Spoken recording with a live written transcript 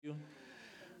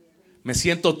Me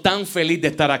siento tan feliz de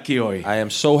estar aquí hoy. I am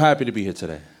so happy to be here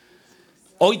today.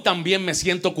 Hoy también me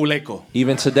siento culeco.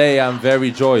 Even today, I'm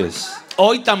very joyous.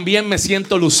 Hoy también me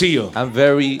siento lucido. I'm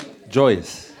very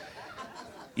joyous.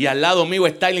 Y al lado mío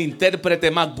está el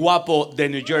intérprete más guapo de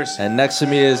New Jersey. And next to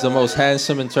me is the most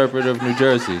handsome interpreter of New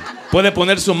Jersey. Puede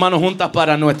poner sus manos juntas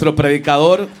para nuestro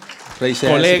predicador, Place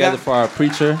your hands colega. together for our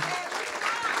preacher.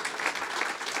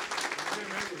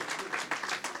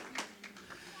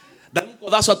 Dale un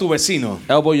codazo a tu vecino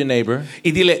Elbow your neighbor.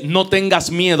 y dile, no tengas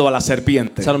miedo a la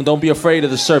serpiente. Tell him, don't be afraid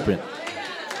of the serpent.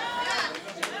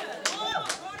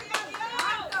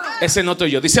 Ese no estoy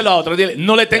yo. Díselo a otro. Dile,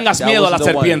 no le tengas That miedo a la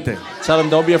wasn't the one. serpiente. Tell him,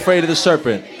 don't be afraid of the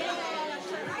serpent.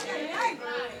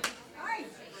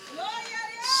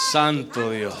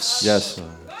 Santo Dios. Yes, sir.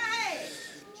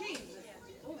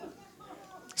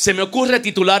 Se me ocurre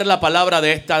titular la palabra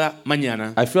de esta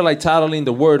mañana, I feel like titling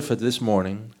the word for this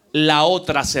morning, la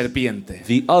otra serpiente.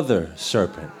 the other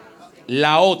serpent.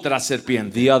 La otra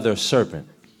serpiente. The other serpent.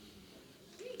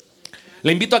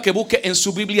 Le invito a que busque en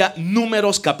su Biblia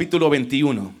Números capítulo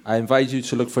 21. I invite you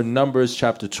to look for Numbers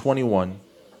chapter 21.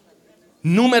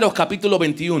 Números capítulo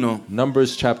 21.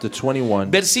 Numbers chapter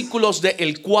 21, Versículos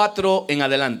del 4 en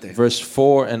adelante. verse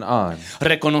 4 and on.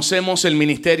 Reconocemos el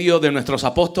ministerio de nuestros We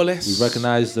apóstoles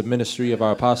recognize the ministry of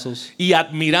our apostles. y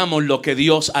admiramos lo que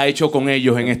Dios ha hecho con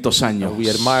ellos en estos años. We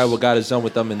admire what God has done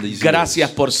with them in these Gracias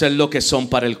years. por ser lo que son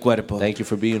para el cuerpo. Thank you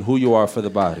for being who you are for the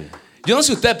body. Yo no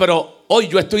sé usted, pero hoy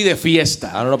yo estoy de I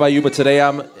fiesta. don't know about you, but today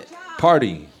I'm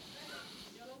partying.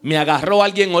 Me agarró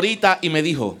alguien ahorita y me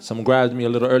dijo, Someone grabbed me a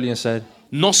little early and said,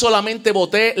 no solamente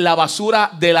boté la basura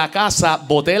de la casa,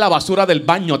 boté la basura del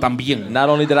baño también. not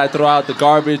only did I throw out the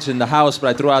garbage in the house,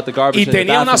 but I threw out the garbage Y in the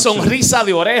tenía una bathroom too. sonrisa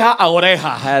de oreja a I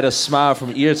oreja. had a smile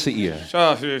from ear to ear.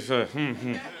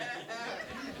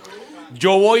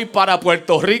 Yo voy para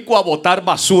Puerto Rico a botar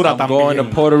basura I'm going to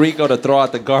también. Puerto Rico to throw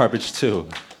out the garbage too.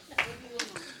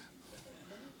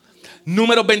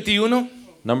 Número 21,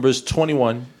 Numbers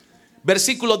 21,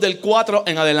 versículos del 4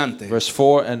 en adelante. verse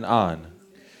 4 and on.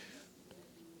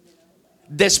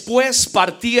 Después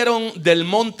partieron del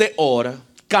monte Or,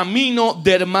 camino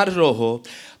del Mar Rojo,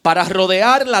 para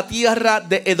rodear la tierra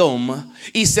de Edom,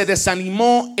 y se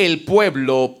desanimó el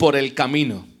pueblo por el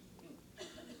camino.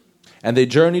 And they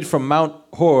journeyed from Mount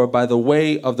Hor by the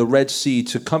way of the Red Sea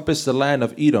to compass the land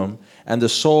of Edom, and the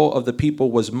soul of the people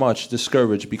was much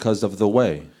discouraged because of the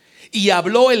way. Y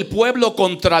habló el pueblo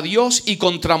contra Dios y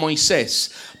contra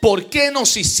Moisés. ¿Por qué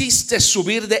nos hiciste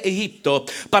subir de Egipto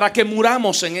para que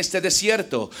muramos en este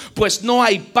desierto? Pues no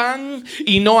hay pan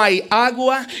y no hay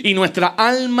agua, y nuestra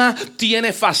alma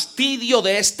tiene fastidio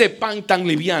de este pan tan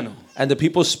liviano. And the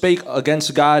people spake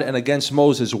against God and against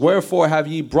Moses, Wherefore have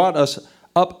ye brought us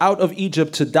up out of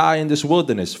Egypt to die in this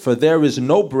wilderness? For there is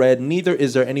no bread, neither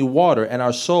is there any water, and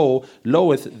our soul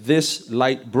loatheth this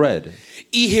light bread.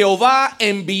 Y Jehová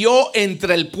envió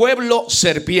entre el pueblo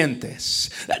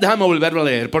serpientes. Déjame volverlo a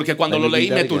leer, porque cuando Let lo me read leí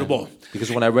that me again, turbó.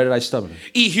 because when I read it, I stumbled.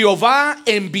 Y Jehová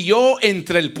envió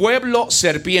entre el pueblo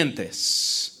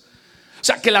serpientes. O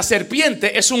sea, que la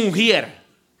serpiente es un ujier.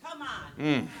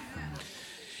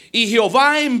 Y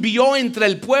Jehová envió entre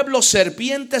el pueblo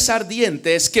serpientes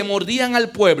ardientes que mordían al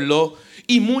pueblo,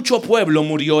 y mucho pueblo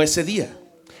murió ese día.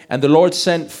 And the Lord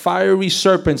sent fiery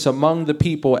serpents among the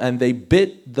people, and they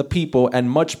bit the people, and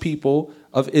much people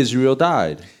of Israel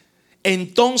died.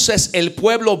 Entonces el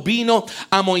pueblo vino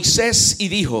a Moisés y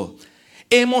dijo: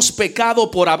 hemos pecado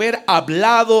por haber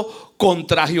hablado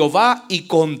contra Jehová y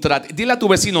contra ti. Dile a tu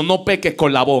vecino, no peques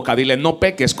con la boca. Dile, no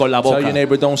peques con la Tell boca. your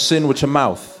neighbor, don't sin with your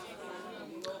mouth.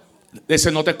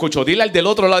 Ese no te escucho. Dile al del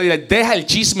otro lado, dile, deja el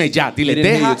chisme ya. Dile, He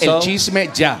didn't deja hear you, el so- chisme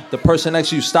ya. The person next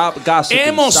to you, stop gossiping.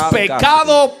 Hemos Stop gossiping.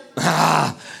 pecado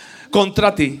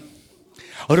contra ti.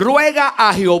 Ruega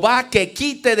a Jehová que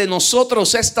quite de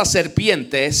nosotros estas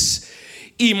serpientes.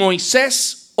 Y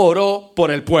Moisés oró por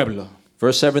el pueblo.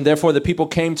 Verse 7, Therefore the people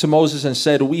came to Moses and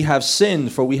said, We have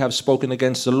sinned, for we have spoken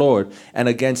against the Lord and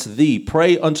against thee.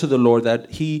 Pray unto the Lord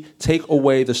that he take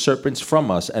away the serpents from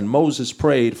us. And Moses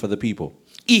prayed for the people.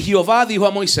 Y Jehová dijo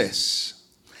a Moisés: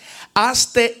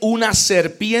 hazte una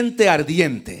serpiente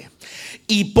ardiente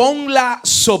y ponla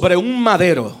sobre un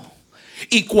madero,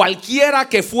 y cualquiera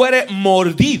que fuere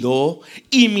mordido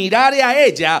y mirare a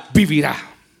ella vivirá.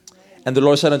 And the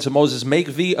Lord said unto Moses,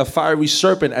 Make thee a fiery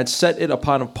serpent and set it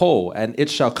upon a pole. And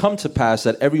it shall come to pass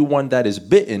that everyone that is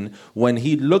bitten, when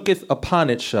he looketh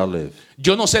upon it, shall live.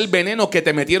 Yo no sé el veneno que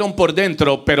te metieron por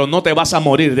dentro, pero no te vas a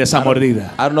morir de esa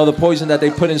mordida. I don't know the poison that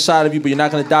they put inside of you, but you're not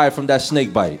going to die from that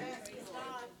snake bite.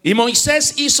 Y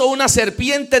Moisés hizo una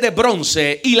serpiente de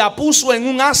bronce y la puso en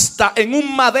un asta, en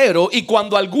un madero. Y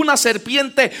cuando alguna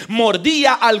serpiente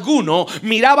mordía a alguno,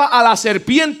 miraba a la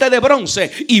serpiente de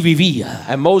bronce y vivía.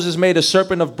 And Moses made a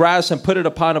serpent of brass and put it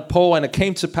upon a pole. And it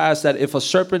came to pass that if a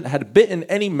serpent had bitten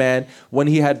any man, when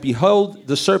he had beheld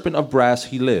the serpent of brass,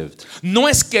 he lived. No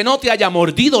es que no te haya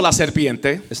mordido la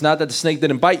serpiente, It's not that the snake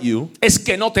didn't bite you. es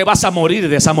que no te vas a morir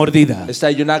de esa mordida. It's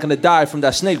that you're not going to die from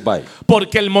that snake bite.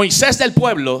 Porque el Moisés del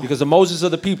pueblo Because the Moses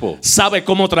of the people sabe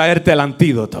cómo traerte el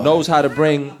antídoto. knows how to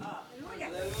bring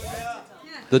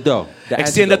the dough. The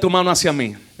Extiende antidote. tu mano hacia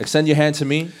mí. Extend your hand to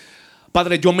me.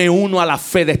 Padre, yo me uno a la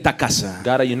fe de esta casa.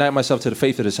 God, I unite myself to the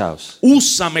faith of this house.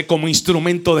 Úsame como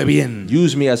instrumento de bien.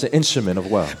 Use me as an instrument of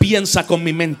wealth. Piensa con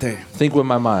mi mente Think with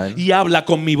my mind. y habla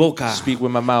con mi boca. Speak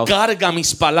with my mouth. Carga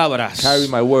mis palabras Carry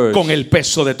my words con el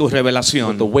peso de tu with the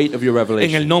revelación. weight of your En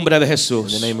revelation. el nombre de In the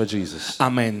Jesús. name of Jesus.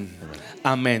 Amén.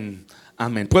 Amén.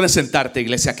 Amén. Puedes sentarte,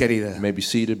 iglesia querida. You may be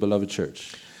seated, beloved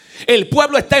church. El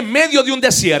pueblo está en medio de un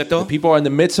desierto People are in the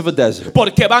midst of a desert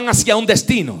porque van hacia un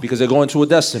destino. because they're going to a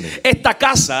destiny. Esta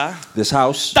casa This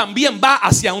house también va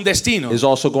hacia un destino, is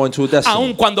also going to a aun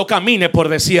destiny. cuando camine por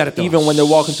desiertos. Even when they're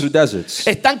walking through deserts.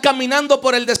 Están caminando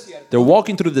por el desierto They're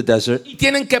walking through the desert y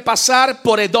tienen que pasar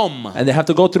por Edom. and they have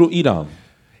to go through Edom.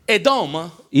 Edom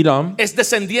Edom es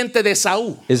descendiente de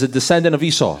Saúl. is a descendant of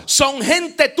Esau. Son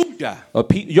gente tuya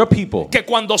Your people. que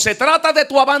cuando se trata de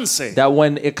tu avance, That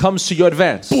when it comes to your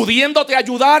advance, pudiéndote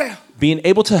ayudar, being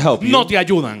able to help you, no te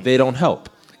ayudan. they don't help.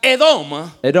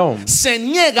 Edom Edom se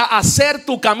niega a hacer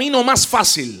tu camino más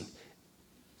fácil.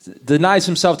 denies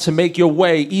himself to make your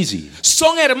way easy.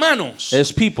 Son hermanos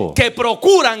There's people que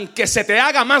procuran que se te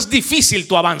haga más difícil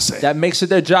tu avance. that makes it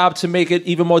their job to make it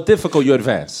even more difficult your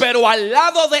advance. Pero al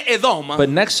lado de Edom, But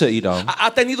next to Edom,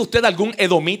 ¿ha tenido usted algún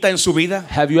edomita en su vida?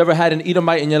 have you ever had an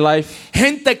Edomite in your life?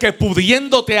 Gente que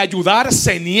pudiéndote ayudar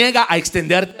se niega a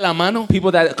extenderte la mano.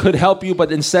 People that could help you,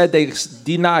 but instead they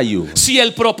deny you. Si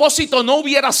el propósito no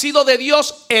hubiera sido de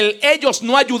Dios, el ellos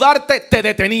no ayudarte te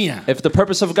detenía. If the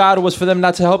purpose of God was for them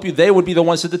not to help you, they would be the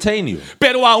ones to detain you.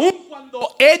 Pero aun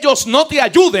cuando ellos no te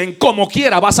ayuden, como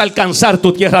quiera vas a alcanzar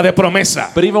tu tierra de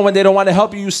promesa. But even when they don't want to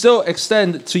help you, you still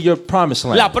extend to your promised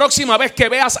land. La próxima vez que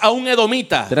veas a un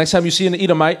edomita, The next time you see an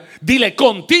Edomite, dile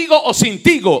contigo o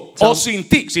sintigo, o sin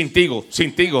ti, sintigo.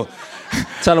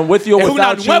 tell them with you or Es una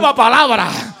without nueva you,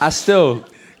 palabra. I still,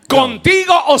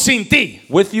 Contigo o sin ti,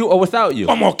 with you or without you,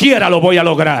 como quiera lo voy a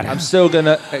lograr. I'm still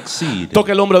gonna exceed.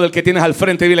 Toque el hombro del que tienes al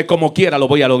frente y dile como quiera lo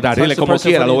voy a lograr. Touch Dile the como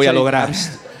person quiera in lo voy a front of you lograr. and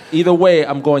say, either way,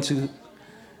 I'm going to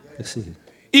exceed.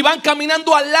 Y van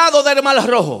caminando al lado del Mar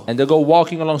Rojo, And they go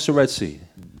walking along the Red Sea,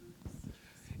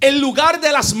 el lugar de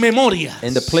las memorias,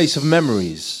 in the place of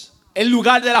memories, el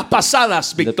lugar de las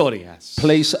pasadas victorias.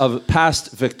 place of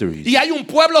past victories. Y hay un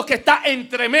pueblo que está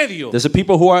entre medio There's a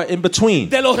people who are in between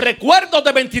de los recuerdos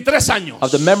de 23 años.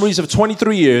 of the memories of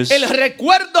 23 years, El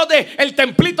recuerdo de el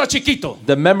templito chiquito.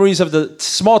 the memories of the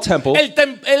small temple,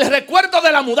 El recuerdo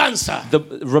de la mudanza. the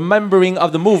remembering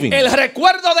of the moving, El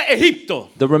recuerdo de Egipto.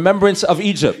 the remembrance of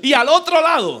Egypt. Y al otro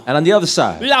lado, And on the other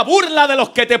side, la burla de los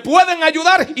que te pueden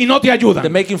ayudar y no te they're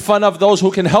ayudan. making fun of those who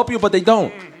can help you, but they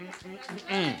don't.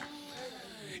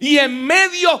 Y en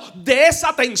medio de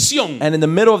esa tensión, And in the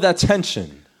middle of that tension,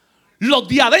 los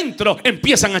de adentro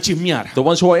empiezan a chismear. the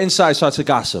ones who are inside start to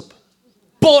gossip.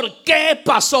 ¿Por qué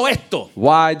pasó esto?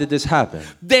 Why did this happen?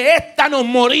 De esta nos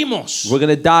morimos. We're going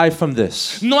to die from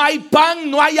this. No hay pan,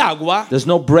 no hay agua. There's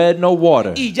no bread, no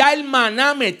water. Y ya el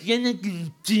maná me tiene...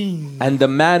 And the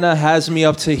manna has me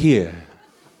up to here.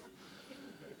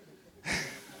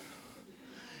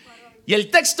 Y el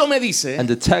texto me dice And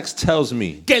the text tells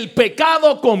me que el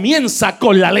pecado comienza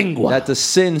con la lengua. that the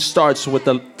sin starts with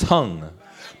the tongue.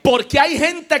 Porque hay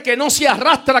gente que no se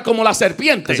arrastra como la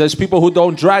serpiente, Because there's people who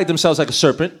don't drag themselves like a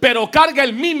serpent, pero carga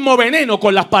el mismo veneno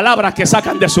con las palabras que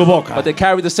sacan de su boca. but they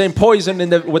carry the same poison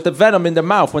with the venom in their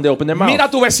mouth when they open their mouth. Mira a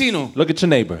tu vecino Look at your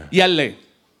neighbor y hazle.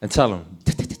 and tell him,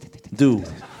 do.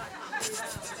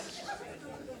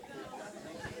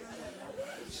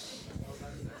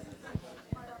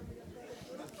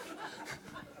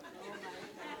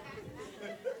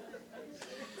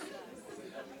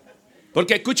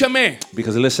 Porque escúchame,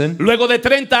 Because listen, luego de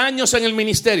 30 años en el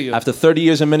ministerio, after 30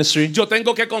 years in ministry, yo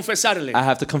tengo que confesarle I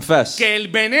have to confess que el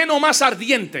veneno más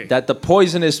ardiente that the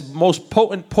poison is most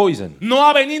potent poison. no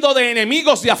ha venido de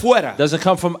enemigos de afuera. Doesn't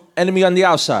come from enemy on the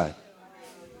outside.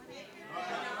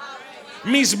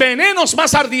 Mis venenos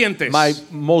más ardientes My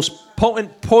most potent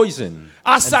poison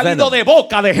ha and salido venom de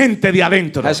boca de gente de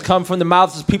adentro. has come from the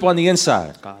mouths of people on the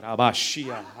inside.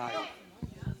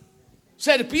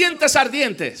 Serpientes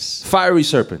ardientes Fiery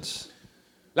serpents.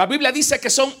 La Biblia dice que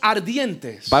son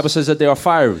ardientes. Bible says that they are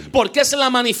fiery. Porque es la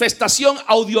manifestación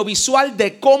audiovisual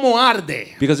de cómo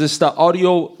arde. Because it's the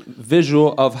audio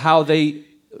visual of how they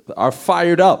are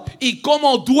fired up. Y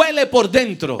cómo duele por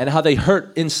dentro. And how they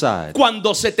hurt inside.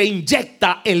 Cuando se te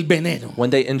inyecta el veneno. When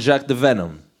they inject the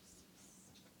venom.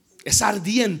 Es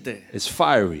ardiente. It's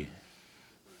fiery.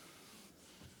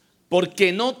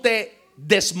 Porque no te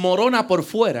desmorona por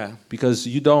fuera. Because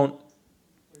you don't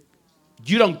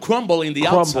crumble in the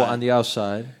crumble outside. on the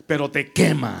outside. Pero te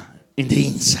quema in the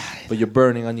inside. But you're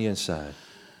burning on the inside.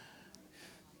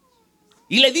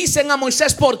 Y le dicen a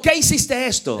Moisés, ¿por qué hiciste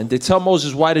esto? And they tell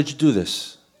Moses, why did you do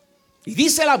this? Y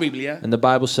dice la Biblia And the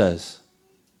Bible says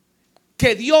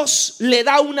que Dios le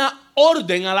da una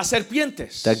orden a las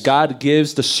serpientes. that God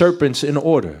gives the serpents an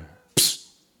order.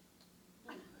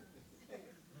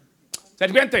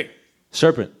 Serpiente,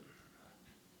 Serpent,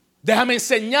 déjame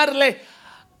enseñarle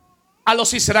a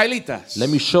los israelitas let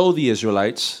me show the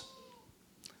Israelites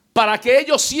para que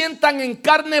ellos sientan en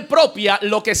carne propia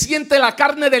lo que siente la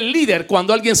carne del líder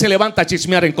cuando alguien se levanta a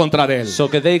chismear en contra de él. so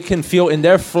that they can feel in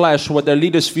their flesh what their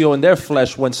leaders feel in their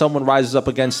flesh when someone rises up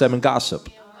against them and gossip.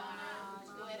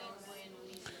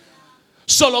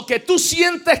 Solo que tú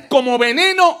sientes como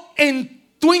veneno en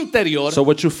tu interior So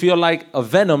what you feel like a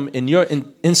venom in your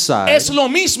inside es lo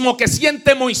mismo que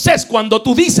siente Moisés cuando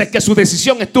tú dices que su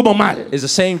decisión estuvo mal. is the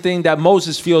same thing that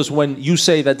Moses feels when you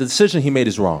say that the decision he made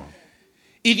is wrong.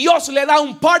 Y Dios le da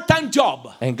un part-time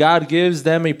job And God gives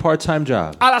them a part-time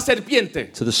job a la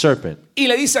serpiente to the serpent y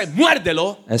le dice,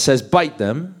 muérdelo and says, bite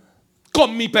them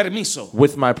con mi permiso.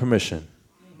 with my permission.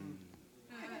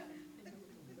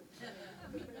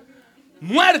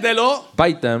 Muérdelo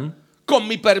Bite them con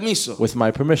mi permiso. with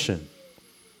my permission.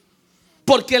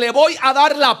 Porque le voy a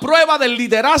dar la prueba del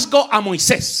liderazgo a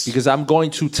Moisés. Because I'm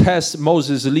going to test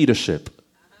Moses' leadership.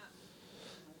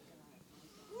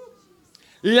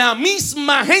 La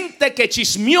misma gente que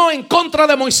chismeó en contra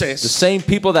de The Moisés same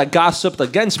people that gossiped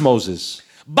against Moses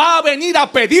va a venir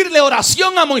a pedirle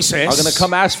oración a are going to Moisés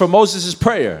come ask for Moses'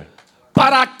 prayer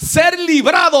para ser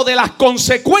librado de las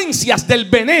consecuencias del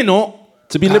veneno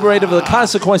to be liberated of the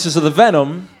consequences of the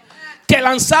venom que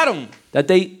lanzaron. that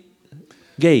they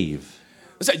gave.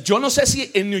 O sea, yo no sé si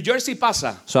en New Jersey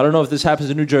pasa, So I don't know if this happens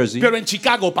in New Jersey, pero en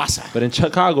Chicago pasa. but in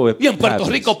Chicago it Y en Puerto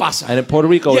happens. Rico pasa. And in Puerto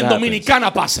Rico Y it en happens.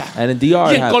 Dominicana pasa. And in DR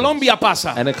Y it en happens. Colombia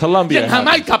pasa. And in Colombia Y en it happens.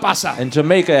 Jamaica pasa. In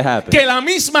Jamaica it happens. Que la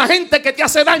misma gente que te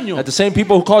hace daño That the same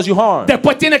people who cause you harm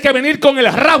después tiene que venir con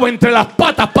el rabo entre las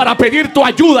patas para pedir tu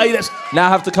ayuda. now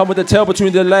have to come with the tail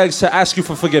between their legs to ask you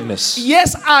for forgiveness. Y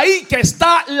es ahí que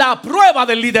está la prueba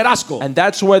del liderazgo. And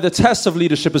that's where the test of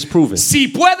leadership is proven. Si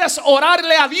puedes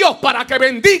orarle a Dios para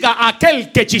que bendiga a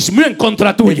aquel que chismeó en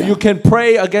contra tuya. You can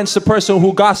pray against the person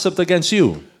who gossiped against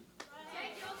you.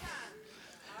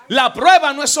 La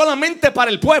prueba no es solamente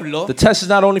para el pueblo. The test is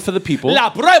not only for the people,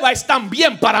 La prueba es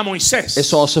también para Moisés.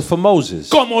 it's also for Moses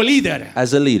Como líder,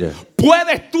 as a leader.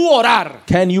 puedes tú orar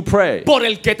Can you pray por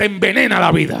el que te envenena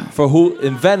la vida. for who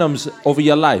envenoms over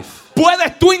your life?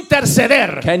 Puedes tú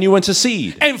interceder Can you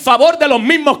intercede en favor de los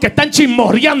mismos que están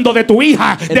chismorreando de tu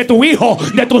hija, de tu hijo,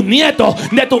 de tus nietos,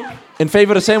 de tu... in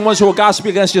favor of the same ones who are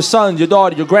gossiping against your son, your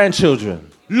daughter, your grandchildren?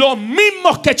 Los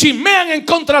mismos que chismean en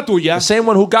contra tuya The same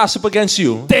one who gossip against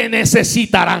you te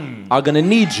necesitarán. are going to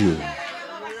need you.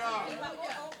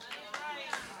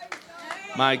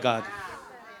 My God.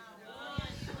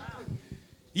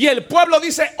 Y el pueblo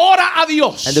dice, ora a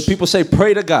Dios And the people say,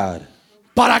 pray to God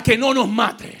para que no nos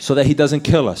mate. so that he doesn't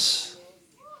kill us.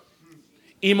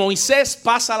 Y Moisés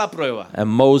pasa la prueba And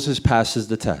Moses passes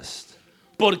the test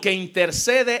porque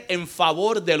intercede en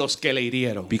favor de los que le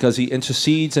hirieron. because he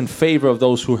intercedes in favor of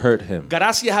those who hurt him.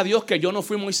 Gracias a Dios que yo no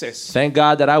fui Moisés, Thank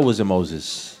God that I wasn't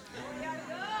Moses,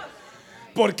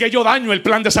 porque yo daño el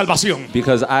plan de salvación.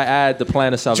 because I add the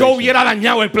plan of Yo salvation. hubiera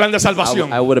dañado el plan de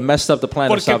salvación, I would have messed up the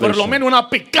plan of porque por lo salvation. menos una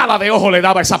picada de ojo le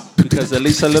daba esa. Because at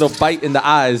least a little bite in the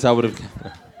eyes, I would have.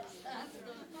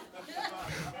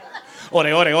 Ore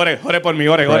por mí,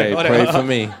 ore. Pray for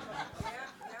me.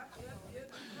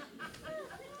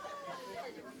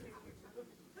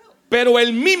 Pero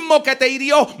el mismo que te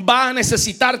hirió va a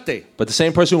necesitarte. But the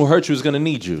same person who hurt you is going to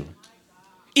need you.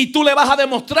 Y tú le vas a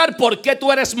demostrar por qué tú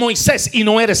eres Moisés y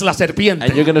no eres la And serpiente.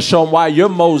 you're going to show them why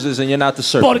you're Moses and you're not the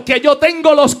serpent. Porque yo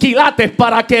tengo los quilates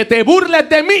para que te burles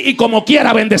de mí y como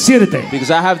quiera bendecirte.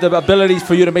 Because I have the ability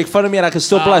for you to make fun of me and I can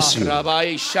still bless you.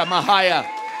 Rabbi Shamahaya.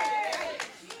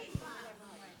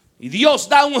 Y Dios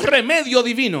da un remedio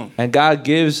divino. And God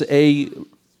gives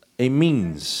a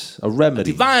means, a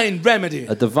remedy, Divine remedy.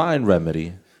 a divine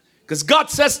remedy. Because God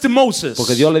says to Moses,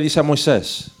 Porque Dios le dice a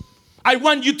Moisés, I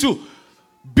want you to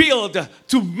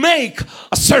to make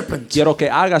a serpent. Quiero que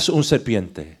hagas un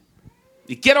serpiente.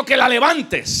 Y quiero que la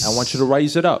levantes. I want you to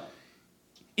raise it up.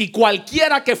 Y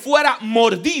cualquiera que fuera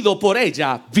mordido por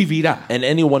ella vivirá. And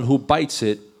anyone who bites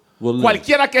it will live.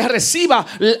 Cualquiera que reciba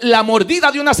la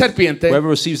mordida de una serpiente Whoever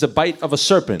receives the bite of a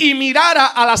serpent y mirara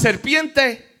a la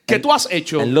serpiente que tú has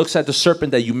hecho, and looks at the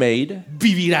serpent that you made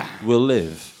vivirá. will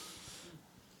live.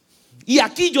 Y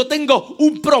aquí yo tengo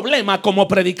un problema como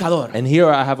predicador. And here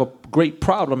I have a great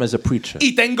problem as a preacher.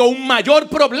 Y tengo un mayor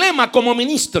problema como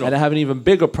ministro. And I have an even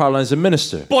bigger problem as a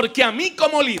minister. Porque a mí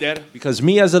como líder, Because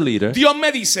me as a leader, Dios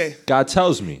me dice, God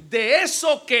tells me, de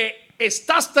eso que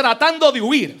estás tratando de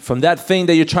huir, from that thing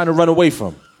that you're trying to run away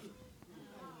from,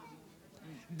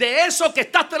 de eso que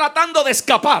estás tratando de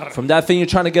escapar, from that thing you're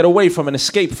trying to get away from and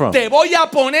escape from, te voy a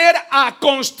poner a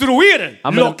construir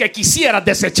lo que quisieras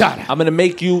desechar. I'm going to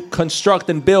make you construct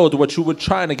and build what you were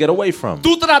trying to get away from.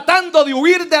 Tú tratando de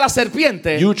huir de la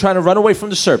serpiente, You trying to run away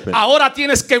from the serpent. ahora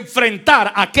tienes que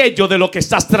enfrentar aquello de lo que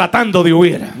estás tratando de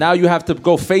huir. Now you have to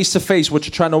go face to face what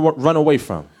you're trying to run away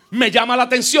from. Me llama la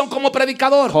atención como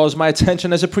predicador, Calls my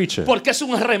attention as a preacher. porque es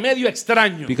un remedio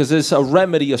extraño. Because it's a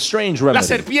remedy, a strange La remedy.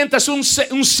 serpiente es un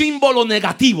símbolo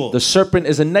negativo. The serpent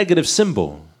is a negative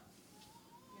symbol.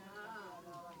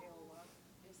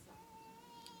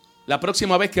 La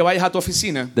próxima vez que vayas a tu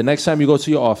oficina, The next time you go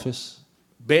to your office,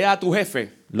 ve a tu jefe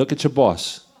look at your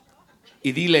boss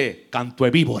y dile, canto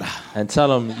de víbora. and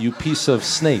tell him, you piece of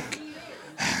snake,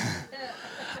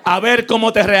 A ver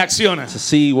cómo te reaccionas. to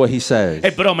see what he says.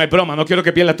 Es broma, no quiero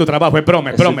que pierdas tu trabajo, es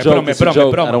broma, es It's a broma, es joke, broma, es it's a broma, es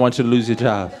joke. I don't broma. want you to lose your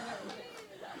job.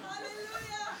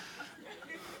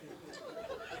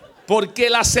 Porque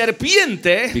la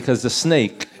serpiente Because the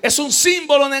snake es un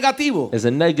símbolo negativo. is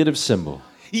a negative symbol.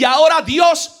 Y ahora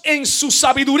Dios en su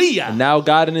sabiduría And now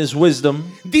God in his wisdom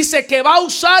dice que va a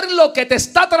usar lo que te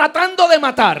está tratando de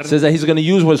matar says that he's going to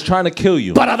use what's trying to kill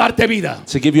you para darte vida.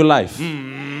 to give you life.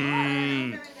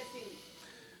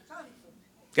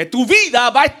 Que tu vida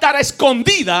va a estar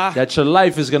escondida That your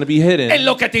life is going to be en hidden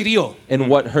lo que te hirió. in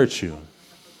what hurt you.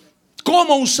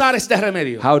 ¿Cómo usar este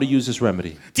remedio? How to use this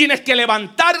remedy. Tienes que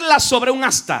levantarla sobre un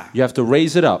asta. You have to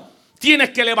raise it up.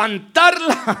 Tienes que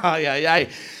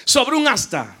levantarla sobre un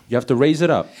asta. You have to raise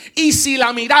it up. Y si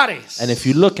la mirares, And if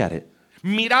you look at it,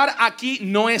 mirar aquí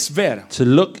no es ver, to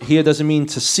look here doesn't mean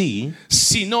to see,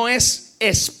 sino es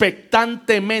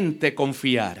expectantemente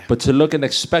confiar. but to look in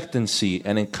expectancy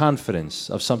and in confidence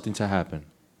of something to happen.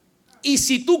 Y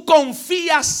si tú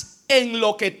confías en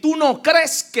lo que tú no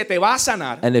crees que te va a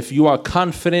sanar, And if you are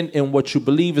confident in what you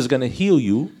believe is going to heal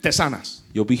you, te sanas.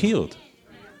 you'll be healed.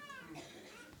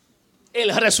 El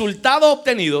resultado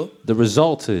obtenido The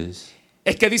result is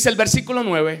que dice el versículo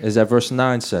 9 that verse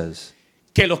 9 says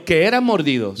que los que eran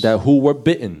mordidos that who were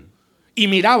bitten y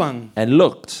miraban and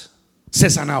looked se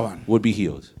sanaban. would be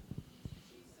healed.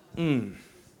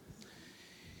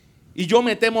 Y yo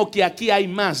me temo que aquí hay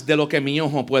más de lo que mi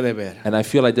ojo puede ver. And I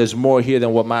feel like there's more here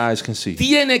than what my eyes can see.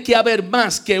 Tiene que haber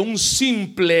más que un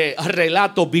simple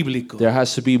relato bíblico. There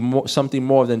has to be something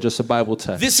more than just a Bible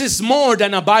text. This is more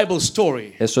than a Bible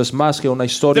story. Eso es más que una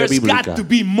historia There's bíblica. got to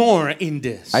be more in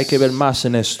this. Hay que ver más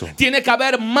en esto. Tiene que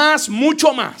haber más,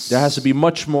 mucho más. There has to be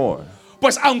much more.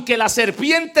 Pues aunque la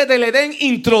serpiente del Edén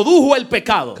introdujo el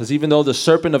pecado Because even though the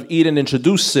serpent of Eden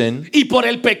introduced sin, y por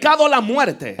el pecado la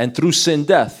muerte, and through sin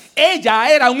death,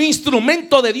 ella era un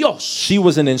instrumento de Dios. she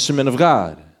was an instrument of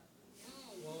God.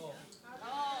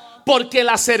 Porque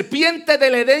la serpiente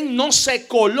del Edén no se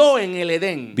coló en el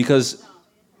Edén. Because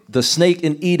the snake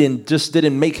in Eden just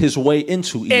didn't make his way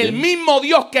into El Eden. mismo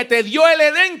Dios que te dio el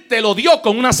Edén te lo dio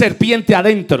con una serpiente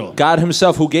adentro. God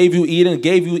himself who gave you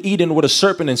Eden with a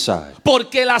serpent inside.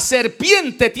 Porque la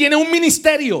serpiente tiene un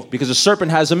ministerio. Because the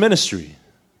serpent has a ministry.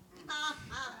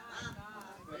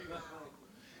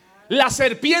 La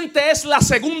serpiente es la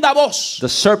segunda voz The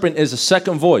serpent is a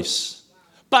second voice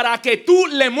para que tú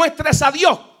le muestres a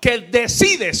Dios que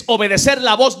decides obedecer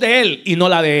la voz de Él y no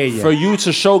la de ella. for you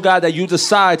to show God that you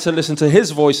decide to listen to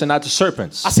his voice and not the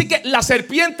serpent's. Así que la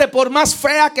serpiente, por más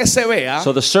fea que se vea,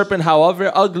 So the serpent,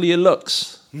 however ugly it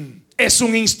looks, es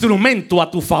un instrumento a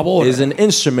tu favor. is an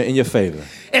instrument in your favor.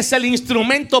 Es el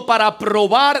instrumento para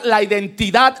probar la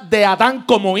identidad de Adán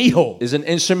como hijo. Is an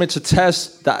instrument to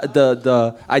test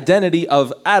the identity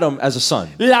of Adam as a son.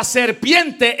 La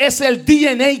serpiente es el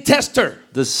DNA tester.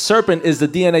 The serpent is the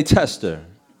DNA tester.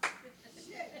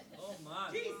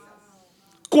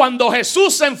 Cuando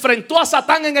Jesús se enfrentó a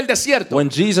Satán en el desierto, When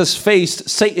Jesus faced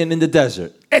Satan in the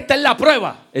desert, esta es la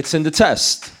prueba. it's in the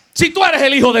test. Si tú eres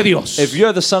el hijo de Dios, If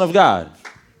you're the son of God,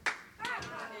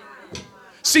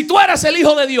 Si tú eres el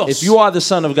hijo de Dios, if you are the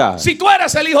son of God, si tú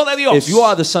eres el hijo de Dios, if you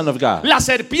are the son of God, la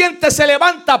serpiente se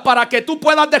levanta para que tú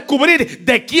puedas descubrir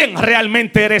de quién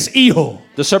realmente eres hijo.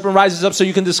 the serpent rises up so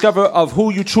you can discover of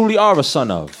who you truly are a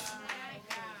son of.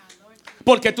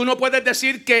 Porque tú no puedes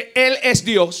decir que Él es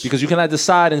Dios Because you cannot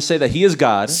decide and say that he is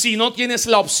God si no tienes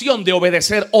la opción de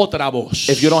obedecer otra voz.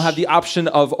 if you don't have the option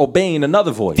of obeying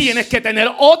another voice. Tienes que tener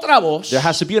otra voz There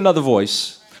has to be another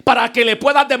voice para que le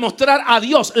puedas demostrar a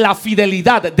Dios la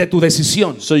fidelidad de tu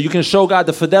decisión. so you can show God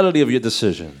the fidelity of your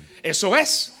decision. Eso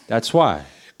es That's why.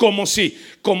 como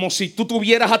si tú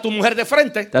tuvieras a tu mujer de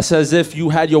frente That's as if you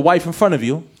had your wife in front of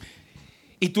you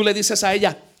y tú le dices a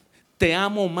ella, te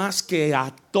amo más que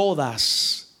a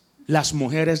todas las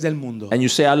mujeres del mundo. and you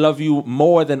say, I love you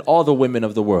more than all the women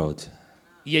of the world.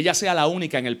 Y ella sea la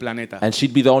única en el planeta. And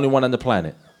she'd be the only one on the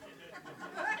planet.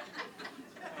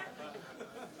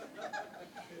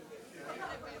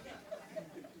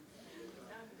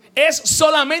 Es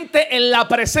solamente en la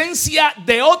presencia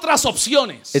de otras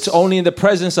opciones. It's only in the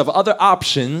presence of other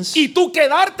options Y tú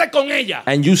quedarte con ella.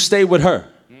 and you stay with her.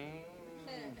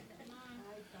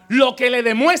 Lo que le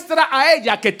demuestra a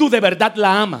ella que tú de verdad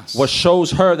la amas. What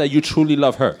shows her that you truly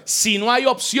love her. Si no hay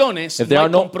opciones, If there no hay are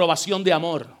no- comprobación de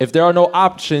amor. If there are no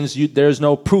options, there's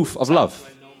no proof of love.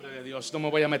 En nombre de Dios, no me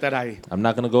voy a meter ahí. I'm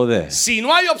not going to go there. Si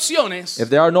no hay opciones, If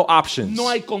there are no options, no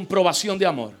hay comprobación de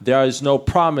amor. there is no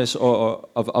promise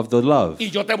of the love. Y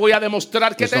yo te voy a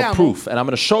demostrar que There's te no amo. proof. And I'm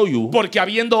going to show you Porque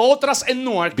habiendo otras en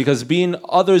Newark, because being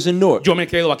others in Newark, yo me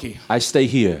quedo aquí. I stay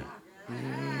here.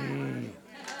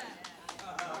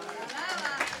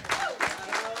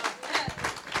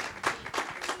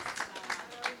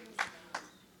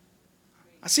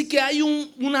 Así que hay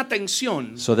una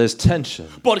tensión. So there's tension.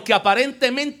 Porque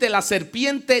aparentemente la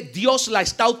serpiente Dios la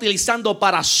está utilizando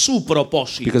para su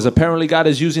propósito. Because apparently God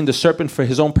is using the serpent for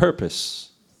his own purpose.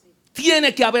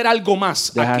 Tiene que haber algo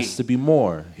más There aquí. has to be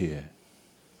more here.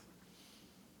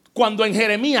 Cuando en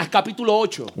Jeremías capítulo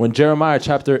 8 When Jeremiah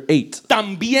chapter 8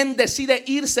 también decide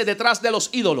irse detrás de los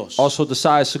ídolos. also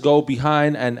decides to go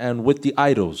behind and with the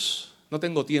idols. No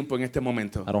tengo tiempo en este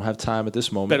momento. I don't have time at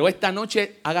this moment. Pero esta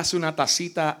noche hágase una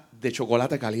tacita de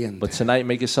chocolate caliente. But tonight,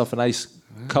 make yourself a nice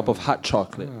cup of hot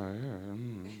chocolate.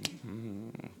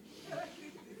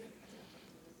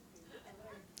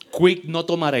 Quick no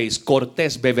tomaréis,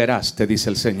 cortés beberás, te dice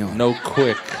el Señor. No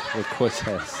quick with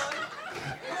Cortez.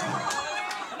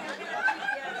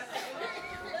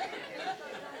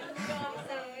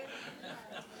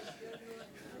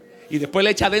 Y después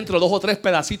le echa adentro 2 o 3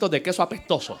 pedacitos de queso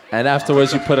apestoso. And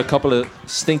afterwards, you put a couple of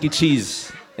stinky cheese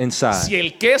Si inside.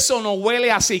 el queso no huele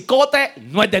a cicote,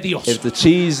 no es de Dios. If the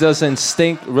cheese doesn't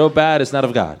stink real bad, it's not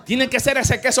of God. Tiene que ser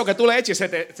ese queso que tú le eches y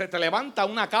se te levanta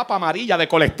una capa amarilla de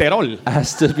colesterol. It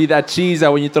has to be that cheese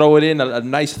that when you throw it in, a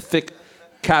nice thick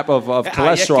cap of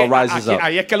cholesterol rises up.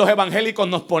 Ahí es que los evangélicos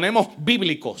nos ponemos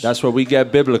bíblicos. That's where we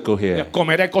get biblical here.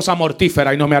 Comeré cosa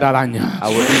mortífera y no me hará daño. I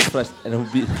will eat flesh and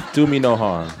it will do me no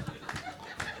harm.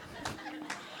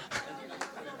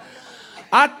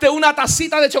 Hazte una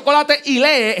tacita de chocolate y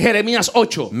lee Jeremías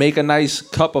 8. Make a nice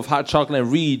cup of hot chocolate and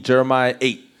read Jeremiah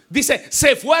 8. Dice,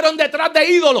 se fueron detrás de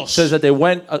ídolos, It says that they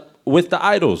went with the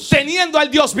idols, teniendo al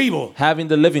Dios vivo. having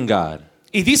the living God.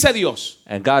 Y dice Dios,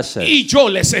 And God said, y yo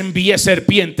les envié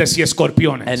serpientes y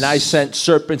escorpiones. and I sent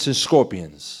serpents and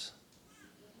scorpions.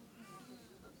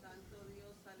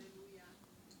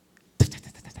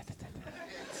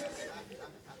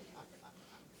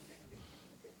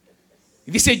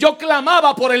 Y dice, yo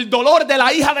clamaba por el dolor de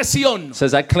la hija de Sión. It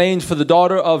says, I claimed for the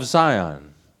daughter of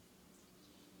Zion.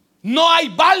 No hay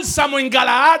bálsamo en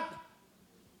Galaad.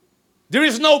 There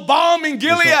is no balm in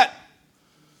Gilead.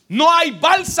 No hay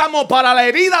bálsamo para la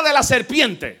herida de la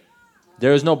serpiente.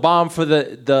 There is no balm for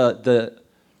the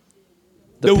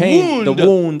The pain, wound. the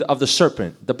wound of the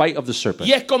serpent, the bite of the serpent.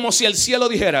 Y es como si el cielo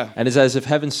dijera, And it's as if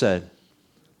heaven said,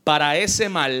 para ese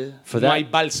mal For no that- hay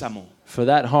bálsamo. for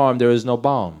that harm there is no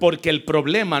balm. Porque el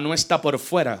problema no está por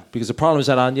fuera. Because the problem is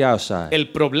not on the outside. El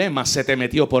problema se te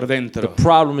metió por The dentro.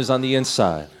 problem is on the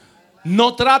inside.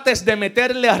 No trates de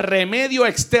meterle remedio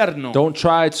externo Don't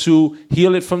try to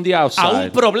heal it from the a un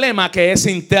outside problema que es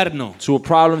interno. to a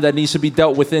problem that needs to be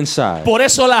dealt with inside. Por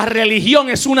eso la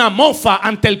religión es una mofa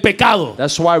ante el pecado.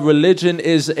 That's why religion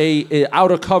is a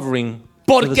outer covering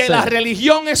for the Porque la sin.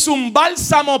 religión es un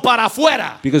bálsamo para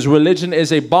afuera, Because religion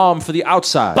is a balm for the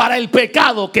outside, para el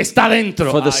pecado que está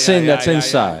dentro. for the Ay, sin ay, that's ay, ay,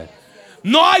 inside.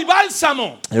 No hay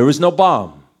bálsamo, There is no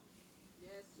balm,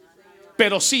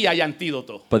 pero sí hay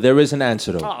antídoto. but there is an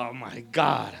antidote. Oh my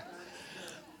God.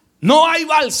 No hay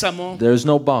bálsamo, There is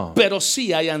no balm, pero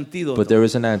sí hay antídoto. but there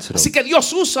is an antidote. Así que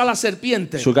Dios usa la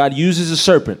serpiente. So God uses a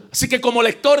serpent. Así que como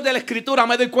lector de la escritura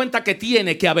me doy cuenta que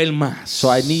tiene que haber más. So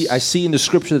I see in the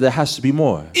scripture that there has to be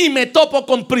more. Y me topo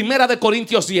con 1 de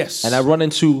Corintios 10. And I run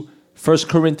into 1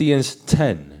 Corinthians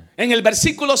 10. En el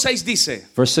versículo 6 dice: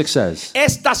 Verse 6 says,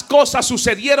 estas cosas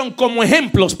sucedieron como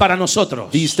ejemplos para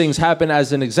nosotros. these things happen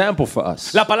as an example for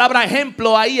us. La palabra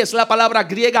ejemplo ahí es la palabra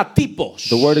griega typos.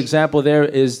 The word example there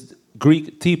is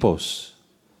Greek typos.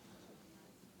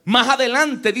 Más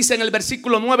adelante dice en el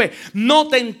versículo 9: no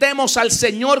tentemos al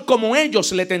Señor como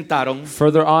ellos le tentaron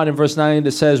Further on in verse 9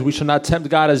 it says, we shall not tempt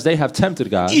God as they have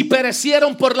tempted God y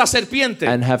perecieron por la serpiente.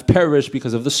 and have perished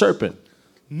because of the serpent.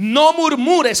 No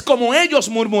murmures como ellos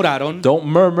murmuraron Don't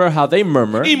murmur how they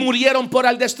murmur y murieron por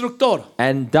el destructor.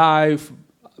 and die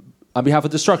on behalf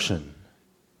of destruction.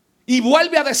 Y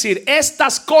vuelve a decir: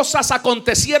 estas cosas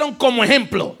acontecieron como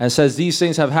ejemplo And says these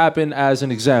things have happened as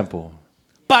an example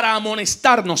para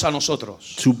amonestarnos a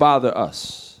nosotros. to bother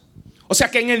us. O sea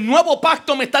que en el nuevo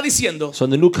pacto me está diciendo So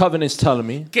in the new covenant is telling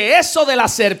me que eso de la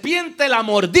serpiente, la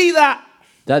mordida,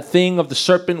 that thing of the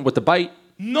serpent with the bite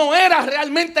no era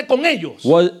realmente con ellos.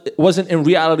 wasn't in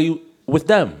reality with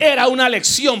them. Era una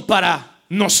lección para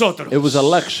nosotros. It was a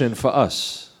lection for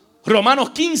us. Romanos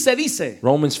 15 dice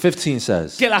Romans 15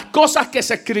 says que las cosas que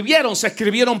se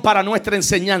escribieron para nuestra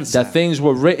enseñanza. that things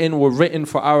were written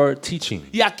for our teaching.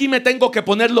 Y aquí me tengo que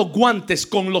poner los guantes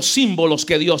con los símbolos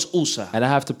que Dios usa. And I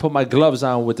have to put my gloves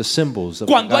on with the symbols of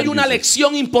Cuando God hay una uses.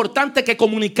 lección importante que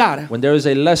comunicar, When there is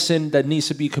a lesson that needs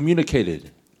to be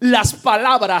communicated, las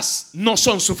palabras no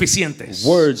son suficientes.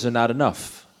 words are not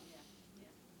enough.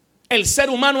 El ser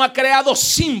humano ha creado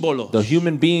símbolos. The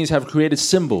human beings have created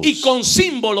symbols. Y con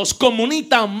símbolos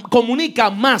comunica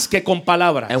más que con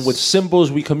palabras. And with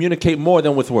symbols we communicate more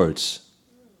than with words.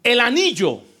 El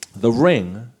anillo The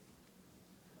ring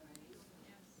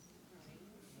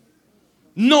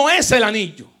no es el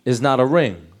anillo. is not a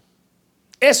ring.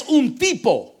 Es un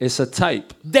tipo It's a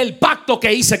type del pacto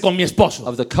que hice con mi esposo.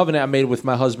 of the covenant I made with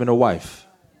my husband or wife.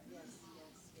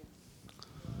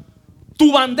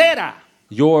 Tu bandera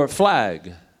Your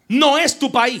flag no es tu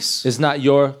país. is not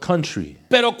your country.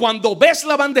 Pero cuando ves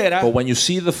la bandera, But when you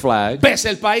see the flag, ves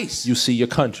el país. you see your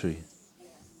country.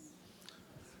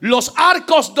 Los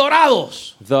arcos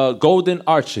dorados The golden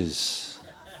arches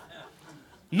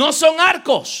no son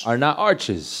arcos. are not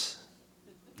arches.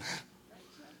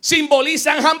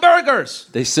 Simbolizan hamburgers.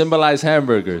 They symbolize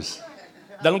hamburgers.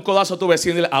 Dale un codazo a tu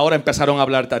vecino y dile: ahora empezaron a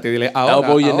hablarte a ti. Dile: ahora,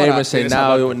 Elbow your ahora neighbor and say, tienes a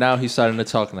hablar. now he's starting to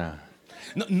talk now.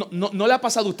 ¿No le ha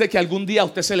pasado a usted que algún día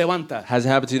usted se levanta Has it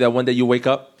happened to you that one day you wake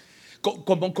up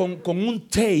con un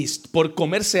taste por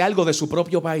comerse algo de su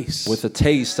propio país? with a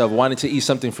taste of wanting to eat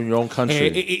something from your own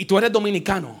country Y tú eres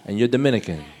dominicano and you're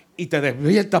Dominican? y te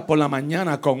despiertas por la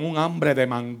mañana con un hambre de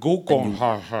mangú con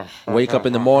Wake up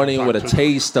in the morning with a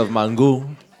taste of mango.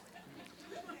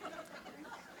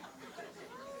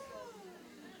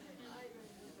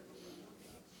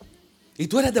 y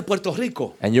tú eres de Puerto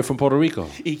Rico And you're from Puerto Rico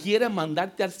y quieres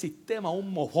mandarte al sistema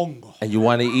un mofongo, and you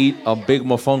want to eat a big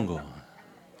mofongo.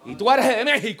 y tú eres de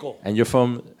México And you're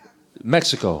from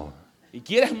Mexico y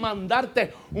quieres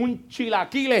mandarte un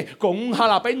chilaquile con un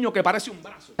jalapeño que parece un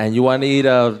brazo. and you want to eat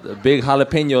a big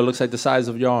jalapeno that looks like the size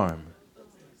of your arm.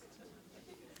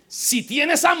 Si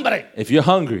tienes hambre, If you're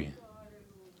hungry,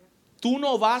 tú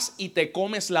no vas y te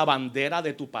comes la bandera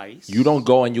de tu país. you don't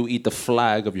go and you eat the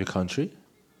flag of your country.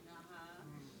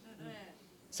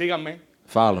 Síganme.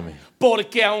 Follow me.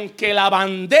 Porque aunque la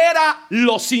bandera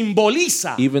lo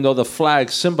simboliza, Even though the flag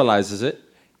symbolizes it,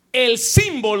 el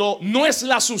símbolo no es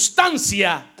la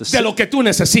sustancia The de lo que tú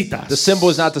necesitas. the symbol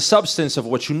is not the substance of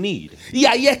what you need. Y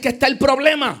ahí es que está el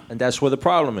problema. And that's where the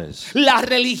problem is. La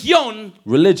religión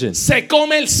Religion se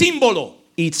come el símbolo,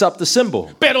 eats up the symbol,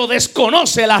 pero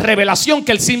desconoce la revelación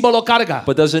que el símbolo carga.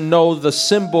 but doesn't know the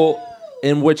symbol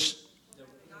in which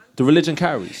the religion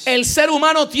carries. El ser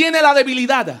humano tiene la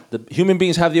debilidad The human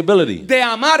beings have the ability de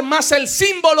amar más el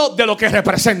símbolo de lo que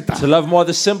representa. to love more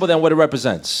the symbol than what it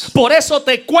represents. Por eso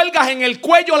te cuelgas en el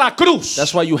cuello la cruz,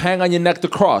 That's why you hang on your neck the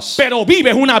cross, pero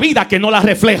vives una vida que no la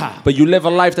refleja. but you live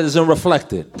a life that doesn't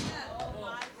reflect it.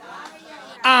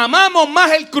 Amamos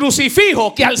más el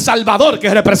crucifijo que al Salvador que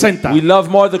representa. We love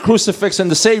more the crucifix and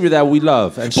the Savior that we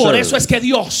love and Por serve. eso es que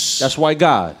Dios, That's why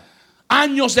God,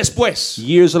 años después,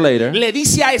 years later, le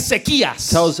dice a Ezequías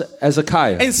tells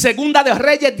Hezekiah, en Segunda de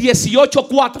Reyes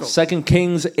 18:4, 2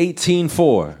 Kings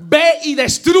 18:4, ve y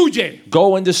destruye,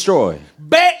 go and destroy,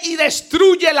 ve y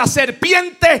destruye la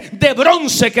serpiente de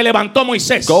bronce que levantó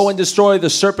Moisés. Go and destroy the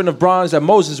serpent of bronze that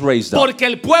Moses raised up. Porque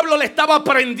el pueblo le estaba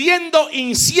prendiendo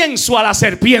incienso a la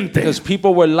serpiente. Because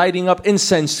people were lighting up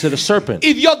incense to the serpent.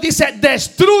 Y Dios dice,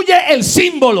 destruye el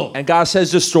símbolo. And God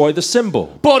says, destroy the symbol.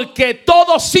 Porque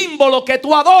todo símbolo que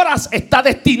tú adoras está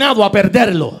destinado a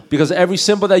perderlo. Because every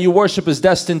symbol that you worship is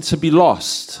destined to be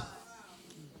lost.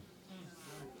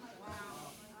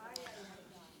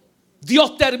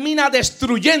 Dios termina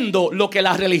destruyendo lo que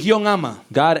la religión ama.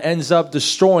 God ends up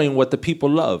destroying what the people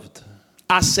loved.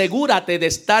 Asegúrate de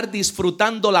estar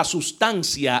disfrutando la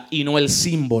sustancia y no el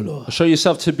símbolo. Show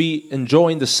yourself to be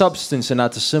enjoying the substance and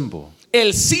not the symbol.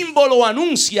 El símbolo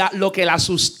anuncia lo que la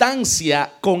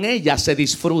sustancia con ella se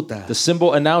disfruta. The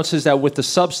symbol announces that with the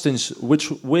substance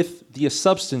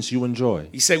you enjoy.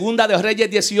 Y Segunda de Reyes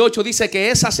 18 dice que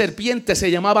esa serpiente se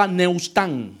llamaba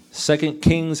Neustán. 2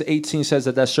 Kings 18 says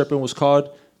that serpent was called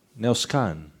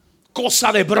Neuskan,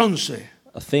 Cosa de bronce.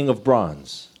 a thing of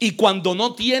bronze. Y cuando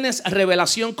no tienes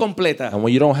revelación completa, And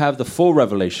when you don't have the full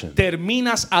revelation,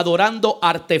 terminas adorando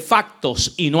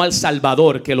artefactos y no al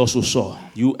Salvador que los usó.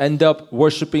 you end up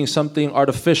worshiping something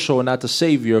artificial and not the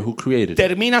Savior who created it.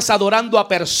 Terminas adorando a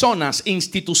personas,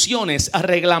 instituciones,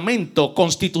 reglamento,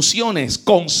 constituciones,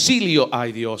 concilio.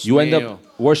 Ay, Dios You end mío. up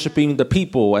worshiping the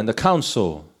people and the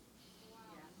council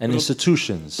and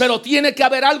institutions. Pero tiene que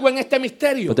haber algo en este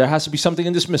misterio. But there has to be something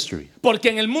in this mystery. Porque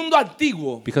en el mundo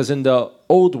antiguo, Because in the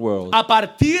old world, a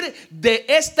partir de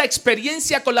esta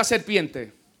experiencia con la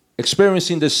serpiente,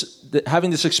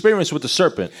 having this experience with the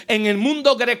serpent, en el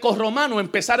mundo grecorromano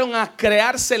empezaron a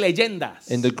crearse leyendas.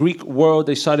 in the Greek world,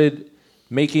 they started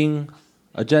making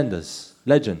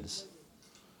legends,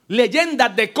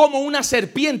 Leyendas de cómo una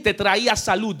serpiente traía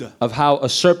salud. of how a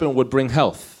serpent would bring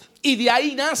health. Y de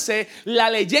ahí nace la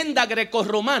leyenda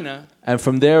grecorromana And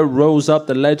from there rose up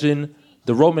the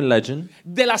Roman legend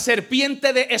de la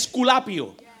serpiente de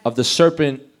Esculapio. of the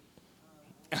serpent,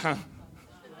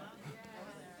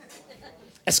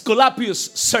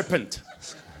 Esculapius serpent.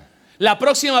 La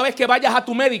próxima vez que vayas a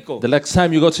tu médico, the next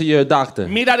time you go to your doctor,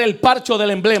 mira el parcho del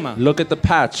emblema. look at the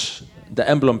patch, the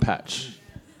emblem patch.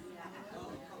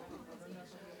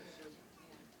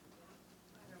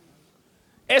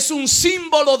 Es un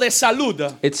símbolo de salud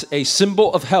It's a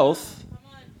symbol of health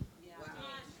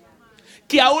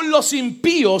que aún los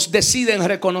impíos deciden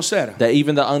reconocer. that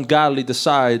even the ungodly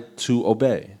decide to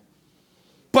obey.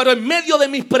 Pero en medio de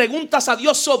mis preguntas a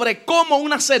Dios sobre cómo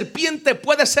una serpiente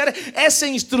puede ser ese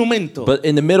instrumento But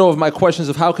in the middle of my questions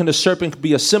of how can a serpent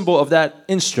be a symbol of that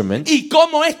instrument, y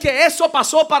cómo es que eso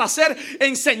pasó para ser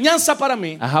enseñanza para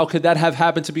mí, and how could that have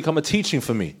happened to become a teaching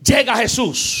for me? llega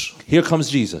Jesús. Here comes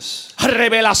Jesus,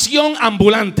 Revelación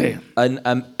ambulante. an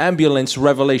ambulance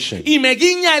revelation. Y me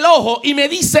guiña el ojo y me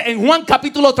dice en Juan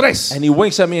capítulo 3, And he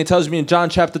winks at me and tells me in John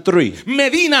chapter 3,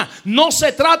 Medina, no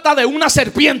se trata de una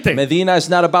serpiente, Medina is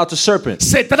not about the serpent,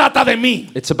 se trata de mí.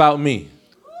 it's about me.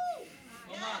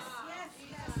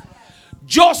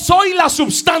 Yo soy la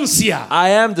substancia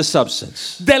I am the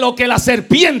substance de lo que la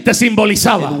serpiente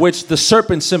simbolizaba. in which the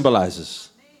serpent symbolizes.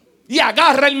 Y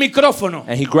agarra el micrófono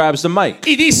And he grabs the mic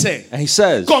y dice, and he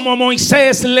says, como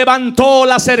Moisés levantó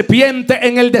la serpiente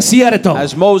en el desierto,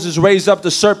 as Moses raised up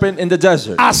the serpent in the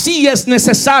desert, así es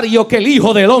necesario que el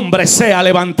Hijo del Hombre sea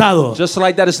levantado, just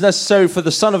like that is necessary for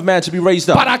the Son of Man to be raised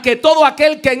up, para que todo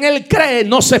aquel que en él cree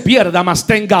no se pierda, mas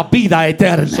tenga vida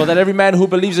eterna. so that every man who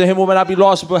believes in him will not be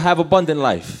lost but have abundant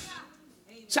life.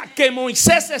 O sea, que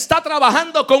Moisés está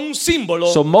trabajando con un símbolo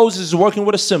So Moses is working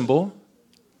with a symbol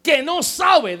que no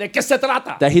sabe de qué se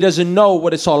trata. that he doesn't know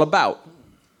what it's all about.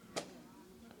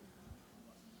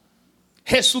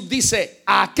 Jesús dice,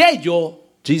 aquello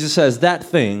Jesus says that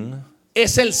thing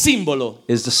es el símbolo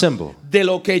is the symbol de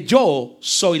lo que yo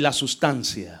soy la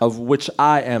sustancia. of which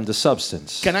I am the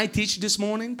substance. Can I teach this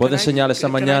morning? ¿Puedo Can I- enseñar esta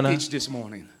can I mañana? teach this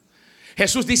morning?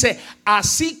 Jesús dice,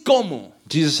 así como,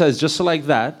 Jesus says just like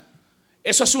that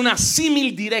eso es una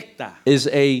símil directa. is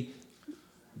a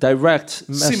direct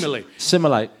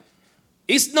Simile.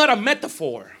 It's not a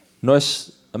metaphor. No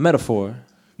es a metaphor.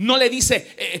 No le dice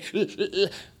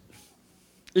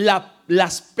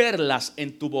las perlas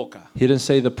en tu boca. He didn't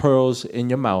say the pearls in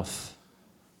your mouth.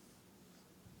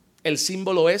 El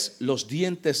símbolo es los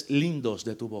dientes lindos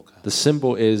de tu boca. The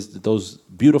symbol is those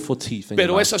beautiful teeth in your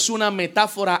Pero mouth. eso es una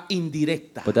metáfora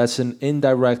indirecta. But that's an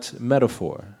indirect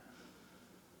metaphor.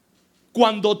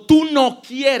 Cuando tú no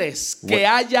quieres que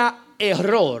haya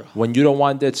error When you don't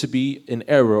want there to be an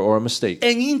error or a mistake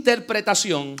en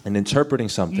interpretación, in interpreting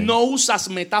something, no usas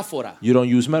metáfora, you don't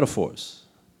use metaphors.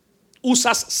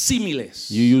 usas símiles.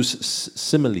 You use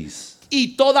similes.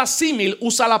 Y toda símil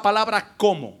usa la palabra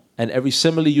como. And every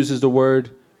simile uses the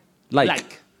word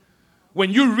like.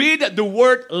 When you read the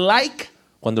word like,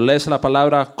 Cuando lees la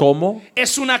palabra como,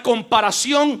 es una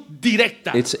comparación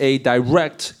directa. it's a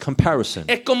direct comparison.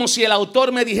 Es como si el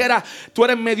autor me dijera, tú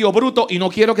eres medio bruto y no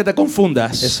quiero que te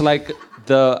confundas. It's like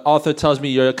the author tells me,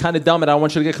 you're kind of dumb and I don't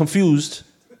want you to get confused.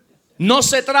 No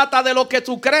se trata de lo que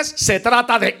tú crees, se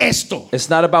trata de esto. It's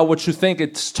not about what you think,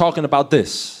 it's talking about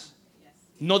this.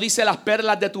 No dice las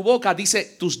perlas de tu boca,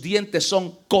 dice tus dientes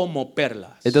son como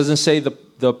perlas. It doesn't say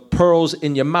the pearls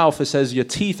in your mouth, it says your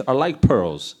teeth are like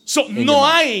pearls. So, no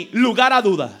hay lugar a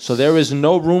dudas. So there is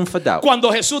no room for doubt.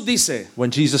 Cuando Jesús dice, When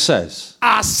Jesus says,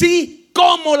 así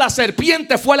como la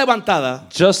serpiente fue levantada,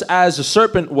 just as the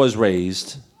serpent was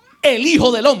raised, el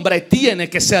Hijo del Hombre tiene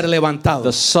que ser levantado.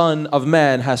 the Son of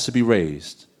Man has to be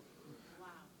raised.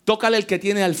 Tócale el que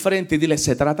tiene al frente y dile,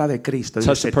 se trata de Cristo.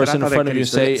 Dile, Touch the person in front of you and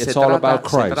say, it's all about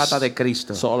Se trata de Christ.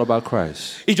 Cristo. It's all about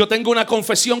Christ. Y yo tengo una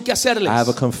confesión que hacerles. I have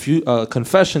a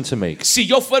confession to make. Si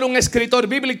yo fuera un escritor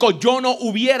bíblico, yo no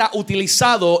hubiera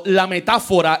utilizado la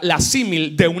metáfora, la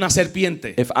símil de una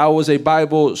serpiente. If I was a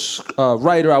Bible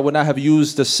writer, I would not have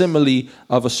used the simile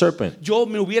of a serpent. Yo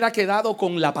me hubiera quedado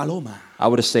con la paloma, I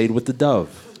would have stayed with the dove,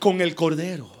 con el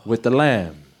cordero. with the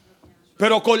lamb.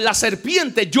 Pero con la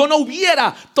serpiente yo no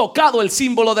hubiera tocado el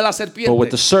símbolo de la But with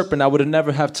the serpiente. serpent, I would have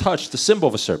never have touched the symbol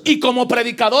of a serpent. Y como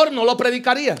predicador no lo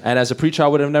predicaría. And as a preacher, I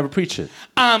would have never preached it.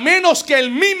 A menos que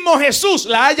el mismo Jesús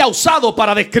la haya usado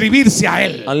para describirse a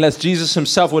él. Unless Jesus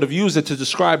himself would have used it to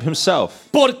describe himself.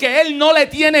 Porque él no le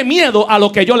tiene miedo a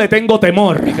lo que yo le tengo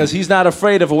temor. Because he's not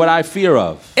afraid of what I fear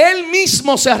of. Él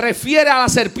mismo se refiere a la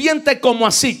serpiente como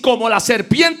así. Como la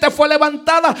serpiente fue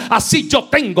levantada, así yo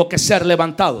tengo que ser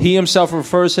levantado. He himself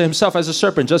refers to himself as a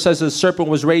serpent. Just as the serpent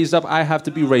was raised up, I have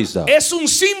to be raised up. Es un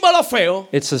símbolo feo,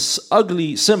 It's an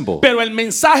ugly symbol. pero el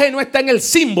mensaje no está en el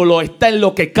símbolo, está en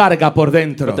lo que carga por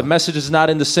dentro. The message is not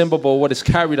in the symbol, but what is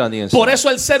carried on the inside. Por eso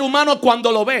el ser humano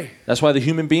cuando lo ve, That's why the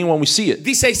human being, when we see it,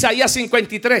 dice Isaías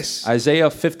 53, Isaiah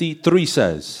 53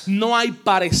 says, no hay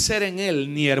parecer en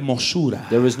él ni hermosura.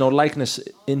 there is no likeness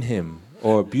in him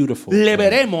or beautiful. Le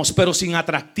veremos, pero sin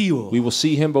atractivo. We will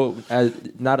see him, but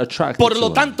not attracted Por to lo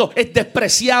him. tanto, es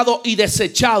despreciado y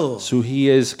desechado. So he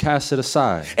is casted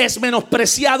aside, Es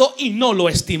menospreciado y no lo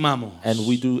estimamos. and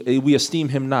we esteem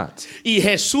him not. Y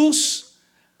Jesús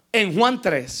en Juan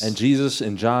 3. And Jesus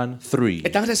in John 3.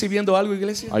 ¿Están recibiendo algo,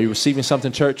 iglesia? Are you receiving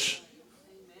something, church?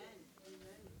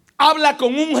 Habla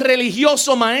con un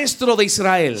religioso maestro de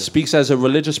Israel. Speaks as a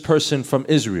religious person from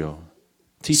Israel.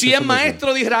 Teacher Si es from Israel.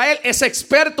 maestro de Israel, es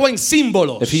experto en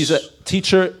símbolos. If he's a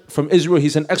teacher from Israel,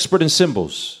 he's an expert in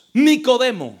symbols.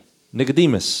 Nicodemo.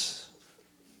 Nicodemus.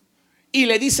 Y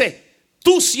le dice,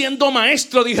 tú siendo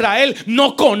maestro de Israel,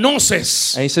 no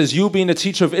conoces. And he says, you being a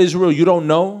teacher of Israel, you don't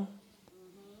know?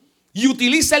 Y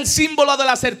utiliza el símbolo de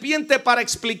la serpiente para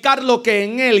explicar lo que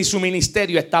en él y su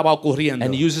ministerio estaba ocurriendo.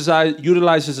 And he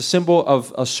utilizes a symbol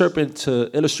of a serpent to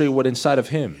illustrate what inside of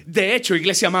him. De hecho,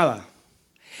 iglesia amada,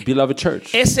 Beloved church,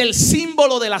 es el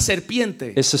símbolo de la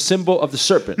serpiente it's a symbol of the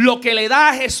serpent. lo que le da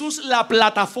a Jesús la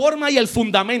plataforma y el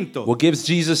fundamento What gives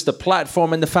Jesus the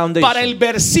platform and the para el foundation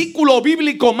versículo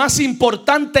bíblico más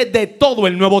importante de todo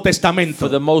el Nuevo Testamento. for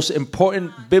the most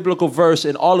important biblical verse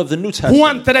in all of the New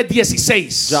Juan Testament.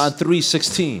 3:16. John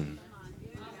 3:16.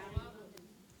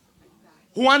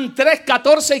 Juan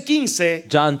 3:14 y 15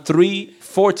 John 3:14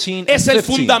 and es el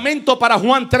 15 fundamento para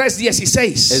Juan is the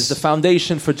 3:16.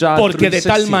 foundation for John Porque de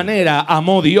tal 3:16. manera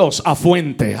amó Dios a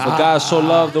fuente For God so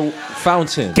loved the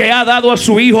fountain que ha dado a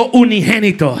su Hijo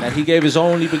unigénito that he gave his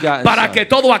only begotten para Son, que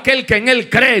todo aquel que en él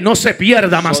cree no se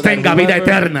pierda, mas so that tenga vida whoever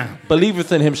eterna.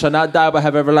 believeth in him shall not die but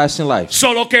have everlasting life.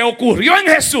 Solo que ocurrió en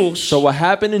Jesús So what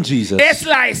happened in Jesus es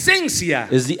la esencia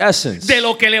is the essence de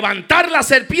lo que levantar la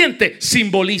serpiente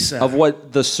simboliza. of what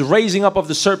the raising up of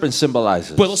the serpent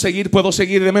symbolizes. Puedo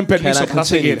seguir, denme permiso para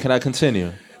seguir. Can I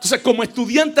continue? Entonces, como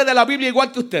estudiante de la Biblia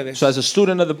igual que ustedes, So as a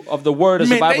student of the word, as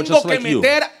me the Bible, tengo just que like you,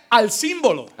 meter al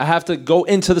símbolo. I have to go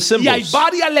into the Y hay symbols.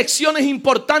 varias lecciones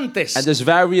importantes. And there's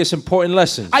various important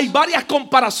lessons. Hay varias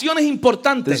comparaciones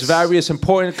importantes There's various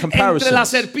important entre la comparisons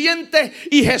serpiente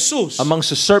y Jesús amongst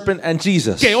the serpent and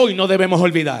Jesus que hoy no debemos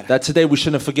olvidar. that today we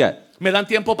shouldn't forget. ¿Me dan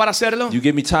tiempo para hacerlo? You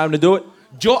give me time to do it?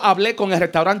 Yo hablé con el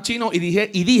restaurante chino y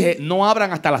dije no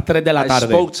abran hasta las 3 de la I tarde.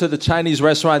 spoke to the Chinese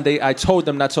restaurant. I told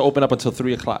them not to open up until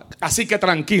 3 o'clock. Así que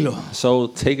tranquilo. So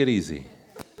take it easy.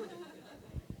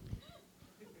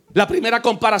 La primera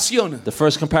comparación The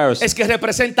first comparison es que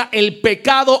representa el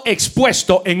pecado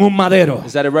expuesto en un madero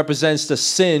is that it represents the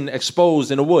sin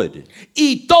exposed in a wood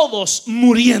y todos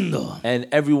muriendo. and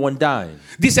everyone dying.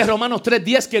 Dice Romanos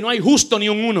 3:10 que no hay justo ni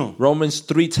un uno. Romans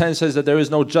 3:10 says that there is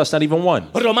no just, not even one.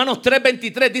 Romanos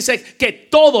 3:23 dice que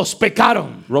todos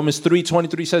pecaron. Romans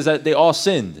 3:23 says that they all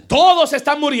sinned. Todos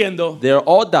están muriendo They're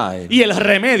all dying, y el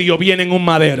remedio viene en un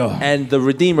madero. and the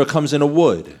Redeemer comes in a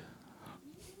wood.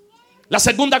 La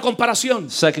segunda comparación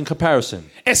Second comparison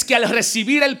es que al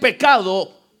recibir el pecado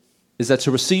is that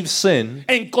to receive sin,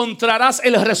 encontrarás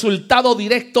el resultado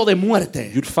directo de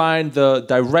muerte. you'd find the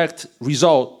direct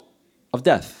result of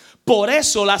death. Por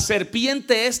eso la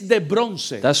serpiente es de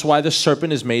bronce. That's why the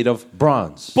serpent is made of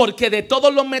bronze. Porque de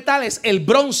todos los metales el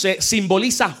bronce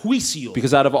simboliza juicio.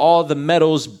 Because out of all the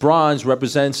metals, bronze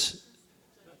represents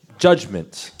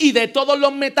judgment. Y de todos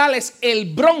los metales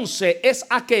el bronce es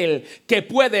aquel que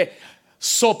puede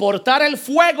soportar el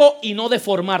fuego y no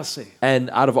deformarse. And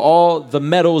out of all the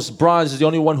metals, bronze is the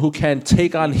only one who can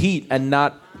take on heat and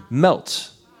not melt.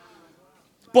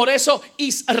 Por eso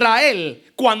Israel,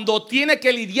 cuando tiene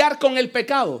que lidiar con el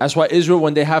pecado, That's why Israel,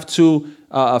 when they have to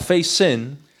face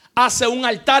sin, hace un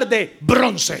altar de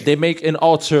bronce. they make an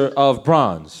altar of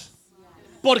bronze.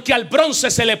 Porque al bronce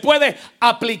se le puede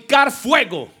aplicar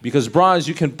fuego Because bronze,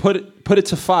 you can put it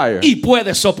to fire y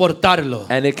puede soportarlo.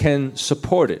 and it can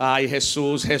support it. Ay,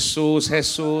 Jesús, Jesús,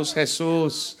 Jesús,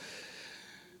 Jesús.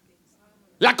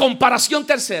 La comparación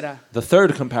tercera The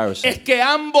third comparison es que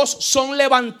ambos son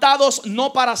levantados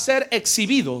no para ser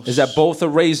exhibidos, is that both are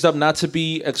raised up not to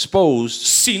be exposed,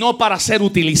 sino para ser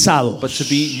utilizados. but to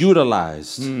be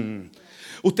utilized.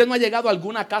 Usted no ha llegado a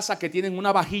alguna casa que tienen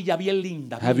una vajilla bien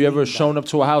linda. Have you ever shown up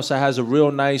to a house that has a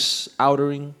real nice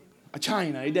outering, A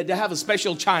china. They have a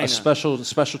special china. a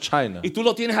special china, Y tú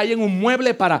lo tienes ahí en un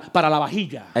mueble para la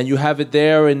vajilla. and you have it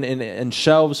there in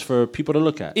shelves for people to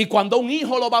look at? Y cuando un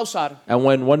hijo lo va a usar, And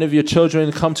when one of your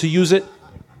children come to use it,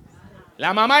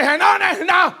 la mamá dice, no, no,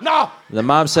 no, no. the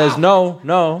mom says, no,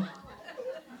 no,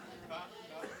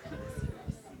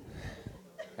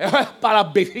 Eso es para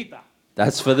las visitas.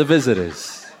 that's for the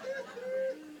visitors.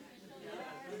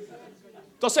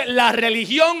 Entonces la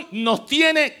religión nos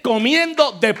tiene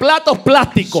comiendo de platos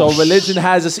plásticos So religion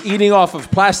has us eating off of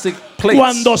plastic plates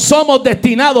cuando somos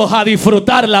destinados a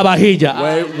disfrutar la vajilla.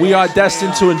 where we are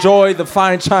destined to enjoy the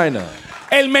fine china.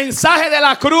 El mensaje de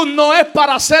la cruz no es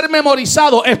para ser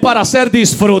memorizado, es para ser The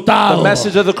disfrutado.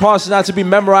 message of the cross is not to be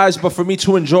memorized, but for me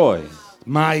to enjoy.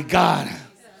 My God.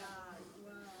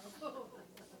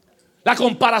 La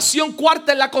comparación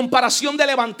cuarta es la comparación de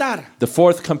levantar. The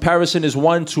fourth comparison is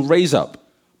one to raise up.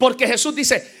 Porque Jesús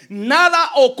dice,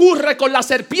 nada ocurre con la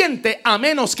serpiente a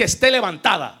menos que esté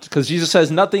levantada. Because Jesus says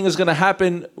nothing is going to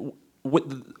happen.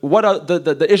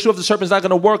 The issue of the serpent is not going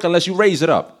to work unless you raise it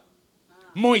up.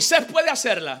 Moisés puede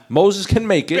hacerla, Moses can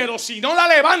make it, pero si no la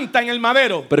levanta en el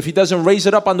madero, but if he doesn't raise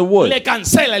it up on the wood, le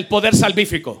cancela el poder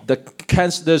salvífico.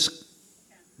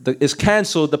 is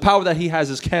canceled. The power that he has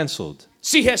is canceled.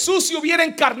 Si Jesús se hubiera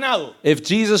encarnado If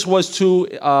Jesus was to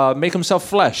make himself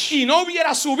flesh y no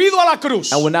hubiera subido a la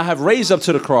cruz, and would not have raised up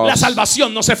to the la cross,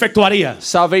 salvación no se efectuaría.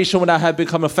 salvation would not have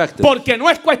become effective. Porque no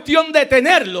es cuestión de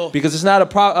tenerlo, Because it's not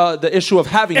the issue of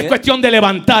having es it. cuestión de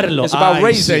levantarlo. It's about Ay,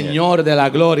 raising it. Señor de la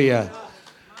gloria.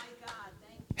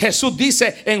 Jesús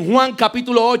dice en Juan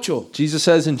capítulo 8, Jesus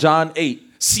says in John 8,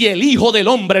 si el Hijo del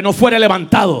Hombre no fuera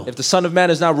levantado, if the Son of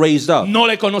Man is not raised up, no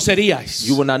le conoceríais.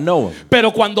 you will not know him.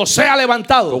 Pero cuando sea But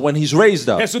levantado, when he's raised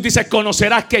up, Jesús dice,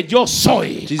 conocerás que yo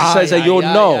soy. Jesus says that you'll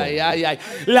know.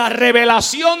 La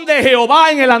revelación de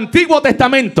Jehová en el Antiguo the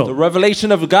Testamento,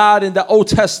 revelation of God in the Old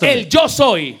el Testament, yo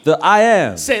soy, the I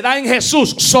am, se da en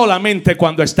Jesús solamente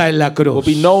cuando está en la will cruz.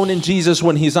 be known in Jesus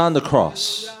when he's on the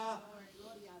cross.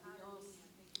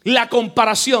 La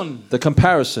comparación. The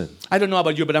comparison. I don't know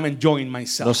about you, but I'm enjoying No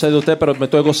myself. sé de usted, pero me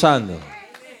estoy gozando.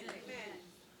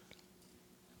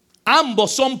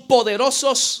 Ambos son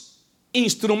poderosos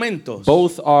instrumentos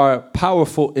Both are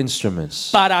powerful instruments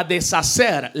para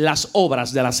deshacer las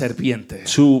obras de la serpiente.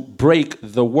 to break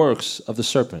the works of the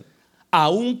serpent.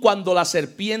 Aun cuando la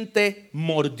serpiente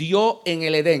mordió en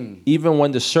el Edén. Even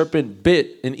when the serpent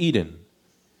bit in Eden,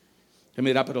 Y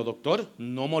mira, pero doctor,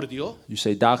 no mordió. you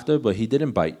say, doctor, but he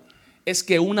didn't bite. Es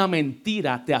que una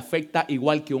mentira te afecta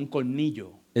igual que un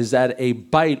colmillo. Is that a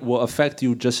bite will affect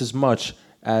you just as much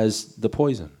as the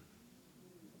poison.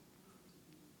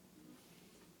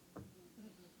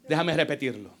 Déjame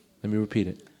repetirlo. Let me repeat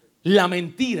it. La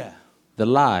mentira The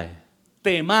lie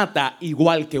te mata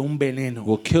igual que un veneno.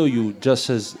 will kill you just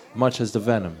as much as the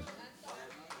venom.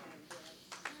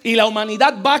 Y la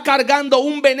humanidad va cargando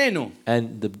un veneno.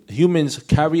 And the humans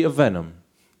carry a venom.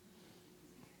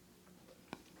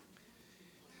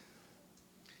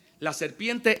 La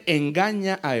serpiente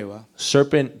engaña a Eva.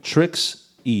 Serpent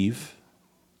tricks Eve.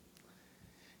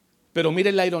 Pero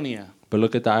miren la ironía. But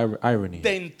look at the irony.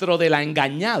 Dentro de la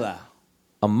engañada,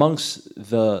 Amongst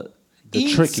the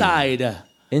tricky,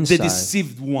 inside the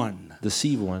deceived one,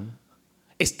 deceived one,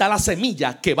 está la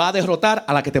semilla que va a derrotar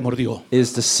a la que te mordió.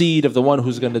 is the seed of the one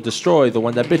who's going to destroy the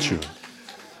one that bit you.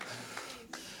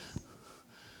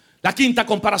 La quinta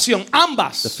comparación, The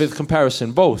ambas fifth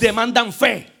comparison, both demandan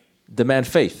fe, demand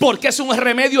faith. porque es un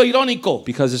remedio irónico.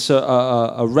 Because it's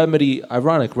a remedy,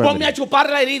 ironic Ponme a remedy. chupar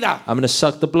la herida, I'm going to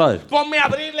suck the blood. ponme a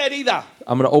abrir la herida,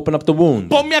 I'm going to open up the wound.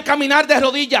 ponme a caminar de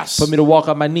rodillas, Put me to walk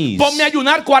on my knees. ponme a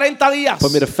ayunar 40 días,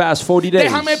 Put me to fast 40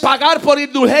 days. déjame pagar por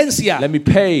indulgencia. Let me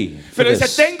pay for Pero dice,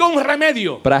 this. tengo un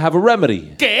remedio But I have a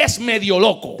remedy que es medio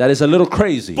loco. that is a little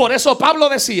crazy. Por eso Pablo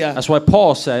decía That's why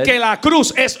Paul said que la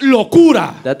cruz es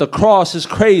locura that the cross is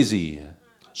crazy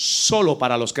solo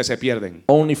para los que se pierden.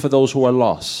 only for those who are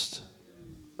lost.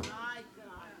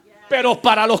 Pero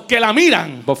para los que la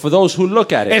miran But for those who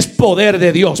look at it, es poder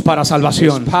de Dios para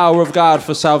salvación. power of God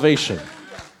for salvation.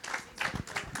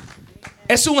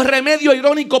 Es un remedio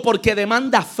irónico porque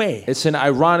demanda fe. It's an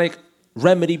ironic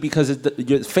remedy because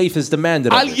your faith is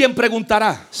demanded of it. Alguien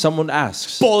preguntará, Someone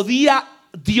asks, ¿podía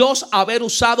Dios haber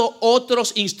usado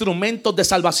otros instrumentos de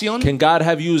salvación? can God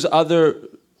have used other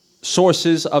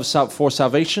sources for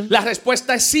salvation? La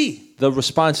respuesta es sí. The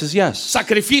response is yes.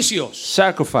 Sacrificios,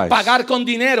 Sacrifice, pagar con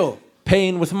dinero,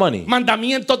 paying with money,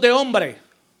 mandamientos de hombre,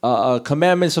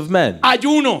 commandments of men,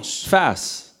 ayunos,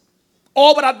 fasts,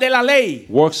 obras de la ley,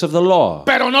 works of the law.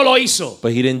 pero no lo hizo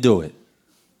But he didn't do it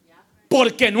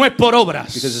porque no es por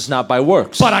obras because it's not by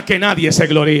works, para que nadie se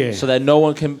gloríe. so that no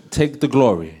one can take the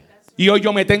glory. Y hoy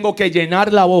yo me tengo que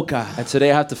llenar la boca And today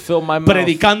I have to fill my mouth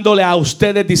predicándole a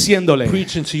ustedes diciéndole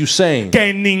preaching to you saying que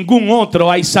en ningún otro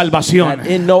hay salvación, that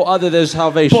in no other there's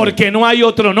salvation. porque no hay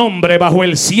otro nombre bajo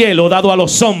el cielo dado a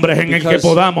los hombres en el que Because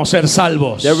podamos ser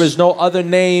salvos. There is no other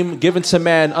name given to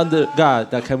man under God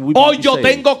that can we Hoy be yo saved.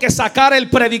 tengo que sacar el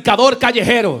predicador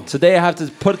callejero Today I have to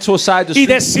put to aside the y street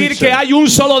decir preacher que hay un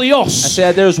solo and Dios say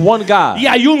that there's one God, y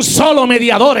hay un solo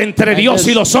mediador entre and Dios y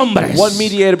there's los hombres. one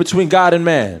mediator between God and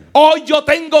man. Hoy yo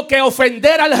tengo que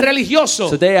ofender al religioso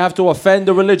Today I have to offend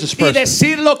the religious y person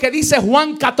decir lo que dice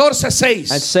Juan and 14:6.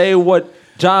 say what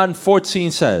John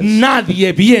 14 says.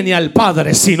 Nadie viene al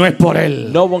Padre si no es por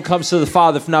él. No one comes to the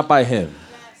Father if not by him.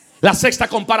 La sexta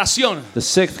comparación The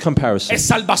sixth comparison es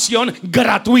salvación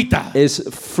gratuita. is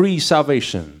free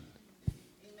salvation.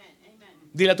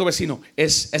 Dile a tu vecino,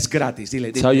 es gratis.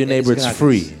 Dile, Tell your neighbor es it's gratis.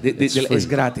 free. It's Dile, free. es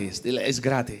gratis. Dile, es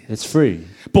gratis. It's free.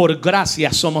 Por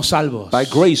gracia somos salvos. By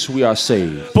grace we are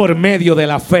saved Por medio de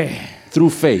la fe. through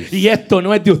faith. Y esto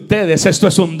no es de ustedes, esto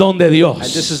es un don de And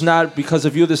Dios. this is not because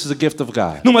of you, this is a gift of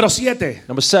God. Número 7.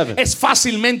 Number 7. Es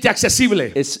fácilmente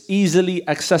accesible. It's easily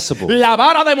accessible. La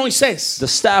vara de Moisés The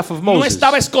staff of no Moses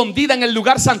estaba escondida en el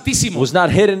lugar santísimo. was not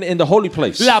hidden in the holy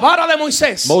place. La vara de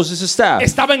Moisés Moses' staff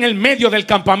estaba en el medio del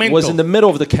campamento. was in the middle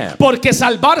of the camp. Porque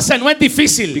salvarse no es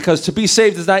difícil. Because to be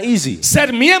saved is not easy.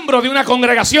 Ser miembro de una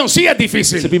congregación sí es To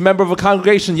difícil. be a member of a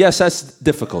congregation, yes, that's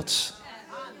difficult.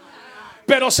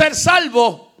 Pero ser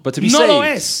salvo But to be no lo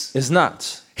saved es. is not.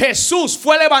 Jesús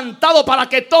fue levantado para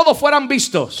que todos fueran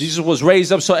vistos. Jesus was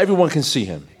raised up so everyone can see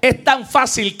him. Es tan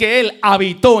fácil que Él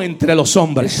habitó entre los It's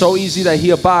hombres. so easy that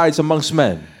he abides amongst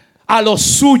men. A lo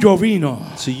suyo vino.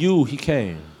 To you he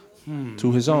came,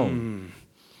 to his own.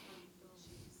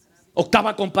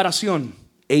 Octava comparación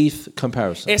Eighth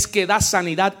comparison es que da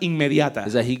sanidad inmediata.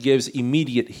 is that he gives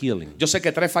immediate healing. Yo sé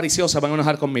que 3 fariseos se van a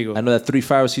enojar conmigo. I know that 3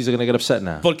 Pharisees are going to get upset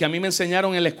now. Porque a mí me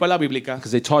enseñaron en la escuela bíblica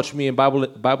Because they taught me in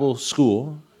Bible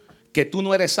school que tú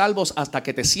no eres salvo hasta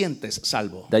que te sientes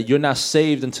salvo. that you're not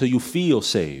saved until you feel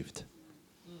saved.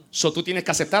 So tú tienes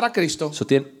que aceptar a Cristo So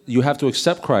then you have to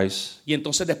accept Christ y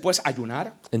entonces después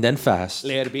ayunar, and then fast,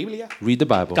 leer Biblia, read the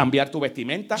Bible, cambiar tu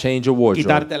vestimenta, change your wardrobe,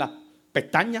 quitarte las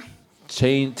pestañas,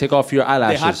 take off your dejarte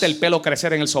el eyelashes, pelo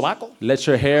crecer en el sobaco. let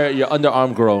your hair, your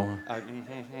underarm grow.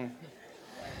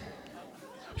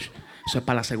 Eso es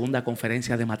para la segunda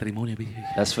conferencia de matrimonio.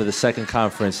 That's for the second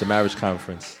conference, the marriage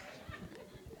conference.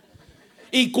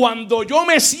 Y cuando yo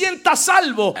me sienta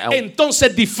salvo,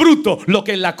 entonces disfruto lo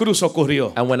que en la cruz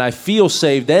ocurrió. And when I feel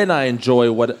saved, then I enjoy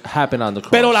what happened on the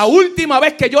cross. Pero la última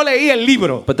vez que yo leí el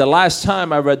libro But the last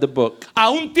time I read the book a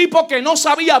un tipo que no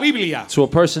sabía Biblia, to a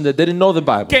person that didn't know the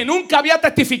Bible, que nunca había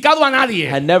testificado a nadie,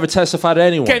 had never testified to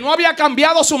anyone, que no había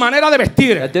cambiado su manera de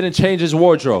vestir that didn't change his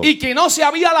wardrobe, y que no se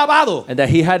había lavado, and that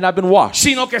he had not been washed,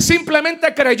 sino que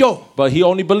simplemente creyó, but he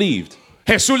only believed.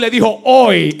 Jesús le dijo,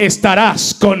 hoy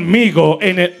estarás conmigo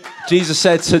en el... Jesus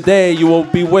said, today you will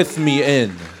be with me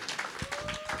in.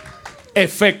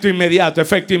 Efecto inmediato,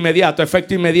 efecto inmediato,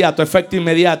 efecto inmediato, efecto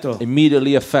inmediato.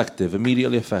 Immediately effective,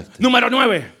 immediately effective. Número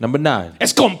 9. Number 9,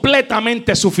 Es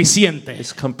completamente suficiente.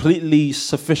 it's completely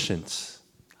sufficient.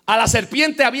 A la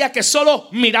serpiente había que solo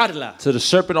mirarla. To the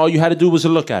serpent, all you had to do was to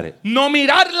look at it. No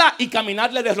mirarla y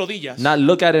caminarle de rodillas. Not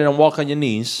look at it and walk on your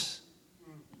knees.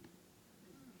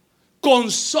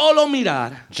 Con solo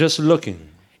mirar Just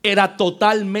looking era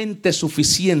totalmente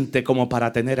suficiente como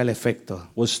para tener el efecto.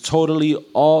 was totally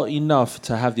all enough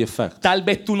to have the effect. Tal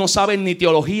vez tú no sabes ni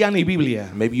teología ni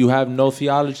Biblia, Maybe you have no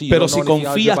theology, you pero don't si know any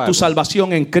theology confías or tu Bible.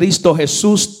 salvación en Cristo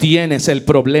Jesús, tienes el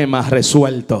problema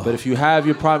resuelto. But if you have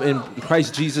your in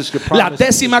Christ Jesus, your La promise is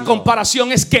décima resolved.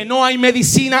 comparación es que no hay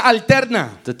medicina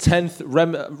alterna. The 10th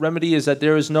remedy is that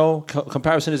there is no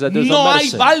comparison is that there's no No hay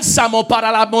medicine. bálsamo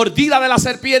para la mordida de la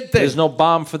serpiente. There's no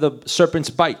balm for the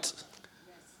serpent's bite.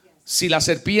 Si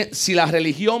la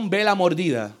religión ve la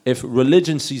mordida, If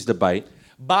religion sees the bite,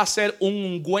 va a ser un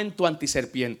ungüento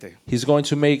antiserpiente. he's going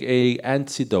to make a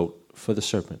antidote for the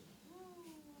serpent.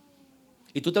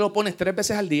 Y tú te lo pones 3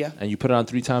 veces al día And you put it on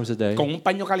 3 times a day con un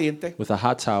paño caliente with a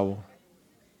hot towel.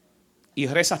 y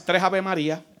rezas 3 Ave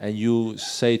María. And you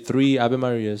say 3 Ave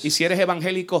Marias. Y si eres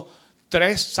evangélico,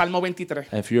 3 Salmo 23.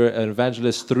 And if you're an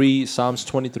evangelist, 3 Psalms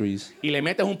 23s. Y le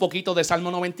metes un poquito de Salmo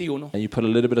 91. And you put a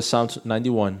little bit of Psalm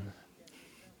 91.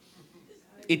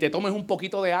 Y te tomes un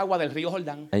poquito de agua del río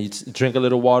Jordán And you drink a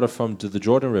little water from the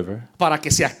Jordan River. para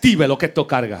que se active lo que esto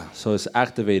carga. So it's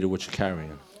activated what you're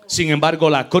carrying. Sin embargo,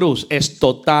 la cruz es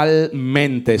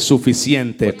totalmente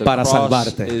suficiente But the para cross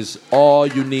salvarte. is all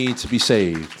you need to be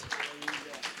saved.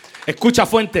 Escucha,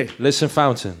 fuente. Listen,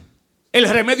 fountain. El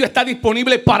remedio está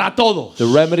disponible para todos. The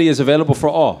remedy is available for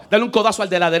all. Dale un codazo al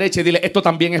de la derecha y dile, esto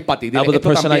también es para ti. Dile, Now with the esto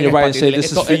person on también your es right para and ti. say, Dile,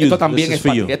 "This is for you. esto también This es is for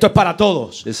para you." ti. Esto es para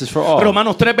todos. This is for all.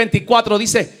 Romanos 3:24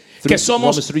 dice que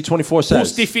somos Romans 3:24 says,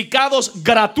 justificados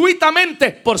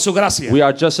gratuitamente por su gracia. we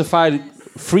are justified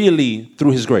freely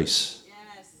through his grace.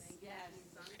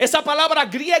 Esa palabra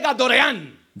griega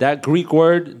dorean That Greek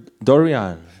word,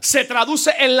 Dorian, se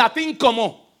traduce en latín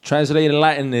como translated in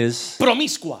Latin is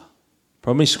promiscua.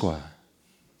 promiscua.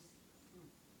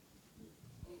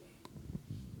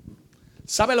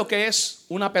 ¿Sabe lo que es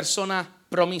una persona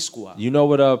promiscua? You know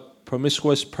what a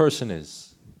promiscuous person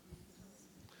is?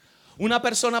 Una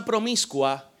persona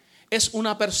promiscua es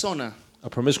una persona A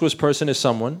promiscuous person is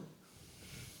someone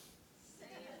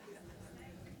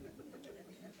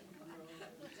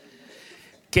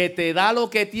que te da lo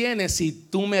que tienes sin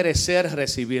tú merecer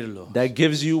recibirlo. that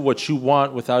gives you what you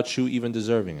want without you even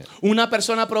deserving it. Una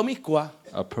persona promiscua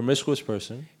A promiscuous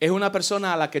person es una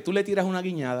persona a la que tú le tiras una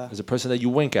guiñada is a person that you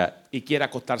wink at y quiere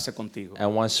acostarse contigo.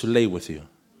 and wants to lay with you.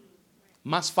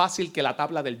 Más fácil que la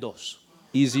tabla del 2.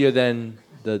 Easier than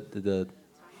the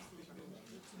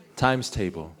times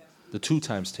table, the 2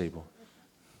 times table.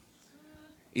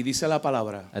 Y dice la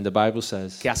palabra And the Bible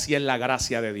says que así es la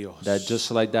gracia de Dios. that just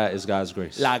like that is God's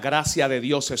grace. La gracia de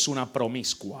Dios es una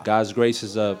promiscua. God's grace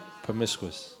is a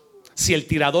promiscuous. Si el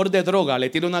tirador de droga le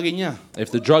tira una guiñada,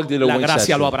 If the drug dealer la winks at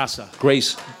gracia lo you, abraza.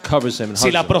 grace covers him and Si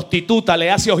hugs la him. prostituta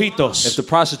le hace If ojitos, the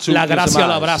prostitute la gives him gracia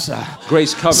lo eyes, abraza.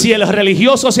 grace covers Si el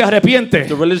religioso se arrepiente,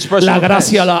 The religious person la repents.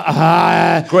 gracia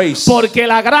la Grace. porque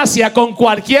la gracia con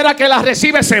cualquiera que la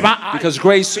recibe se va. because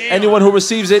grace, anyone who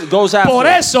receives it goes after. Por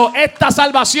eso esta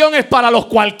salvación es para los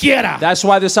cualquiera. That's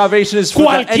why the salvation is for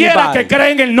Cualquiera que anybody.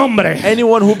 cree en el nombre.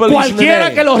 Anyone who believes in the Cualquiera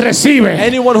name. que lo recibe.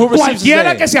 Anyone who receives Cualquiera his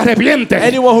name. que se arrepiente.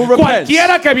 Anyone who repents.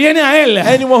 Cualquiera que viene a él.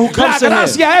 Anyone who comes La to him.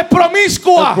 gracia es The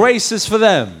promiscua. grace is for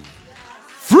them.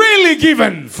 Freely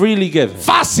given. Freely given.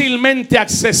 Fácilmente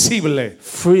accesible.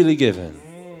 Freely given.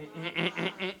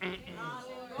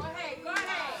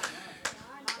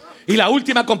 Y la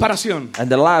última comparación And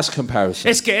the last comparison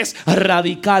es que es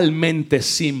radicalmente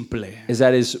simple. is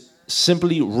that it's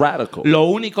simply radical. Lo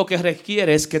único que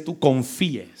requiere es que tú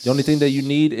confíes, The only thing that you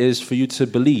need is for you to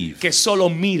believe, que solo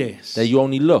mires. that you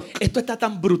only look. Esto está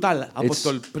tan brutal, It's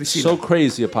apóstol Priscila, so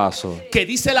crazy, Apostle. que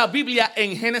dice la Biblia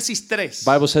en Génesis 3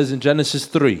 Bible says in Genesis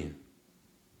 3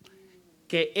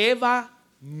 que Eva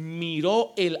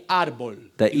miró el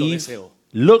árbol that y lo Eve deseó.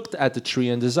 looked at the tree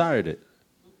and desired it.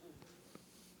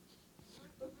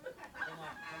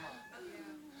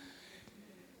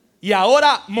 Y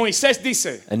ahora Moisés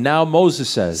dice, And now Moses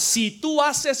says, si tú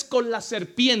haces con la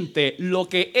serpiente lo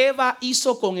que Eva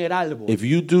hizo con el árbol, if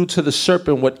you do to the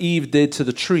serpent what Eve did to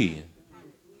the tree,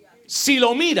 si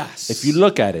lo miras, if you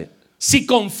look at it, si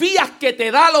confías que te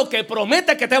da lo que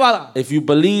promete que te va a dar, if you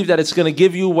believe that it's going to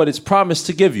give you what it's promised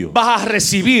to give you, vas a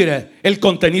recibir el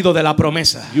contenido de la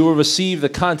promesa. you will receive the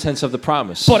contents of the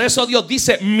promise. Por eso Dios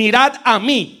dice, mirad a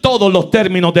mí todos los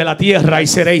términos de la tierra y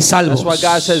seréis salvos. That's why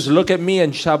God says, look at me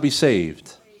and shall be saved.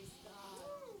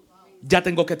 Ya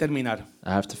tengo que terminar.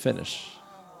 I have to finish.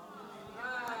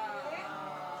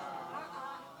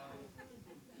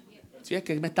 Si es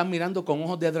que me están mirando con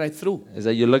ojos de drive-thru. Is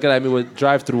that you're looking at me with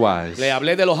drive-through eyes. Le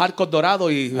hablé de los arcos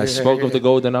dorados y I spoke of the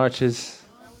golden arches.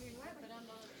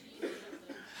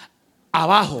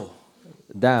 abajo.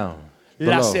 Down.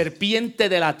 La Below. serpiente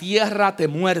de la tierra te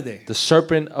muerde The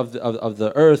serpent of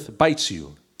the earth bites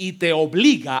you y te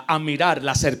obliga a mirar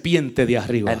la serpiente de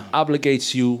arriba. and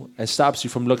obligates you and stops you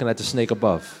from looking at the snake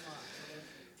above.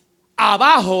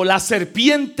 Abajo la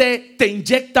serpiente te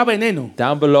inyecta veneno.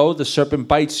 Down below, the serpent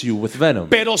bites you with venom.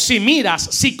 Pero si miras,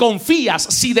 si confías,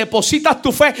 si depositas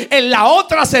tu fe en la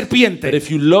otra But serpiente,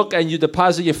 if you look and you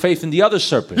deposit your faith in the other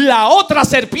serpent, la otra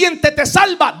serpiente te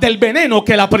salva del veneno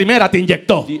que la primera te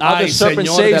inyectó. the other Ay, serpent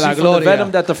Señor de saves la you from the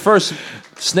venom gloria. that the first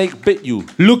snake bit you.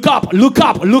 Look up, look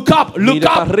up, look up, look Mire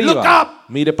para up, look arriba. up.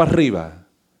 Mire para arriba.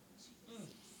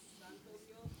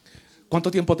 ¿Cuánto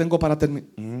tiempo tengo para terminar?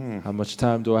 How much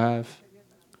time do I have?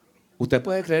 ¿Usted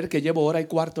puede creer que llevo hora y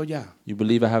cuarto ya? You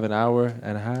believe I have an hour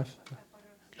and a half?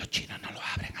 Los chinos no lo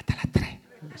abren hasta las 3.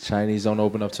 Chinese don't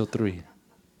open up till 3.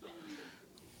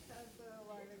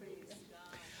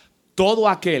 Todo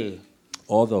aquel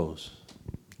All those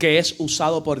que es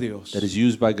usado por Dios that is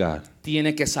used by God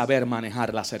tiene que saber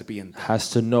manejar la serpiente. has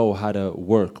to know how to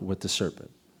work with the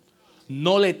serpent.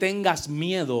 No le tengas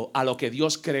miedo a lo que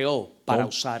Dios creó para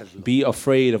Don't usarlo. be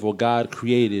afraid of what God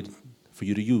created for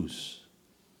you to use.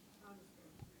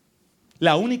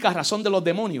 La única razón de los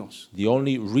demonios The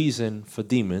only reason for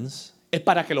demons es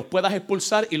para que los puedas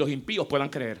expulsar y los impíos puedan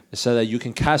creer. is so that you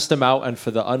can cast them out and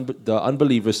for the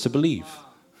unbelievers to believe.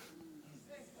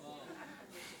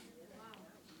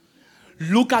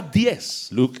 Lucas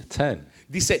 10 Luke 10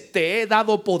 dice, te he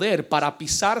dado poder para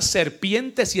pisar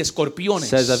serpientes y escorpiones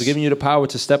says, I've given you the power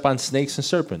to step on snakes and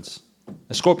serpents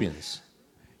and scorpions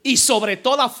y sobre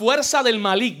toda fuerza del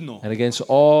maligno. and against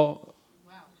all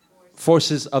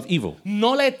forces of evil.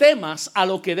 No le temas a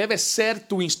lo que debe ser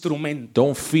tu instrumento.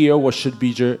 Don't fear what should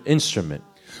be your instrument.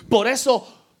 Por eso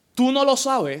tú no lo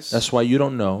sabes, That's why you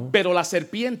don't know, pero la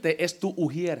serpiente es tu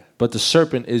ujier. but the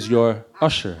serpent is your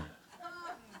usher.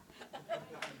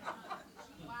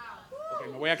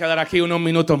 Me voy a quedar aquí unos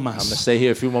minutos I'm going to más. stay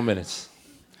here a few more minutes.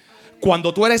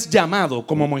 Cuando tú eres llamado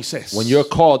como Moisés, When you're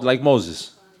called like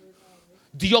Moses,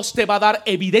 Dios te va a dar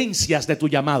evidencias de tu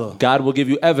llamado. God will give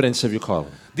you evidence of your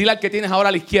calling. Dile al que tienes ahora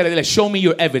a la izquierda, dile, show me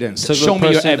your evidence. Tell the Show me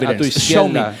your person a tu evidence. Show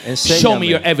me. izquierda, Show me enséñame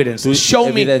your evidence. tu Show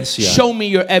me, evidencia. show me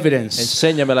your evidence.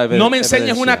 Enséñame la No me enseñes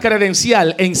evidencia. una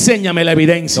credencial, enséñame la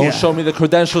evidencia. Don't show me the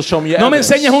credentials, show me your No me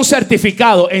evidence. enseñes un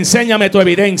certificado, enséñame tu Don't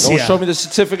evidencia. show me the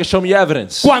certificate, show me your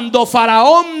evidence. Cuando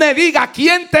Faraón me diga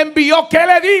quién te envió, ¿qué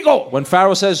le digo? When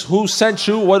Pharaoh says, who sent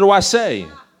you, what do I say?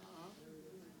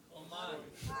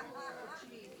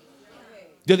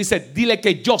 Dios dice, dile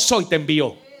que yo soy te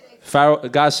envió.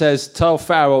 God says, tell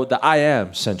Pharaoh that I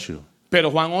am sent you. Pero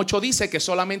Juan 8 dice que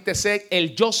solamente sé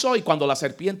el yo soy cuando la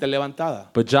serpiente es levantada.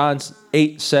 But John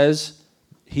 8 says,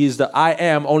 he is the I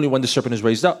am only when the serpent is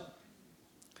raised up.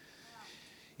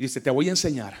 Y dice, te voy a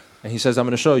enseñar And he says, I'm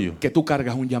going to show you que tú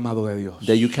cargas un llamado de Dios.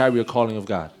 that you carry a calling of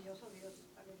God.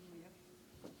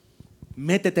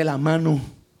 Métete la mano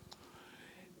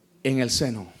en el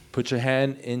seno. Put your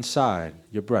hand inside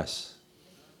your breast.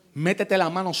 Métete la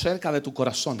mano cerca de tu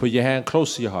corazón. Put your hand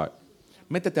close to your heart.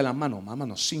 Métete la mano,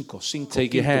 5, Take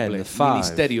your hand, quíntuple, the five.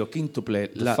 ministerio, quíntuple.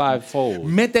 The fivefold.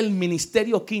 Mete el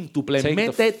ministerio quíntuple, Take the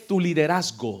mete tu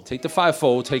liderazgo Take the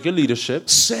fivefold, take your leadership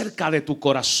cerca de tu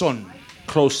corazón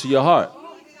close to your heart.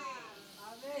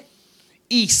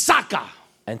 y saca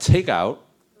And take out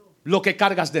lo que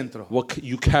cargas dentro. what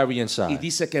you carry Y inside.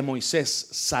 dice que Moisés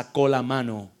sacó la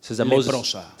mano It says that Moses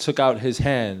leprosa. took out his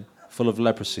hand full of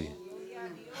leprosy.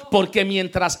 Porque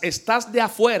mientras estás de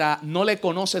afuera, no le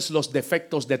conoces los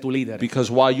defectos de tu líder. Because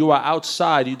while you are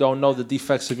outside, you don't know the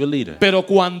defects of your leader. Pero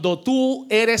cuando tú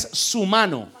eres su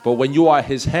mano But when you are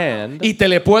his hand y te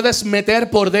le puedes meter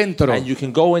por dentro, and you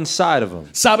can go inside of him,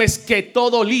 sabes que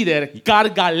todo líder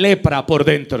carga lepra por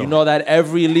dentro. you know that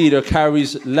every leader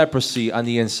carries leprosy on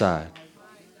the inside.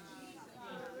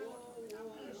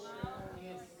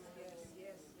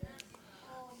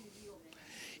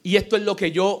 Y esto es lo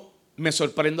que yo me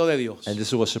sorprendo de Dios. And this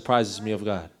is what surprises me of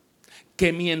God.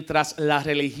 Que mientras la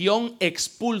religión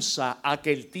expulsa a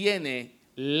que él tiene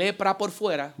lepra por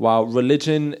fuera, While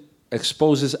religion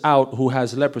exposes out who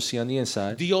has leprosy on the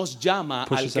inside, Dios llama al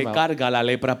pushes que them out. carga la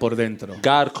lepra por dentro.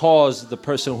 God calls the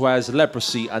person who has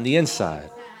leprosy on the inside.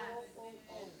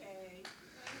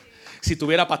 Si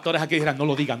tuviera pastores aquí dirán, no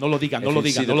lo digan, no lo digan, no If lo you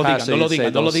digan, see no the lo digan, pastor, no lo you'd say,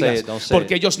 digan, no lo "Don't say digas. it, don't say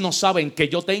Porque it." ellos no saben que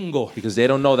yo tengo Because they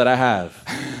don't know that I have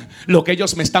lo que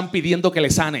ellos me están pidiendo que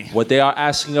les sane. what they are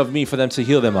asking of me for them to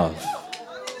heal them of.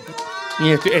 Y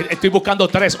estoy buscando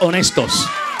 3 honestos.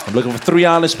 I'm looking for 3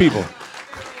 honest people.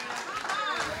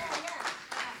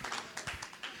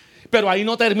 Pero ahí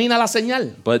no termina la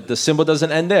señal. But the symbol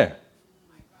doesn't end there.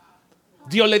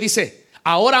 Dios le dice,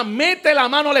 ahora mete la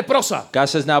mano leprosa God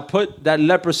says, now put that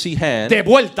leprosy hand de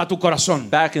vuelta a tu corazón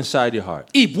back inside your heart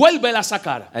y vuélvela a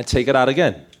sacar. and take it out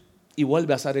again. Y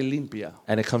vuelve a salir limpia.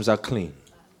 And it comes out clean.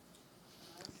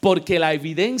 Porque la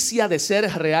evidencia de ser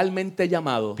realmente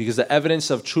llamado Because the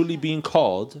evidence of truly being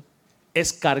called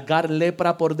es cargar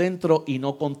lepra por dentro y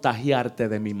no contagiarte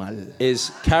de mi mal.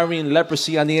 is carrying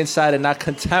leprosy on the inside and not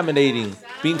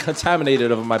being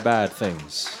contaminated of my bad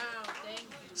things.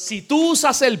 Si tú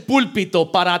usas el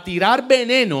púlpito para tirar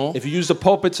veneno, If you use the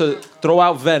pulpit to throw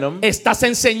out venom, estás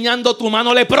enseñando tu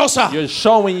mano leprosa. you're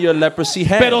showing your leprosy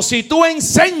hand. Pero si tú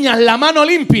enseñas la mano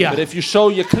limpia, But if you show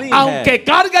your clean aunque hand,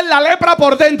 carguen la lepra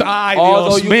por dentro, ay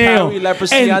Although Dios you mío, carry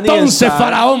leprosy on the entonces inside,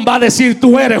 Faraón va a decir,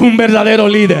 tú eres un verdadero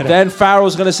líder. then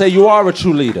Pharaoh's going to say you are a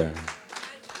true leader.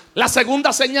 La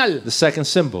segunda señal The second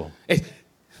symbol, es,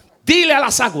 dile a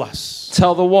las aguas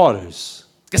tell the waters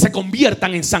que se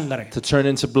conviertan en sangre. to turn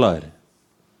into blood.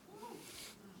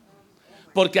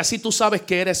 Porque así tú sabes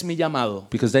que eres mi llamado.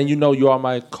 Because then you know you are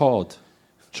my called,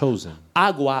 chosen.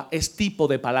 Agua es tipo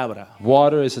de palabra.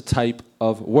 Water is a type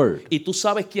of word. Y tú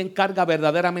sabes quién carga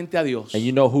verdaderamente a Dios. And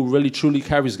you know who really truly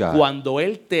carries God. Cuando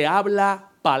Él te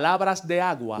habla palabras de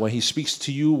agua, When he speaks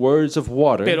to you words of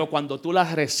water, pero cuando tú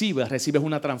las recibes, recibes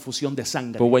una transfusión de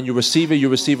sangre. but when you receive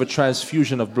a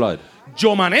transfusion of blood.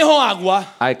 Yo manejo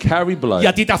agua I carry blood. y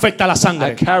a ti te afecta la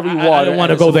sangre. I carry I water don't want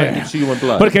to and go it's there. affecting you in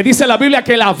blood. Porque dice la Biblia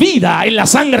que la vida en la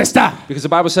sangre está. Because the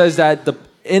Bible says that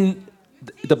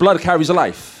the blood carries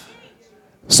life.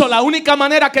 So, la única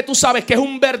manera que tú sabes que es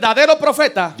un verdadero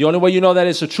profeta The only way you know that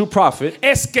it's a true prophet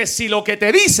es que si lo que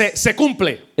te dice se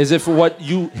cumple. is if what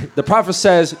the prophet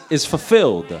says is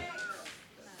fulfilled.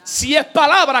 Si es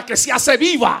palabra que se hace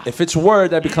viva. If it's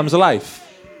word that becomes life.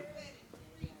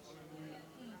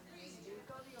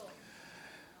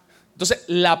 Entonces,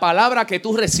 la palabra que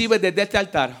tú recibes desde este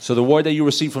altar So the word that you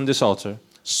receive from this altar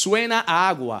suena a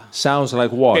agua, sounds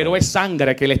like water. pero es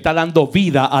sangre que le está dando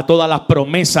vida a todas las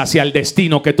promesas y al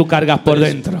destino que tú cargas por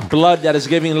dentro. Blood that is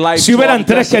giving life. Si hubieran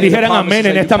 3 que dijeran amén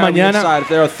en esta mañana.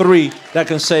 There are 3 that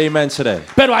can say amen today.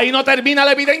 Pero ahí no termina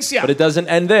la evidencia. But it doesn't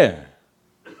end there.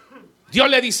 Dios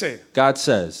le dice, God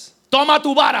says, toma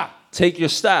tu vara. take your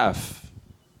staff.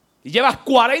 Y llevas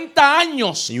 40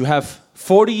 años You have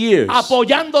 40 years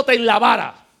apoyándote en la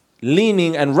vara.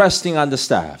 leaning and resting on the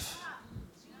staff.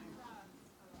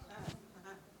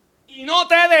 Y no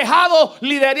te he dejado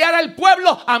liderar al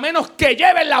pueblo a menos que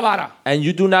lleves la vara. And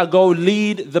you do not go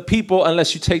lead the people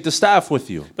unless you take the staff with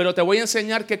you. Pero te voy a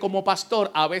enseñar que como pastor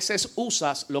a veces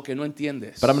usas lo que no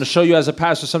entiendes. But I'm going to show you as a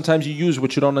pastor, sometimes you use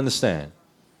what you don't understand.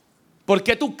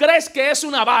 Porque tú crees que es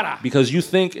una vara. Because you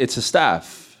think it's a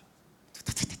staff.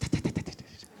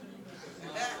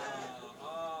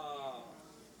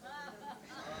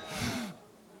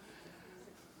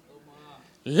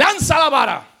 Lanza la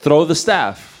vara. Throw the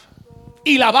staff.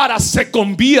 Y la vara se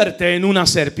convierte en una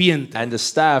serpiente. And the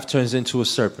staff turns into a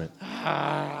serpent.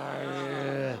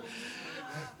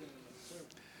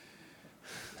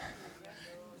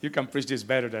 You can preach this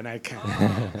better than I can.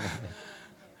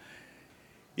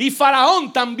 Y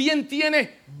Faraón también tiene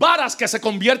varas que se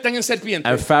convierten en And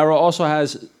serpientes. Pharaoh also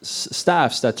has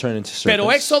staffs that turn into Pero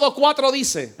serpents. Éxodo 4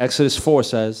 dice Exodus 4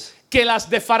 says que las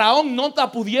de Faraón no te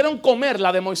pudieron comer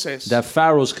la de Moisés. that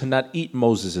Pharaohs could not eat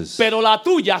Moses's. Pero la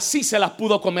tuya sí se las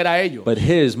pudo comer a ellos. But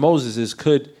Moses's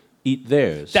could eat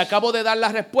theirs. Te acabo de dar la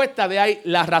respuesta de ahí,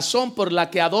 la razón por la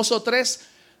que a 2 o 3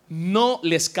 no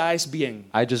les caes bien.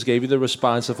 I just gave you the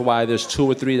response of why there's 2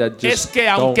 or 3 that Es just que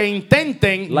don't, aunque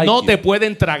intenten, like no you. te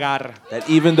pueden tragar. that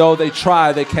even though they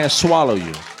try, they can't swallow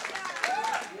you.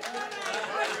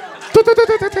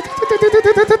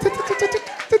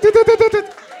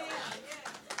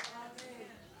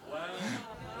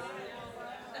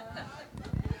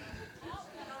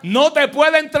 No te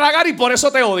pueden tragar y por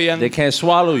eso te odian. They can't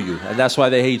swallow you, and that's why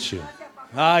they hate you.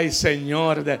 Ay,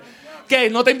 Señor. Que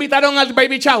no te invitaron al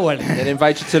baby shower. They didn't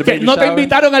invite you to the Que baby no te shower.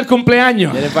 invitaron al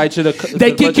cumpleaños. They didn't invite you to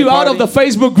They the kick birthday you out of the party.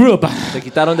 Facebook group. Te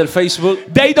quitaron del Facebook.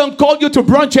 They don't call you to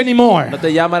brunch anymore. No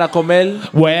te llaman a comer.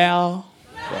 Well.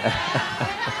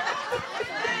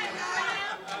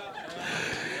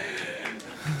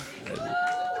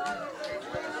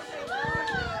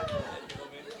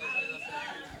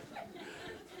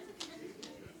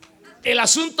 El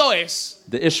asunto es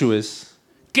The issue is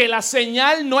que la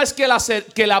señal no es que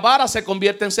la vara se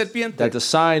convierte en serpiente. that the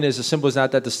sign is as simple as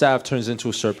not that the staff turns into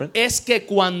a serpent. Es que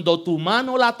cuando tu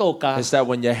mano la toca, It's that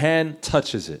when your hand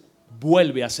touches it,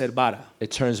 vuelve a ser vara.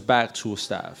 it turns back to a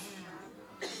staff.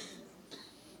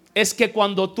 Es que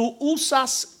cuando tú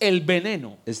usas el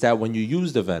veneno It's that when you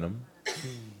use the venom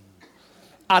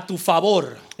a tu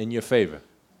favor, in your favor,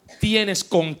 tienes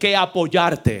con qué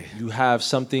apoyarte. you have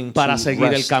something Para to seguir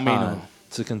el rest camino. on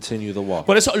to continue the walk.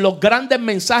 Por eso los grandes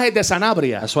mensajes de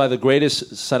Sanabria That's why the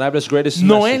greatest, Sanabria's greatest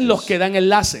no es messages los que dan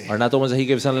enlace. are not the ones that he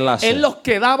gives on the last Él los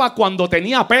que daba cuando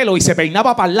tenía pelo y se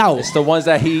peinaba para el lado. It's the ones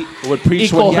that he would Y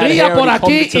preach when he had corría hair por and he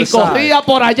combed aquí it to y the side. corría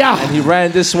por allá. And he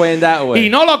ran this way and that Y way.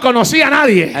 no lo conocía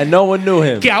nadie. And no one knew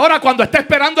him. Que ahora cuando está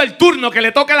esperando el turno que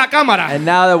le toque la cámara, And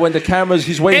now that when the cameras,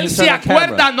 he's waiting él to se turn the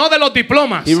acuerda camera. no de los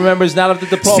diplomas. He remembers not of the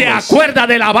Se diplomas. acuerda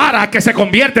de la vara que se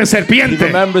convierte en He serpiente.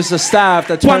 remembers the staff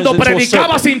that turns Cuando into a predicaba serpent.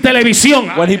 sin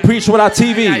televisión. When he preached without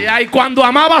TV. Ay, ay, cuando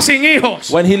amaba sin hijos.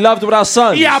 When he loved without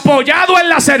sons. Y apoyado en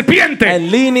la serpiente.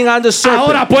 And leaning on the serpent.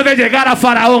 Ahora puede llegar a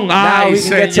Faraón. Now Ay, he can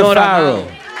get to señora. Pharaoh.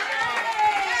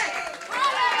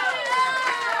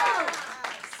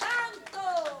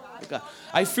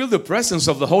 I feel the presence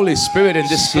of the Holy Spirit in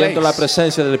this Siento la place.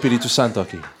 presencia del Espíritu Santo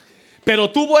aquí. Pero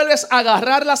tú vuelves a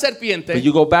agarrar la serpiente But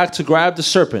you go back to grab the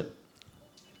serpent,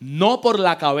 no por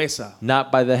la cabeza,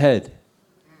 not by the head,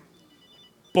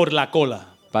 por la cola.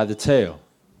 by the tail.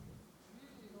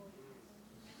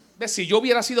 ¿Ves? Si yo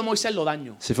hubiera sido Moisés, lo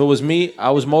daño. So if it was me, I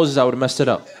was Moses, I would have messed it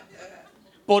up.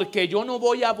 Porque yo no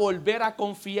voy a volver a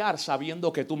confiar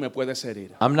sabiendo que tú me puedes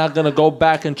herir. I'm not going to go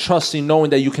back and trusting knowing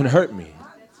that you can hurt me.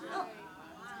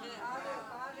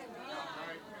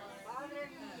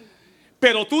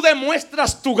 Pero tú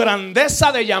demuestras tu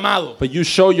grandeza de llamado But you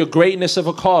show your greatness of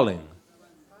a calling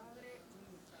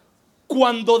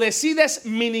cuando decides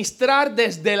ministrar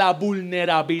desde la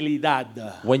vulnerabilidad.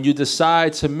 when you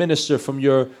decide to minister from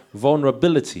your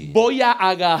vulnerability. Voy a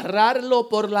agarrarlo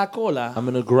por la cola I'm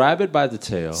going to grab it by the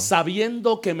tail,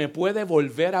 sabiendo que me puede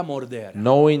volver a morder.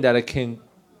 knowing that it can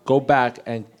go back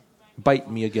and bite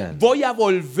me again. Voy a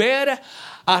volver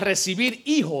a recibir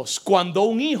hijos cuando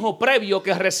un hijo previo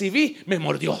que recibí me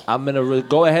mordió. I'm going to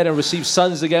go ahead and receive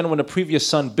sons again when a previous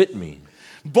son bit me.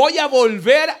 Voy a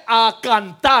volver a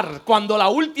cantar cuando la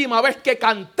última vez que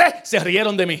canté se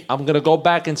rieron de mí. I'm going to go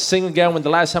back and sing again when the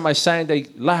last time I sang they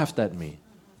laughed at me.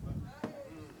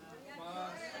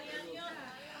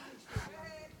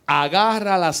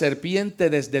 Agarra la serpiente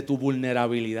desde tu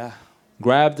vulnerabilidad.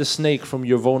 Grab the snake from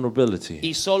your vulnerability.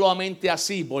 Y solamente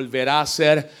así volverá a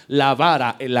ser la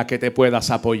vara en la que te puedas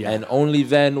apoyar. And only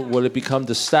then will it become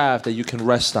the staff that you can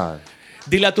rest on.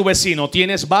 Dile a tu vecino,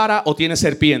 ¿tienes vara o tienes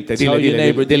serpiente? Dile, Tell your dile,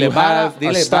 neighbor, dile, do you vara, have a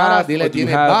dile, staff vara, or dile, do you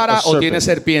 ¿tienes have a vara o serpent? tienes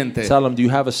serpiente? Tell them, do you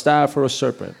have a staff or a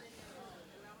serpent?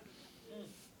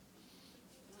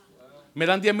 ¿Me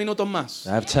dan 10 minutos más? I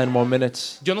have 10 more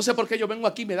minutes. Yo no sé por qué yo vengo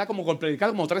aquí, me da como con predicar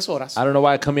como 3 horas. I don't know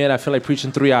why I come in. I feel like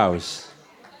preaching 3 hours.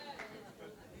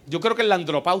 Yo creo que es la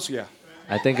andropausia.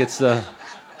 I think it's the.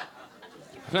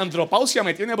 La andropausia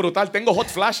me tiene brutal. Tengo hot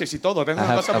flashes y todo. Tengo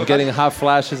una cosa I'm brutal. getting hot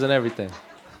flashes and everything.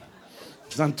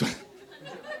 Santo.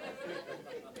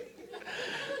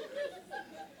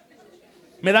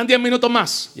 Me dan 10 minutos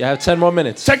más. You have 10 more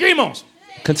minutes. Seguimos.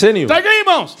 Continue.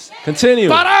 Seguimos. Continue.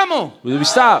 Paramos. Will we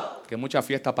stop? Que mucha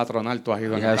fiesta patronal tú has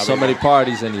ido You en have esta so vida. many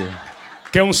parties in you.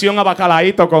 Qué unción a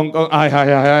bacalaíto con ay, ay, ay,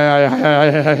 ay,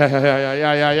 ay, ay, ay,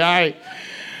 ay, ay, ay.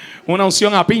 Una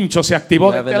unción a pincho se activó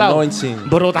You de have este an lado. anointing.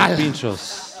 Brutal.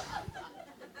 Pinchos.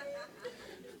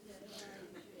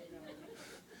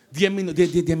 10 minutos más.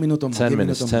 10 10 minutes.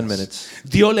 minutos 10 más. minutes.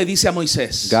 Dios le dice a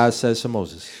Moisés, God says to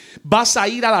Moses, vas a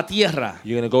ir a la tierra.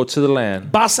 you're going to go to the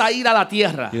land. Vas a ir a la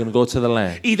tierra. You're going to go to the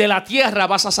land. Y de la tierra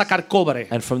vas a sacar cobre.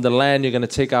 And from the land, you're going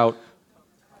to take out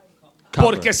copper.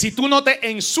 Porque si tú no te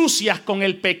ensucias con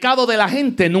el pecado de la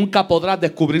gente, nunca podrás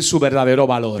descubrir su verdadero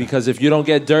valor. Because if you don't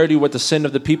get dirty with the sin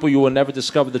of the people, you will never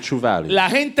discover the true value. La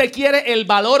gente quiere el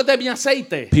valor de mi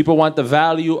aceite, People want the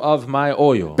value of my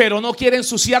oil, pero no quiere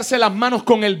ensuciarse las manos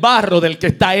con el barro del que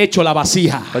está hecho la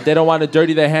vasija. but they don't want to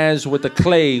dirty their hands with the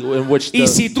clay in which the Y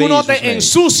si tú no vase was te made.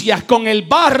 ensucias con el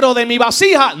barro de mi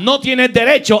vasija, no tienes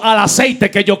derecho al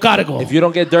aceite que yo cargo. If you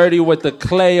don't get dirty with the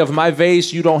clay of my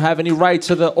vase, you don't have any right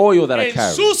to the oil that gotta carry.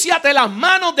 Ensúciate las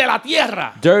manos de la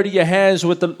tierra. Dirty your hands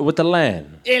with the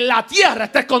land. En la tierra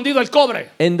está escondido el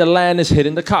cobre. In the land is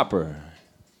hidden the copper.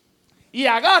 Y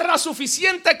agarra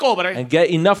suficiente cobre And get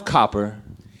enough copper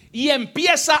y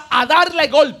empieza a darle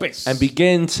golpes. and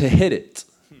begin to hit it.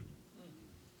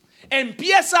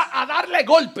 Empieza a darle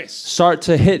golpes Start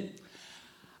to hit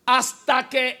hasta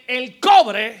que el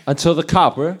cobre until the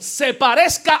copper se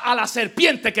parezca a la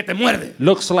serpiente que te muerde.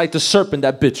 looks like the serpent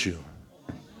that bit you.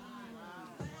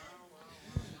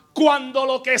 Cuando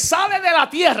lo que sale de la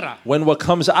tierra When what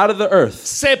comes out of the earth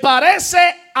se parece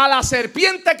a la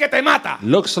serpiente que te mata,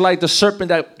 looks like the serpent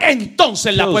that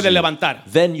entonces la kills puedes you, levantar.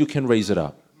 then you can raise it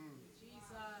up.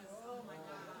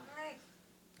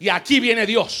 Y aquí viene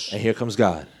Dios And here comes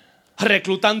God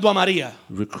reclutando a María,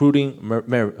 recruiting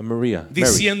Maria, Mary,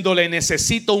 diciéndole: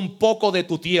 necesito un poco de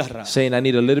tu tierra saying, I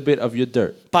need a little bit of your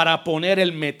dirt. para poner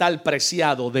el metal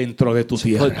preciado dentro de tu Put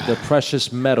tierra. the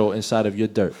precious metal inside of your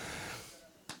dirt.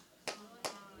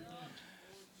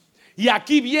 Y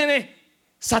aquí viene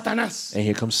Satanás, And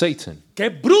here comes Satan. que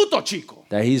es bruto, chico.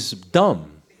 That he's dumb.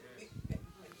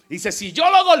 Dice: si yo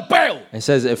lo golpeo, And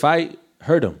says, if I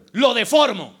hurt him, lo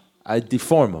deformo. I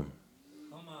deform him.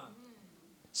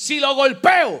 Si lo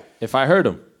golpeo, If I hurt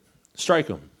him, strike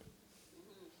him.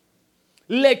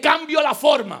 le cambio la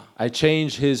forma I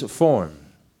change his form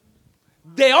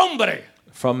de hombre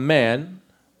from man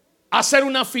a ser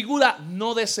una figura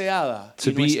no deseada to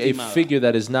y no be a estimada. figure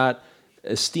that is not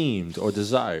esteemed or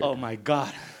desired. Oh my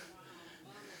God.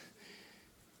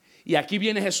 Y aquí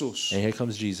viene Jesús, And here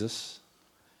comes Jesus,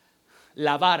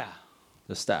 la vara,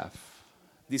 the staff,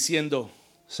 diciendo: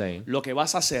 saying, lo que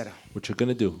vas a hacer, what you're going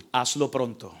to do, hazlo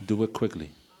pronto. do it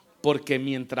quickly. Porque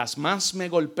mientras más me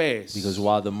golpees, Because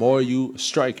while the more you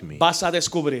strike me, vas a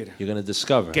descubrir you're going to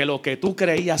discover que lo que tú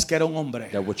creías que era un hombre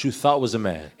that what you thought was a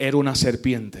man era una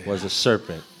serpiente. was a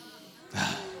serpent.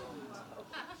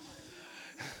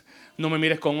 No me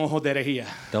mires con ojos de herejía.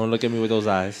 Don't look at me with those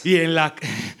eyes. Y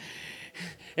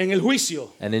en el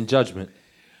juicio And in judgment,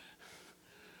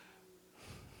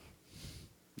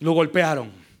 lo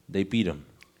golpearon, they beat him.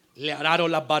 le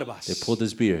araron las barbas, They pulled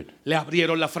his beard. le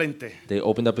abrieron la frente, They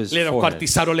opened up his le forehead.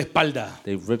 descuartizaron la espalda,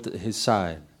 They ripped his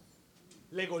side.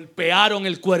 le golpearon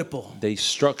el cuerpo They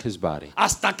struck his body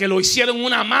hasta que lo hicieron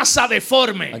una masa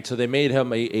deforme, until they made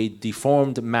him a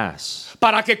deformed mass.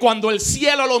 para que cuando el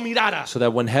cielo lo mirara, So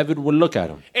that when heaven would look at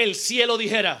him, el cielo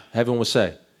dijera: heaven would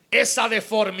say, esa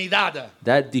deformidad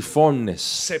that deformedness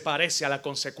se parece a la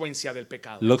consecuencia del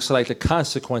pecado. looks like the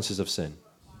consequences of sin.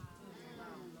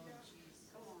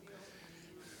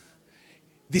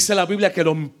 Dice la Biblia que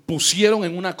lo pusieron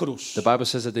en una cruz The Bible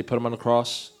says that they put him on the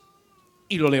cross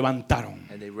y lo levantaron.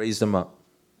 and they raised him up.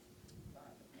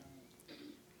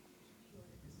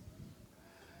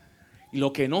 Y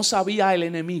lo que no sabía el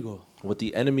enemigo What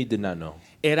the enemy did not know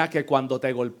era que cuando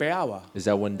te golpeaba, is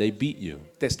that when they beat you,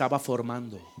 te estaba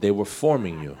formando. they were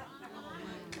forming you.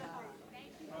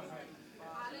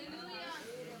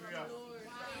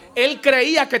 Él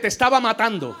creía que te estaba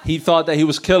matando, He thought that he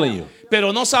was killing you.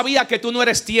 pero no sabía que tú no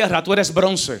eres tierra, tú eres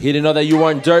bronce. He didn't know that you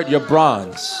weren't dirt, you're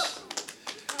bronze.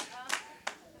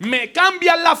 Me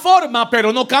cambias la forma,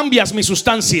 pero no cambias mi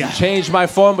sustancia. Change my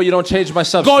form, but you don't change my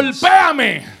substance.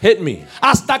 Golpéame Hit me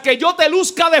hasta que yo te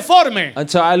luzca deforme.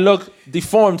 until I look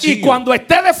deformed to Y you. cuando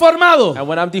esté deformado, And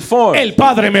when I'm deformed, el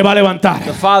Padre me va a levantar.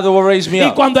 the Father will raise me Y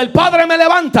up. cuando el Padre me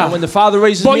levanta, And when the Father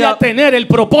raises voy me a up, tener el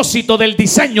propósito del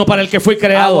diseño para el que fui I will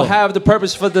creado. have the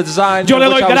purpose for the design Yo for le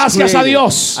which doy I was gracias a created.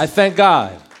 Dios. I thank God.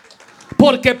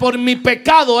 Porque por mi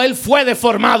pecado Él fue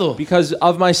deformado. Because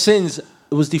of my sins, it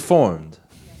was deformed.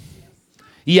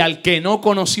 Y al que no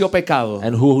conoció pecado,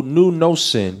 And who knew no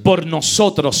sin, por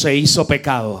nosotros se hizo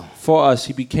pecado, for us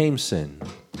he became sin,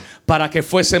 para que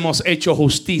fuésemos hecho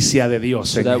justicia de Dios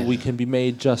so en that él. we can be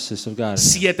made justice of God.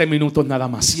 7 minutos nada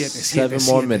más. 7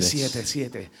 more minutes.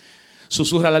 7.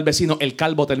 Susúrrale al vecino: el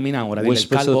calvo termina ahora. Dile: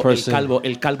 Whisper to the person,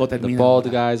 el calvo The termina bald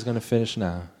ahora. guy is going to finish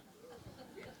now.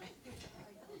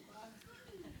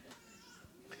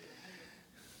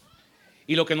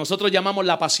 Y lo que nosotros llamamos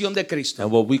la pasión de Cristo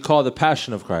And what we call the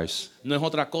passion of Christ no es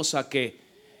otra cosa que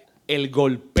el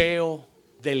golpeo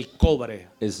del cobre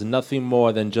is nothing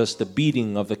more than just the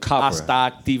beating of the copper hasta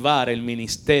activar el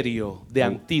ministerio de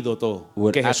antídoto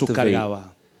would que Jesús activate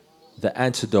cargaba. the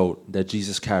antidote that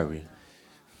Jesus carried.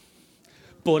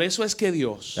 Por eso es que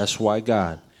Dios That's why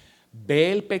God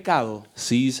ve el pecado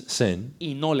sees sin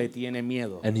y no le tiene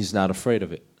miedo. and he's not afraid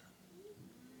of it.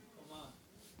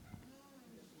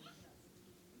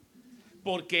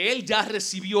 Porque Él ya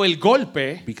recibió el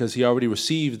golpe Because he already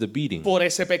received the beating por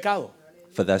ese pecado.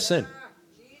 for that sin.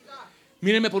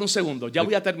 Mírenme por un segundo, ya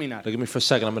voy a terminar. Look at me for a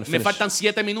second. I'm going to Me finish. faltan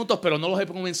 7 minutos, pero no los he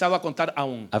comenzado a contar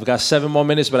aún. I've got 7 more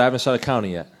minutes, but I haven't started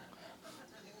counting yet.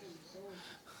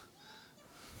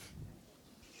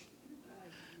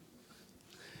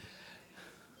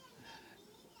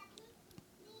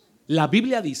 La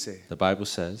Biblia dice The Bible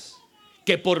says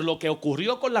que por lo que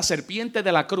ocurrió con la serpiente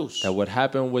de la cruz, that what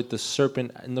happened with the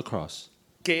serpent in the cross,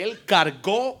 que él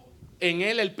cargó en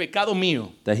él el pecado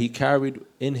mío. that he carried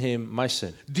in him my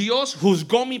sin. Dios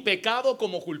juzgó mi pecado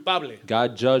como culpable.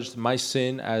 God judged my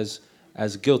sin as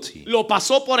guilty. Lo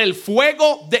pasó por el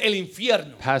fuego del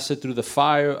infierno, Passed it through the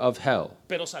fire of hell,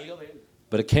 pero salió de él.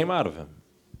 but it came out of him.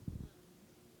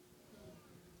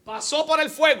 Pasó por el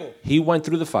fuego, He went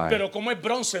through the fire, pero como es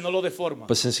bronce no lo deforma.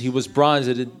 but since he was bronze,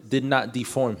 it did not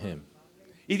deform him.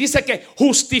 Y dice que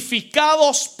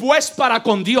justificados pues para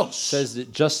con It Dios, says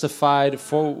that justified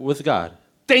with God,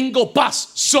 tengo paz,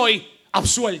 soy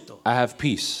absuelto. I have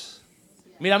peace.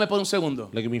 Mírame por un segundo.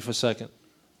 Look at me for a second.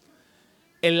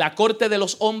 En la corte de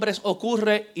los hombres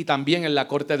ocurre y también en la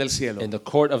corte del cielo. In the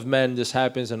court of men, this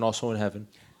happens, and also in heaven.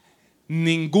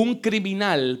 Ningún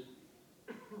criminal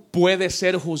puede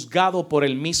ser juzgado por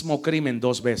el mismo crimen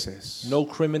 2 veces. No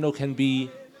criminal can be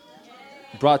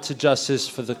brought to justice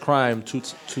for the crime two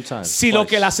times. Si lo twice.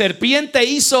 que la serpiente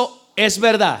hizo es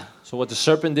verdad, So what the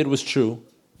serpent did was true.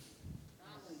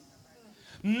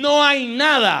 no hay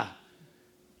nada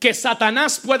que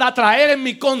Satanás pueda traer en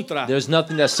mi contra, There's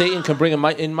nothing that Satan can bring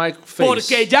in my face.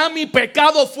 porque ya mi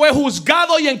pecado fue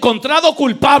juzgado y encontrado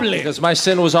culpable. Because my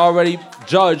sin was already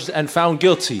judged and found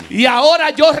guilty. Y ahora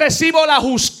yo recibo la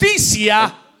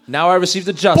justicia Now I receive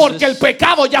the justice porque el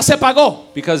pecado ya se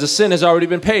pagó. because the sin has already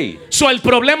been paid. So, el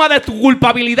problema de tu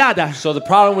culpabilidad So the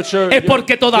problem with your es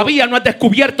porque todavía no has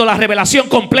descubierto la revelación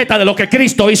completa de lo que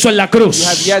Cristo hizo en la you have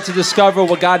cruz. yet to discover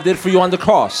what God did for you on the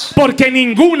cross. Porque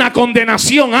ninguna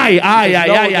condenación hay.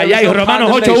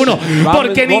 Romanos 8:1.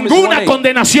 Porque ninguna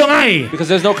condenación hay Because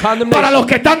there's no para condemnation los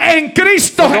que están en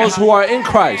Cristo. for those who are in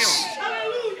Christ.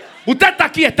 Usted está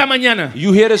aquí esta mañana.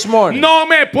 You here this morning. No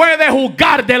me puede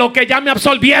juzgar de lo que ya me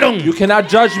absolvieron. You cannot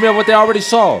judge me of what they already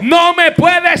saw. No me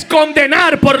puedes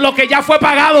condenar por lo que ya fue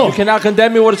pagado. You cannot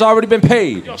condemn me what has already been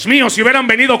paid. Dios mío, si hubieran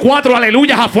venido 4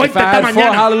 aleluyas a If fuerte I esta had 4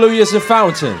 mañana. hallelujahs in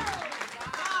fountain.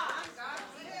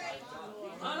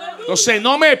 Entonces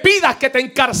no me pidas que te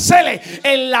encarcele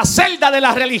en la celda de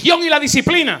la religión y la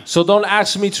disciplina, So don't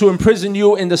ask me to imprison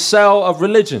you in the cell of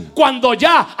religion. cuando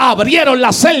ya abrieron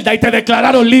la celda y te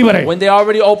declararon libre. When they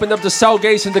already opened up the cell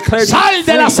gates and declared you Sal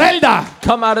de la free. celda.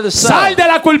 Come out of the Sal cell. de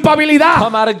la culpabilidad.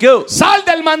 Come out of guilt. Sal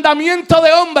del mandamiento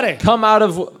de hombre. Come out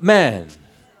of man.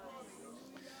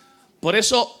 Por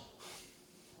eso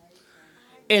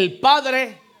el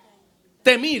Padre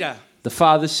te mira The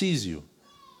Father sees you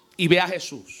y ve a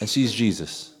Jesús. and sees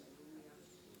Jesus.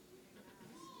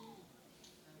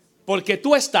 Porque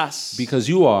tú estás Because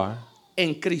you are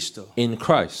en Cristo. in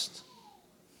Christ.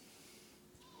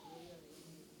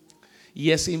 Y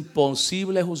es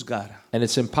imposible juzgar And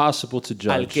it's impossible to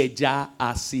al judge que ya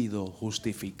ha sido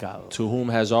justificado. to whom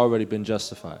has already been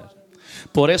justified.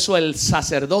 Por eso el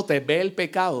sacerdote ve el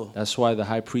pecado That's why the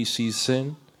high priest sees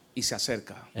sin y se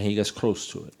acerca. and he gets close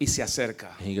to it. Y se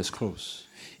acerca. And he gets close.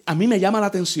 A mí me llama la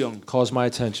atención Calls my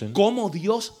attention cómo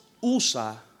Dios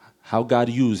usa how God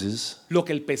uses lo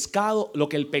que el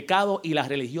pecado y la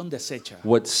religión desecha.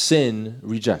 what sin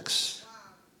rejects.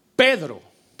 Pedro,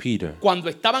 Peter, cuando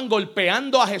estaban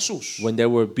golpeando a Jesús, when they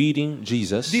were beating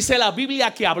Jesus, dice la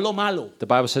Biblia que habló malo, the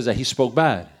Bible says that he spoke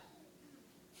bad.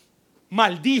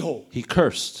 maldijo, He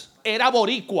cursed. era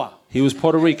boricua. He was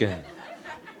Puerto Rican.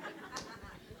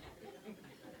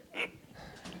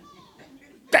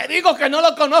 Te digo que no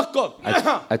lo conozco.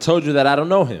 I told you that I don't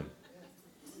know him.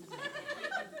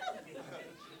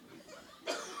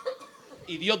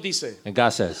 Y Dios dice, And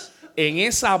God says, en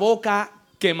esa boca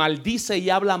que maldice y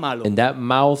habla malo, in that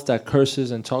mouth that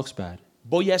curses and talks bad,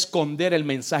 voy a esconder el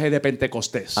mensaje de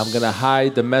Pentecostés. I'm going to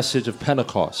hide the message of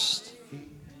Pentecost.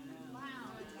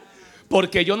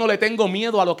 Porque yo no le tengo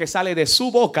miedo a lo que sale de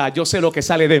su boca, yo sé lo que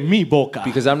sale de mi boca.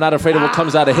 Because I'm not afraid of what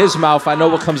comes out of his mouth. I know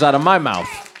what comes out of my mouth.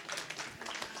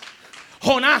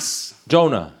 Jonás,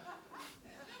 Jonah.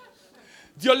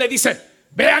 Dios le dice,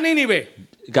 ve a Nínive.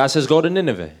 God says, go to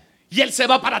Nineveh. Y él se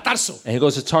va para Tarso. And he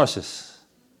goes to Tarsus.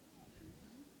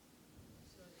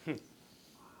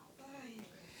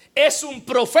 Es un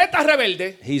profeta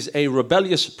rebelde He's a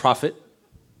rebellious prophet.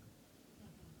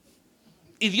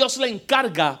 y Dios le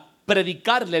encarga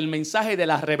predicarle el mensaje de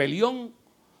la rebelión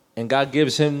And God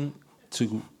gives him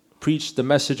to preach the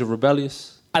message of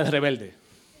rebellious al rebelde.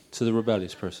 to the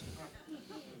rebellious person.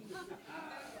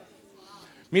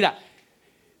 Mira,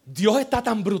 Dios está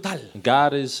tan brutal.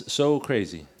 God is so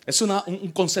crazy. Es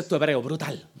un concepto hebreo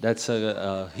brutal. That's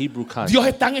a Hebrew concept. Dios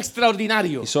es tan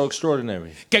extraordinario He's so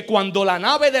extraordinary que cuando la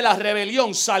nave de la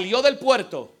rebelión salió del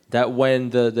puerto, that when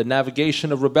the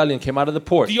navigation of rebellion came out of the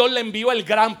port, Dios le envió el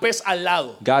gran pez al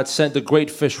lado. God sent the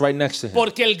great fish right next to him.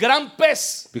 Porque el gran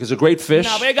pez Because the great fish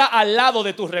navega al lado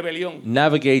de tu rebelión.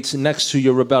 navigates next to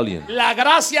your rebellion. La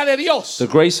gracia de Dios The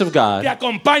grace of te God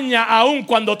acompaña aún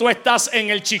cuando tú estás en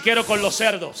el chiquero con los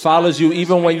cerdos. follows you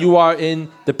even when you are in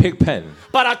the pig pen.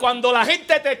 Para cuando la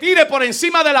gente te tire por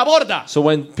encima de la borda, So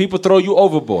when people throw you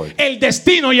overboard, el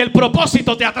destino y el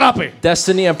propósito te atrape.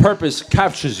 destiny and purpose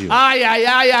captures you. Ay, ay,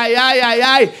 ay, ay, ay, ay,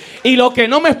 ay. Y lo que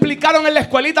no me explicaron en la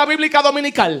escuelita bíblica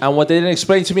dominical And what they didn't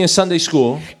explain to me in Sunday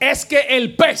school es que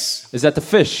el pez is that the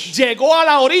fish llegó a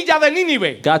la orilla de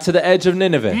Nínive got to the edge of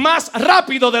Nineveh más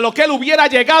rápido de lo que él hubiera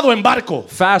llegado en barco.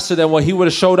 faster than what he would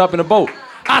have showed up in a boat.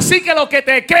 Así que lo que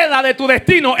te queda de tu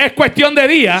destino es cuestión de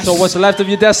días. So what's left of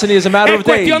your destiny is a matter Es of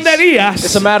days. cuestión de días.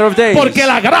 It's a matter of days. Porque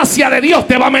la gracia de Dios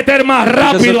te va a meter más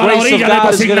Because the rápido a la grace of orilla de tu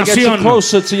God is going to get you asignación.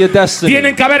 closer to your destiny.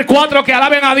 Tienen que haber 4 que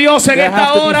alaben a Dios en There esta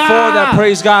have to be 4 that hora.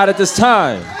 praise God at this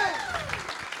time.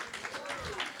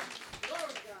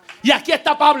 Y aquí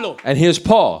está Pablo And here's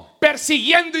Paul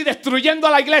persiguiendo y destruyendo a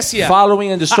la iglesia.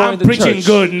 following and destroying I'm the preaching church.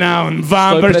 good now. I'm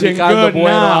Estoy preaching predicando good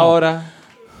bueno now. ahora.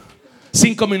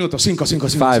 5 minutos, 5.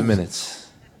 5 minutes.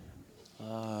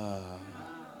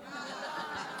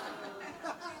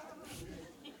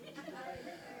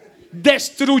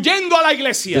 Destruyendo a la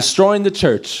iglesia. Destroying the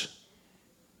church.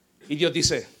 Y Dios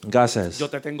dice, God says, yo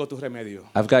te tengo tu remedio.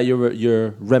 I've got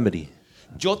your remedy.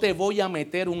 Yo te voy a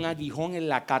meter un aguijón en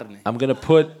la carne. I'm going to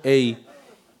put a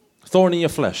thorn in your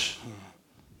flesh.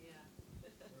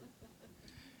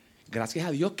 Gracias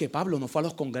a Dios que Pablo no fue a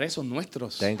los congresos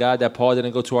nuestros Thank God that Paul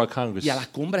didn't go to our Congress y a las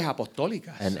cumbres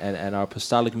apostólicas. and our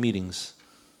apostolic meetings.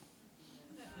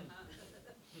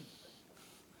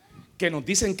 Que nos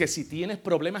dicen que si tienes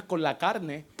problemas con la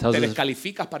carne, Tells te us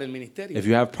descalificas para el ministerio. If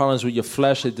you have problems with your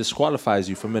flesh, it disqualifies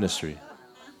you for ministry.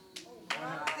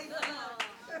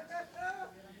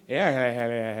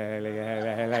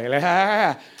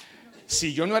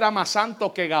 Si yo no era más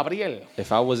santo que Gabriel,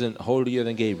 If I wasn't holier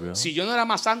than Gabriel, si yo no era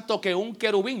más santo que un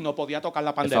querubín, no podía tocar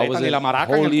la if I pandereta ni wasn't la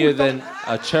maraca en el holier culto. than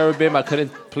a cherubim, I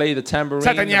couldn't play the O tambourine.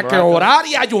 sea, the tenía que maraca. orar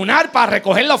y ayunar para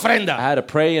recoger la I ofrenda. had to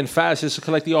pray and fast just to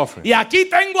collect the offering. Y aquí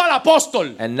tengo al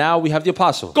apóstol And now we have the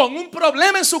apostle con un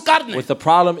problema en su carne, with the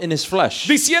problem in his flesh,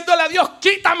 diciéndole a Dios,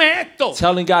 quítame esto.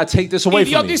 telling God, take this Y away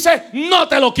Dios from me. dice, no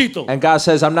te lo quito. And God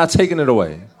says, I'm not taking it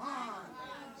away.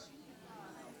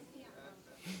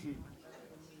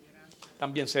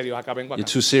 Están bien serios, acá vengo You're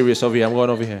acá. too serious over here. I'm going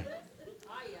over here.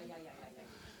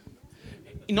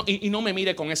 Y no me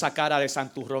mire con esa cara de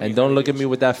santurrón. And don't look at me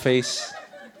with that face.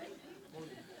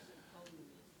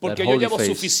 Porque that yo holy llevo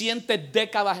face. suficientes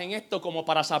décadas en esto como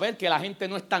para saber que la gente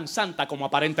no es tan santa como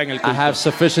aparenta en el I culto. have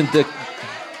sufficient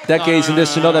decades in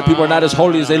this to know that people are not as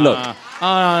holy as they look.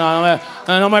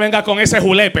 No me venga con ese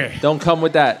julepe. Don't come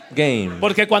with that game.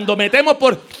 Porque cuando metemos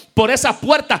por esas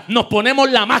puertas nos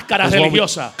ponemos la máscara 'Cause when we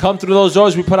religiosa. come through those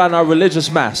doors, we put on our religious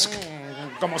mask.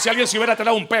 Como si alguien se hubiera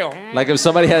tirado un peo. Like if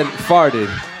somebody had farted.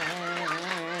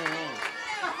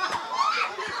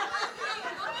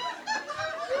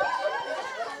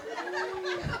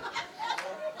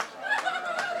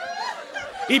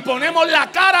 Y ponemos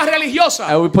la cara religiosa.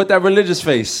 And we put that religious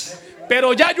face.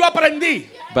 Pero ya yo aprendí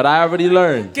But I already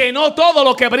learned que no todo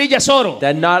lo que brilla es oro.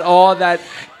 that not all that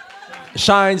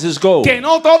shines is gold. Que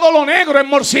no todo lo negro es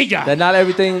morcilla. That not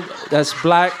everything that's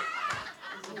black.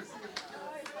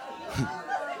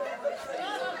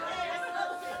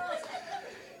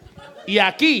 Y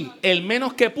aquí, el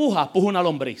menos que puja una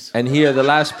lombriz. And here, the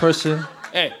last person,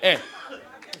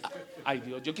 Ay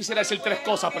Dios, yo quisiera decir 3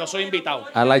 cosas, pero soy invitado.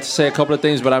 I'd like to say a couple of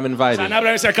things, but I'm invited.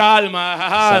 Sanabria dice calma.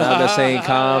 Sanabria saying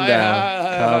calm down,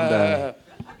 calm down.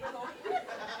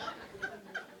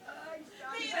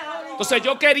 Entonces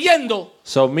yo queriendo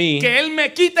So me, que él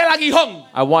me quite el aguijón.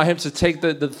 I want him to take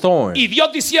the thorn. Y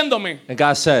Dios diciéndome, And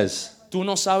God says, tú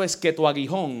no sabes que tu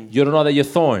aguijón you don't know that your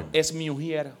thorn es mi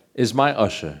ujier. is my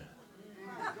usher.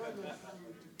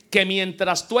 Que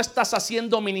mientras tú estás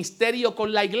haciendo ministerio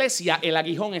con la iglesia, el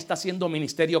aguijón está haciendo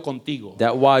ministerio contigo.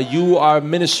 That while you are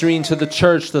ministering to the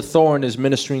church, the thorn is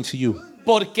ministering to you.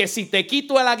 Porque si te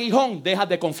quito el aguijón, dejas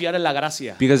de confiar en la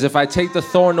gracia. Because if I take the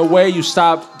thorn away, you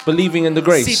stop believing in the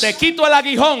grace. Si te quito el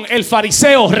aguijón, el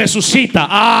fariseo resucita. If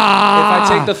I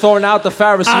take the thorn out, the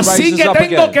Pharisee Así rises que up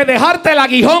tengo again. que dejarte el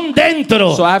aguijón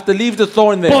dentro. So I have to leave the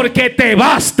thorn there. Porque te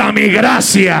basta mi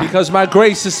gracia. Because my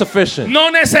grace is sufficient.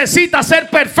 No necesitas ser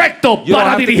perfecto You don't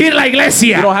para have to dirigir la You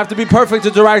iglesia. don't have to be perfect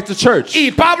to direct the church.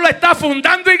 Y Pablo está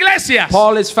fundando iglesias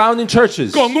Paul is founding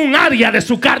churches con un área de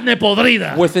su carne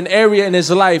podrida. with an area in his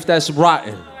life that's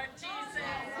rotten.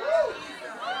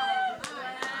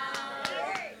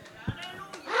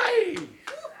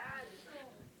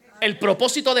 El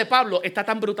propósito de Pablo está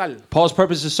tan brutal Paul's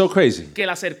purpose is so crazy que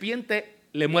la serpiente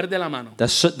le muerde la mano. that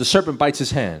the serpent bites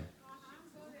his hand.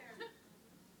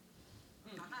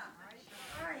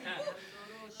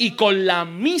 Y con la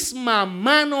misma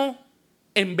mano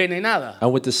envenenada,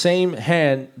 And with the same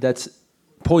hand that's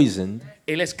poisoned,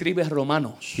 él escribe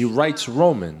Romanos, he writes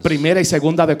Romans, Primera y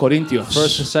Segunda de Corintios,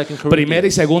 1st and 2nd Primera y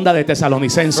Corinthians, Segunda de 1st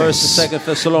Tesalonicenses, and 2nd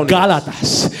Thessalonians,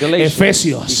 Gálatas, Galatians,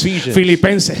 Efesios, Ephesians,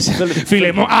 Filipenses,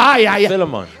 Filemón.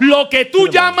 Philemon. Lo que tú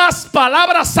Philemon. llamas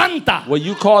palabra santa What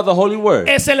you call the holy word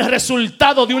es el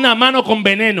resultado de una mano con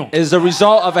veneno. is the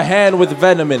result of a hand with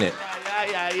venom in it. Ay,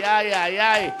 ay, ay, ay,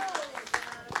 ay.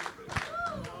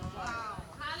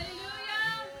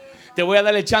 Te voy a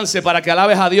darle chance para que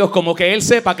alabes a Dios como que Él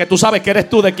sepa que tú sabes que eres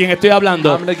tú de quien estoy hablando.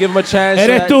 I'm going to give him a chance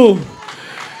Eres tú.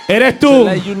 Eres to tú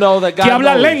let you know that God que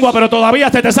hablas knows. lengua pero todavía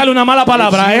te sale una mala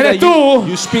palabra. It's you Eres that tú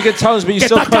you speak in tongues, but you que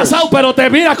still estás curse. casado pero te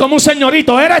miras como un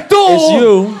señorito. Eres tú. It's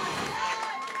you.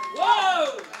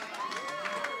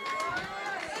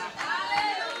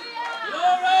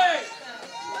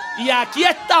 Y aquí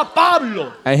está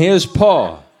Pablo And here's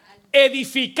Paul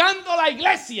edificando la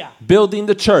iglesia building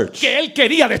the church que él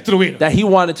quería destruir. that he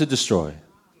wanted to destroy.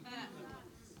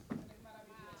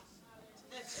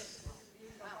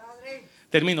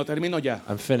 Termino ya.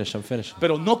 I'm finished.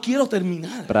 Pero no quiero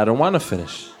terminar. But I don't want to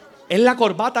finish. Es la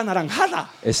corbata anaranjada.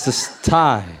 It's this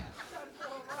tie.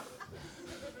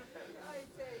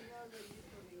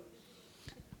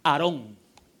 Aarón.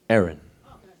 Aaron.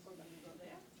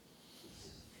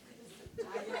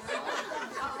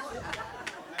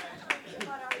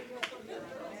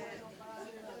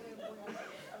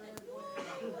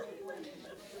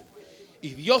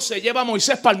 Y Dios se lleva a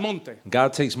Moisés para el monte.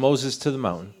 God takes Moses to the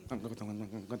mountain.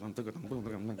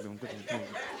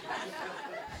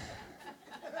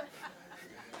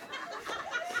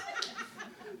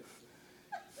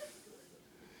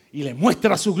 Y le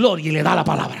muestra su gloria y le da la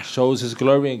palabra. Shows his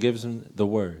glory and gives him the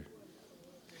word.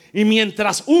 Y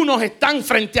mientras unos están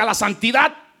frente a la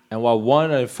santidad, And while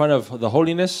one are in front of the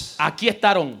holiness, aquí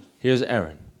está Aarón. here's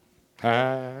Aaron.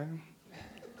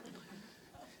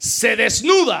 Se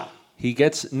desnuda He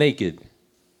gets naked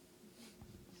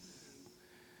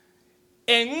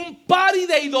en un party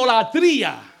de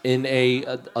idolatría. in a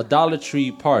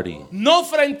idolatry party. No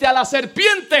frente a la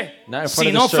serpiente, Not in front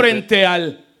sino of the serpent. frente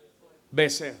al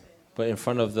becerro. But in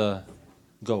front of the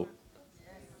goat.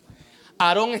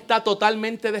 Aarón está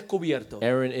totalmente descubierto.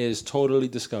 Aaron is totally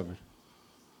discovered.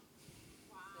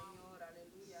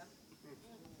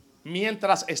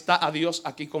 Mientras está a Dios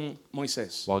aquí con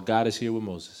Moisés. While God is here with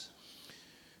Moses.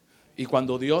 Y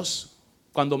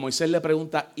cuando Moisés le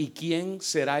pregunta, ¿y quién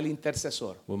será el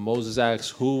intercesor? When Moses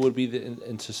asks, who would be the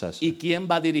intercessor? ¿Y quién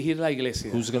va a dirigir la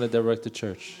iglesia? Who's going to direct the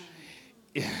church?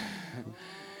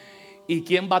 ¿Y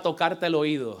quién va a tocarte el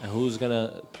oído? And who's going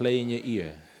to play in your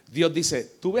ear? Dios dice,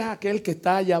 ¿tú ves aquel que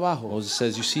está allá abajo? Moses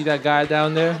says, you see that guy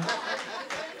down there?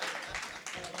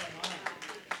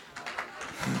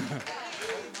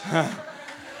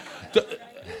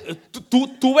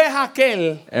 ¿Tú ves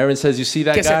aquel Aaron says, you see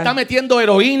that que se está guy? metiendo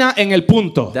heroína en el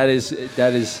punto? That is.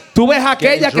 ¿Tú ves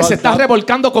aquella que se está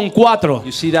revolcando con 4?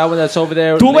 You see that one that's over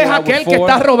there? ¿Tú ves laying out with aquel que 4?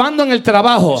 está robando en el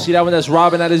trabajo? You see that one that's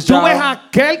robbing at his ¿Tú ves job?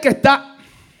 aquel que está...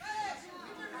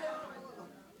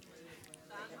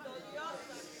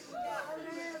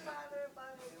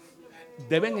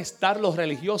 Deben estar los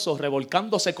religiosos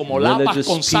revolcándose como lapas Religious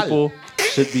con sal. people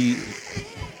should be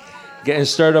getting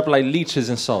stirred up like leeches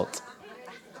in salt.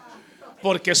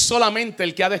 Porque solamente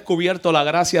el que ha descubierto la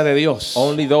gracia de Dios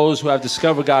Only those who have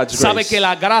discovered God's sabe grace que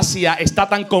la gracia está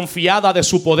tan confiada de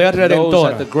su poder knows redentor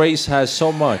that the grace has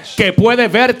so much que puede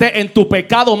verte en tu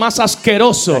pecado más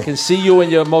asqueroso that can see you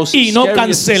in your most y no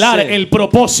scariest cancelar sin el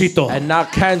propósito. and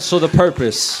not cancel the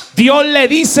purpose. Dios le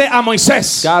dice a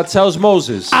Moisés, God tells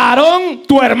Moses, Aarón,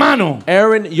 tu hermano,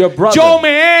 Aaron, your brother, yo me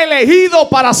he elegido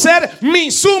para ser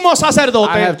mi sumo I have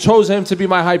sacerdote. chosen him to be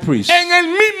my high priest. En el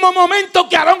mismo momento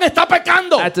que Aarón está pecando,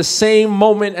 At the same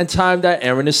moment and time that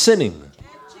Aaron is sinning.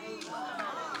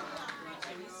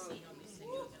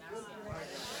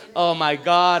 Oh my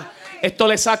God. Esto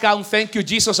le saca un thank you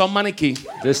Jesus a un maniquí.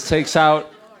 This takes out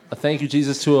a thank you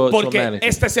Jesus to a Porque mannequin.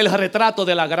 este es el retrato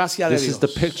de la gracia de This is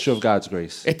Dios. the picture of God's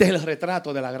grace. Este es el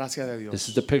retrato de la gracia de Dios. This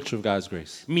is the picture of God's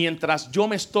grace. Mientras yo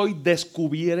me estoy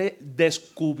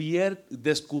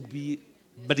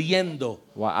descubriendo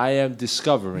While I am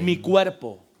discovering mi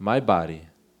cuerpo my body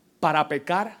para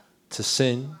pecar, to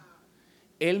sin,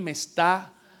 Él me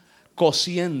está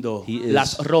cosiendo He is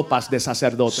las ropas de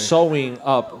sacerdote. sewing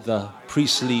up the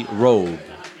priestly robe.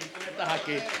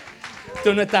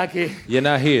 Tú no estás aquí. You're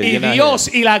not here. Y You're not Dios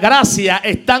y la gracia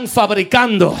están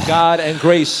fabricando here. God and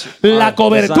grace la are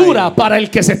cobertura designing para el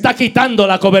que se está quitando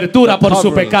la cobertura por su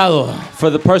covering pecado.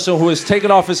 for the person who is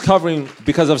taken off his covering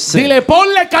because of sin. Dile,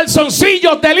 ponle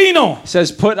calzoncillos de lino It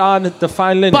says, put on the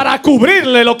fine linen para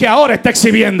cubrirle lo que ahora está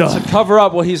exhibiendo. cover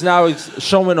up what he's now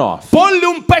showing off. Ponle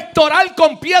un pectoral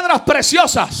con piedras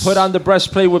preciosas Put on the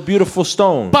breastplate with beautiful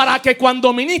stones. para que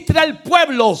cuando ministre al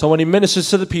pueblo, So when he ministers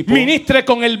to the people, ministre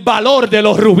con el valor de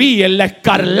los rubíes, la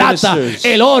escarlata, Ministers.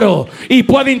 el oro, y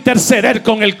puede interceder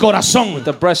con el corazón.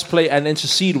 the breastplate, and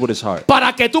intercede with his heart.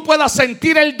 Para que tú puedas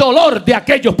sentir el dolor de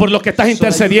aquellos por los que estás So that you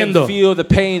intercediendo. can feel the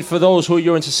pain for those who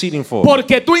you're interceding for.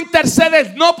 Porque tú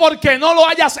intercedes no porque no lo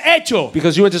hayas hecho,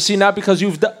 Because you intercede not because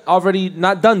you've already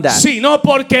not done that, sino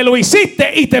porque lo hiciste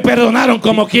y te perdonaron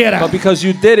como quiera. but because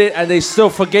you did it and they still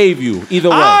forgave you. Either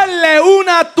way. Hazle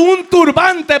un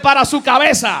turbante para su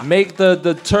cabeza, Make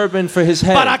the turban for his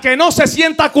head. para que no se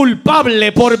sienta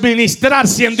culpable por ministrar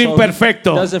siendo So he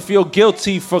imperfecto. doesn't feel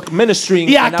guilty for ministering.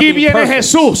 Y and not aquí being viene perfect.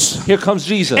 Jesús, Here comes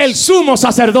Jesus. el sumo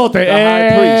sacerdote,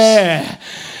 high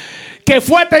que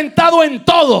fue tentado en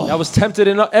todo, That was tempted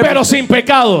in pero everything, sin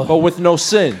pecado. but with no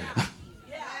sin.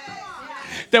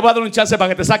 Te voy a dar un chance para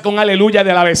que te saque un aleluya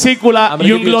de la vesícula I'm gonna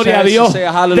y un give you a gloria a chance to Dios say a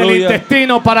del hallelujah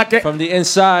intestino para que From the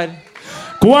inside,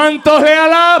 ¿cuántos le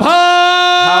alaban?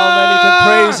 how many can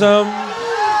praise him?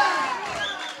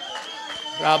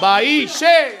 Rabai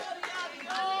she.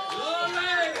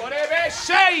 Orebe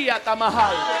sheya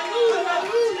tamahai.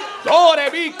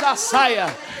 Orebika saya.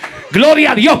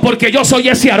 Gloria a Dios porque yo soy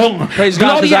ese Aarón. Praise God,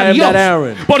 'cause Gloria I a am Dios that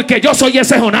Aaron. porque yo soy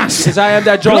ese Jonás. Because I am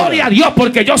that Jonah. Gloria a Dios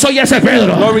porque yo soy ese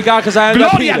Pedro. Glory to God, because I am that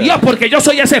Gloria a Peter. Dios porque yo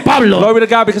soy ese Pablo. Glory to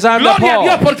God, because I am that Gloria a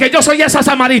Dios Paul. porque yo soy esa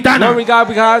samaritana. Glory to God,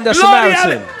 because I am that Gloria a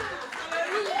Samaritan.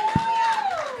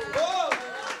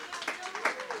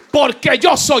 Porque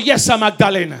yo soy esa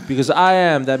Magdalena. Because I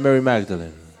am that Mary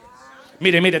Magdalene.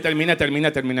 Mire, termina.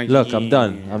 Look, I'm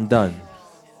done.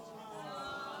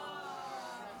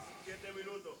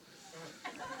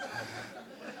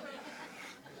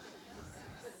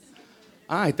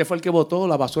 Ah, este fue el que botó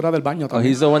la basura del baño Oh,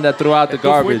 también. he's the one that threw out the Tú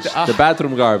fuiste. garbage, the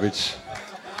bathroom garbage.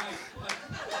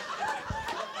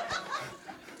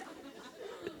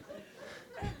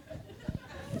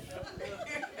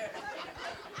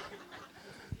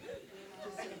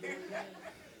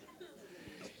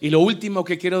 Y lo último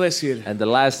que quiero decir And the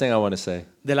last thing I want to say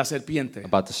de la serpiente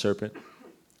about the serpent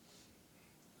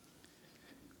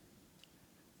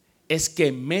es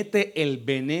que mete el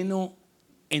veneno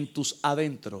en tus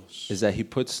adentros. is that he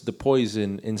puts the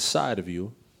poison inside of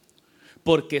you,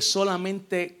 Porque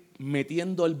solamente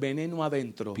metiendo el veneno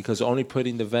adentro, because only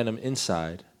putting the venom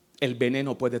inside el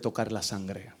veneno puede tocar la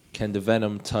sangre. can the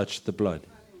venom touch the blood.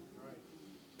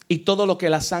 Y todo lo que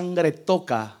la sangre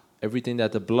toca, Everything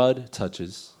that the blood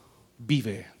touches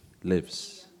vive.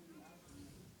 lives.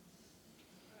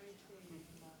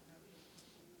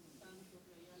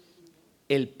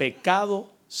 El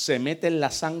pecado se mete en la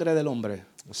sangre del hombre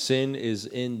Sin is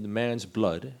in the man's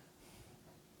blood,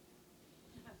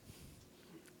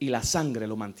 y la sangre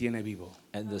lo mantiene vivo.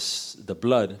 and the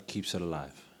blood keeps it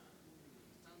alive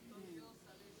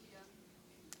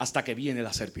Hasta que viene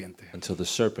la serpiente. until the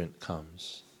serpent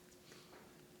comes.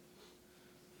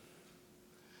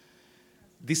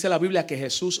 Dice la Biblia que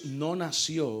Jesús no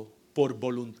nació por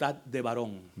voluntad de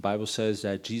varón. The Bible says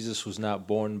that Jesus was not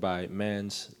born by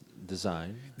man's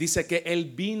design, Dice que Él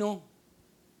vino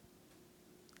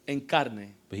en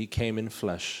carne, but he came in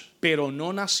flesh. pero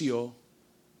no nació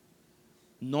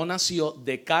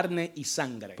de carne y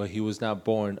sangre. But he was not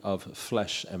born of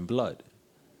flesh and blood.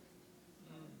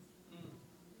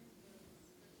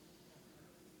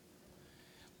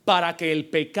 Para que el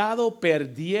pecado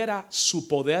perdiera su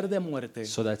poder de muerte,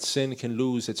 So that sin can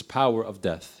lose its power of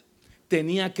death,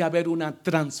 tenía que haber una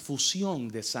transfusión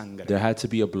de there sangre. had to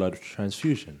be a blood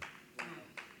transfusion.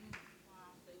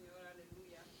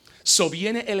 So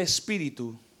viene el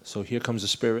Espíritu So here comes the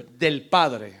Spirit del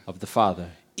Padre of the Father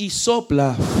y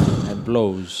sopla and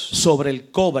blows sobre el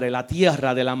cobre, la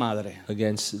tierra de la madre.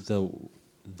 against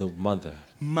the mother.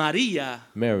 María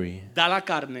Mary da la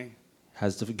carne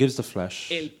gives the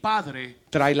flesh. El Padre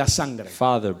trae la sangre.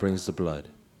 Father brings the blood.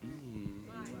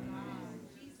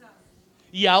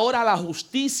 Y ahora la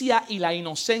justicia y la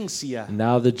inocencia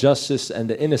Now the justice and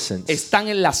the innocence están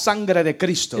en la sangre de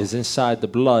Cristo. is inside the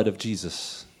blood of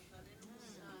Jesus.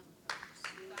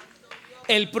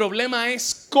 El problema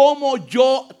es cómo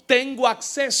yo tengo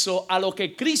acceso a lo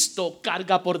que Cristo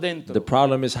carga por dentro. The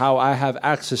problem is how I have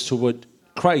access to what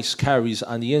Christ carries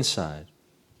on the inside.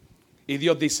 Y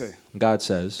Dios dice, God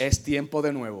says, es tiempo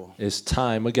de nuevo it's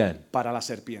time again para la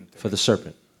serpiente. for the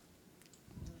serpent.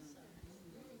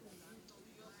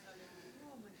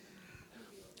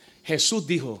 Jesús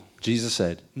dijo, Jesus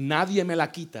said, nadie me la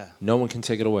quita, no one can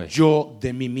take it away. yo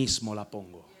de mí mismo la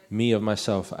pongo. Me of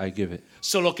myself, I give it.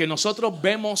 Solo que nosotros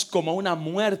vemos como una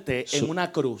muerte en una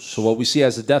cruz. So what we see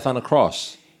as a death on a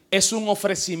cross Es un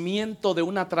ofrecimiento de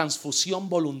una transfusión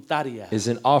voluntaria. is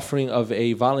an offering of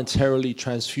a voluntarily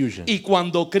transfusion. Y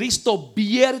cuando Cristo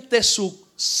vierte su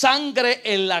sangre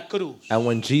en la cruz, And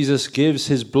when Jesus gives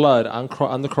his blood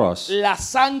on the cross, la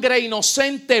sangre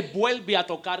inocente vuelve a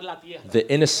tocar la tierra. the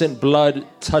innocent blood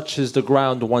touches the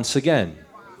ground once again.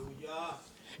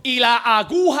 Y la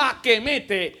aguja que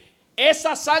mete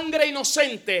esa sangre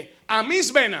inocente a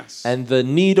mis venas And the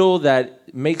needle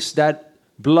that makes that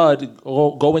blood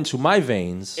go into my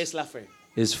veins es la fe.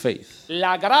 is faith.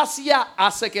 La gracia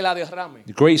hace que la derrame.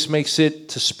 Grace makes it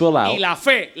to spill Y out, la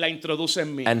fe la introduce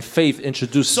en mí. and faith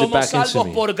introduces it Somos back into salvos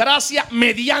me. por gracia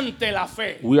mediante la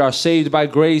fe. We are saved by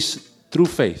grace through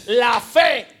faith. La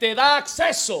fe te da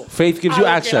acceso Faith gives a you lo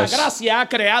que access la gracia ha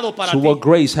creado para to ti. what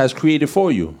grace has created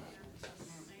for you.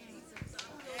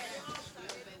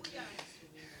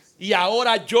 Y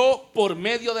ahora yo, por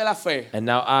medio de la fe, And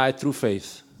now I, through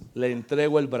faith, le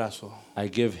entrego el brazo I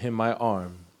give him my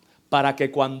arm. para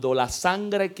que cuando la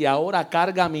sangre que ahora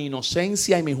carga mi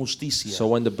inocencia y mi justicia So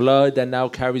when the blood that now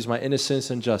carries my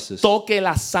innocence and justice toque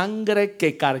la sangre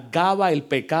que cargaba el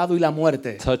pecado y la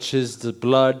muerte, touches the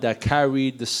blood that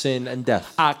carried the sin and death,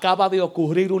 acaba de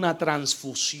ocurrir una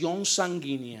transfusión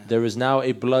sanguínea. there is now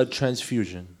a blood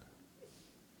transfusion.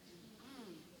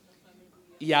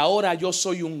 Y ahora yo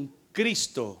soy un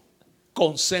Cristo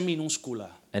con C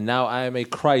minúscula. And now I am a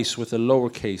Christ with a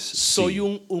lowercase Soy c.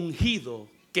 un ungido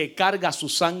que carga su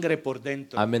sangre por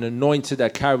dentro. I'm an anointed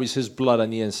that carries his blood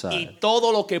on the Y inside.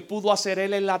 todo lo que pudo hacer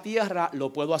él en la tierra,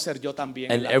 lo puedo hacer yo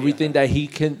también en And la everything tierra.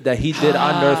 that he did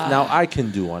on earth, now I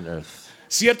can do on earth.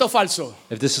 ¿Cierto o falso?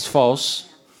 If this is false,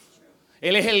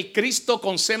 Él es el Cristo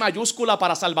con C mayúscula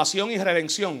para salvación y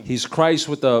redención. he's Christ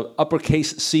with the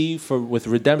uppercase C with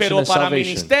redemption Pero and para salvation.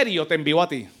 ministerio te envió a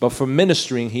ti. But for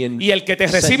ministering, he Y el que te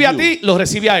sent recibe a you. ti, lo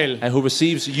recibe a él. And who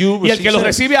receives you Y el que receives lo him.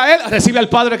 recibe a él, recibe al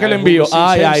Padre que And le who envió. receives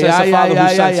Ay, him ay, says the ay, Father ay, who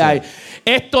ay, sent ay, him. ay.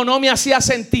 Esto no me hacía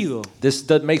sentido.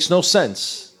 That makes no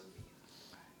sense.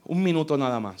 Un minuto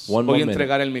nada más. One Voy a more minute.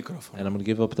 entregar el micrófono. And I'm going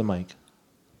to give up the mic.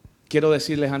 Quiero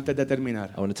decirles antes de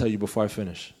terminar. I want to tell you before I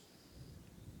finish.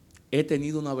 He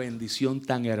tenido una bendición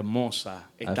tan hermosa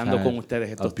I've estando had con ustedes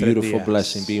a estos 3 beautiful días.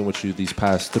 blessing being with you these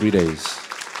past 3 days.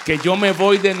 Que yo me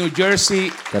voy de New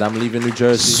Jersey That I'm leaving New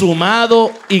Jersey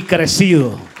sumado y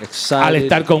crecido excited al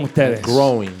estar con ustedes. and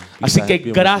growing. Así because que I've been with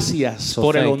you. gracias So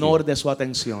por el thank you honor de su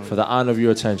atención. for the honor of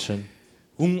your attention.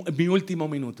 Mi último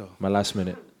minuto. My last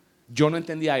minute. Yo no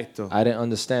entendía esto I didn't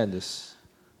understand this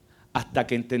hasta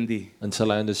que entendí until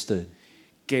I understood.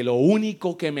 que lo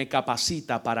único que me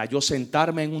capacita para yo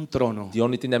sentarme en un trono The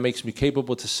only thing that makes me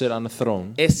capable to sit on a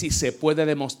throne es si se puede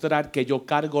demostrar que yo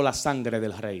cargo la sangre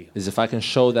del rey. is if I can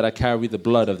show that I carry the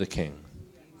blood of the king.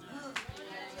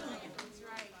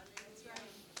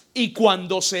 Y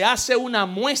cuando se hace una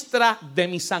muestra de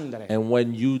mi sangre, And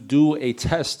when you do a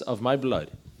test of my blood,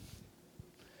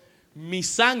 mi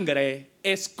sangre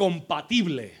es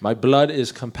compatible my blood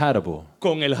is compatible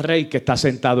con el rey que está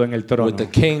sentado en el trono. with the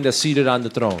king that's seated on the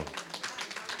throne.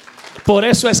 Por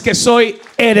eso es que soy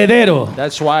heredero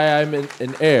That's why I'm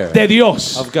an heir de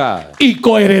Dios of God, y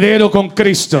coheredero con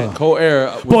Cristo. co-heir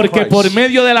with Porque Christ. por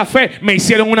medio de la fe me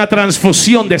hicieron una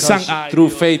transfusión de Because sangre. through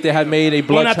faith they had made a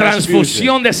blood Una transfusion.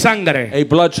 transfusión de sangre. A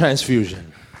blood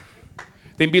transfusion.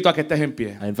 Te invito a que estés en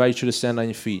pie. I invite you to stand on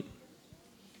your feet.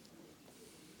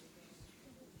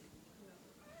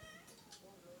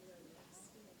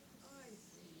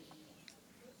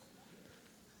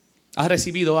 ¿Has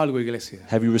recibido algo, iglesia?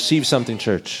 Have you received something,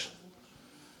 church?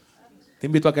 Te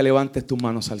invito a que levantes tus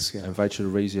manos al I cielo. invite you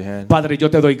to raise your hand. Padre, yo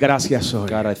te doy gracias hoy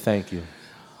God, I thank you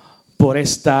por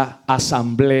esta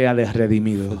asamblea de for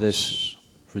redimidos. this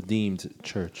redeemed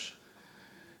church.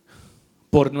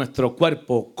 Por nuestro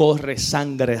cuerpo corre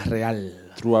sangre real.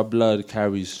 Through our blood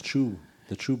carries true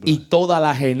the true blood. Y toda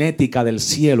la genética del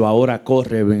cielo ahora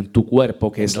corre en tu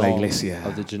cuerpo, que es And la all iglesia.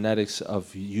 of the genetics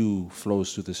of you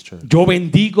flows through this church. Yo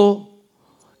bendigo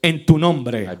en tu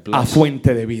nombre I bless. a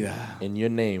fuente de vida. In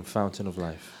your name, fountain of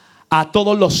life. A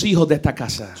todos los hijos de esta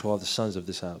casa. To all the sons of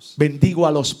this house. Bendigo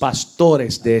a los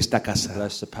pastores de esta casa.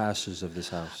 Bless the pastors of this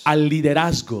house. Al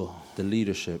liderazgo. The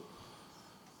leadership.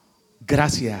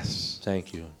 Gracias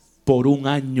Thank you por un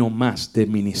año más de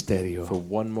ministerio. for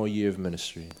one more year of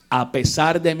ministry. A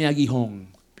pesar de mi aguijón,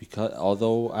 Because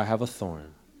although I have a thorn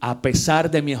a pesar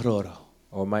de mi error,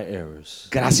 or my errors,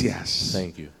 gracias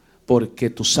thank you. porque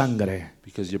tu sangre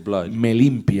Because your blood me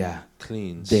limpia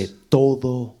cleans de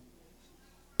todo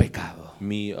pecado.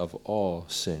 me of all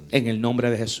sin. En el nombre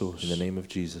de In the Jesús. name of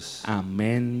Jesus.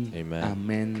 Amén. Amen.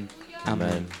 Amén. Amén.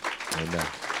 Amen. Amen.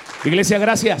 Iglesia,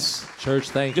 gracias.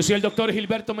 Church, thank Yo you. soy el doctor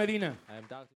Gilberto Medina. I am Dr.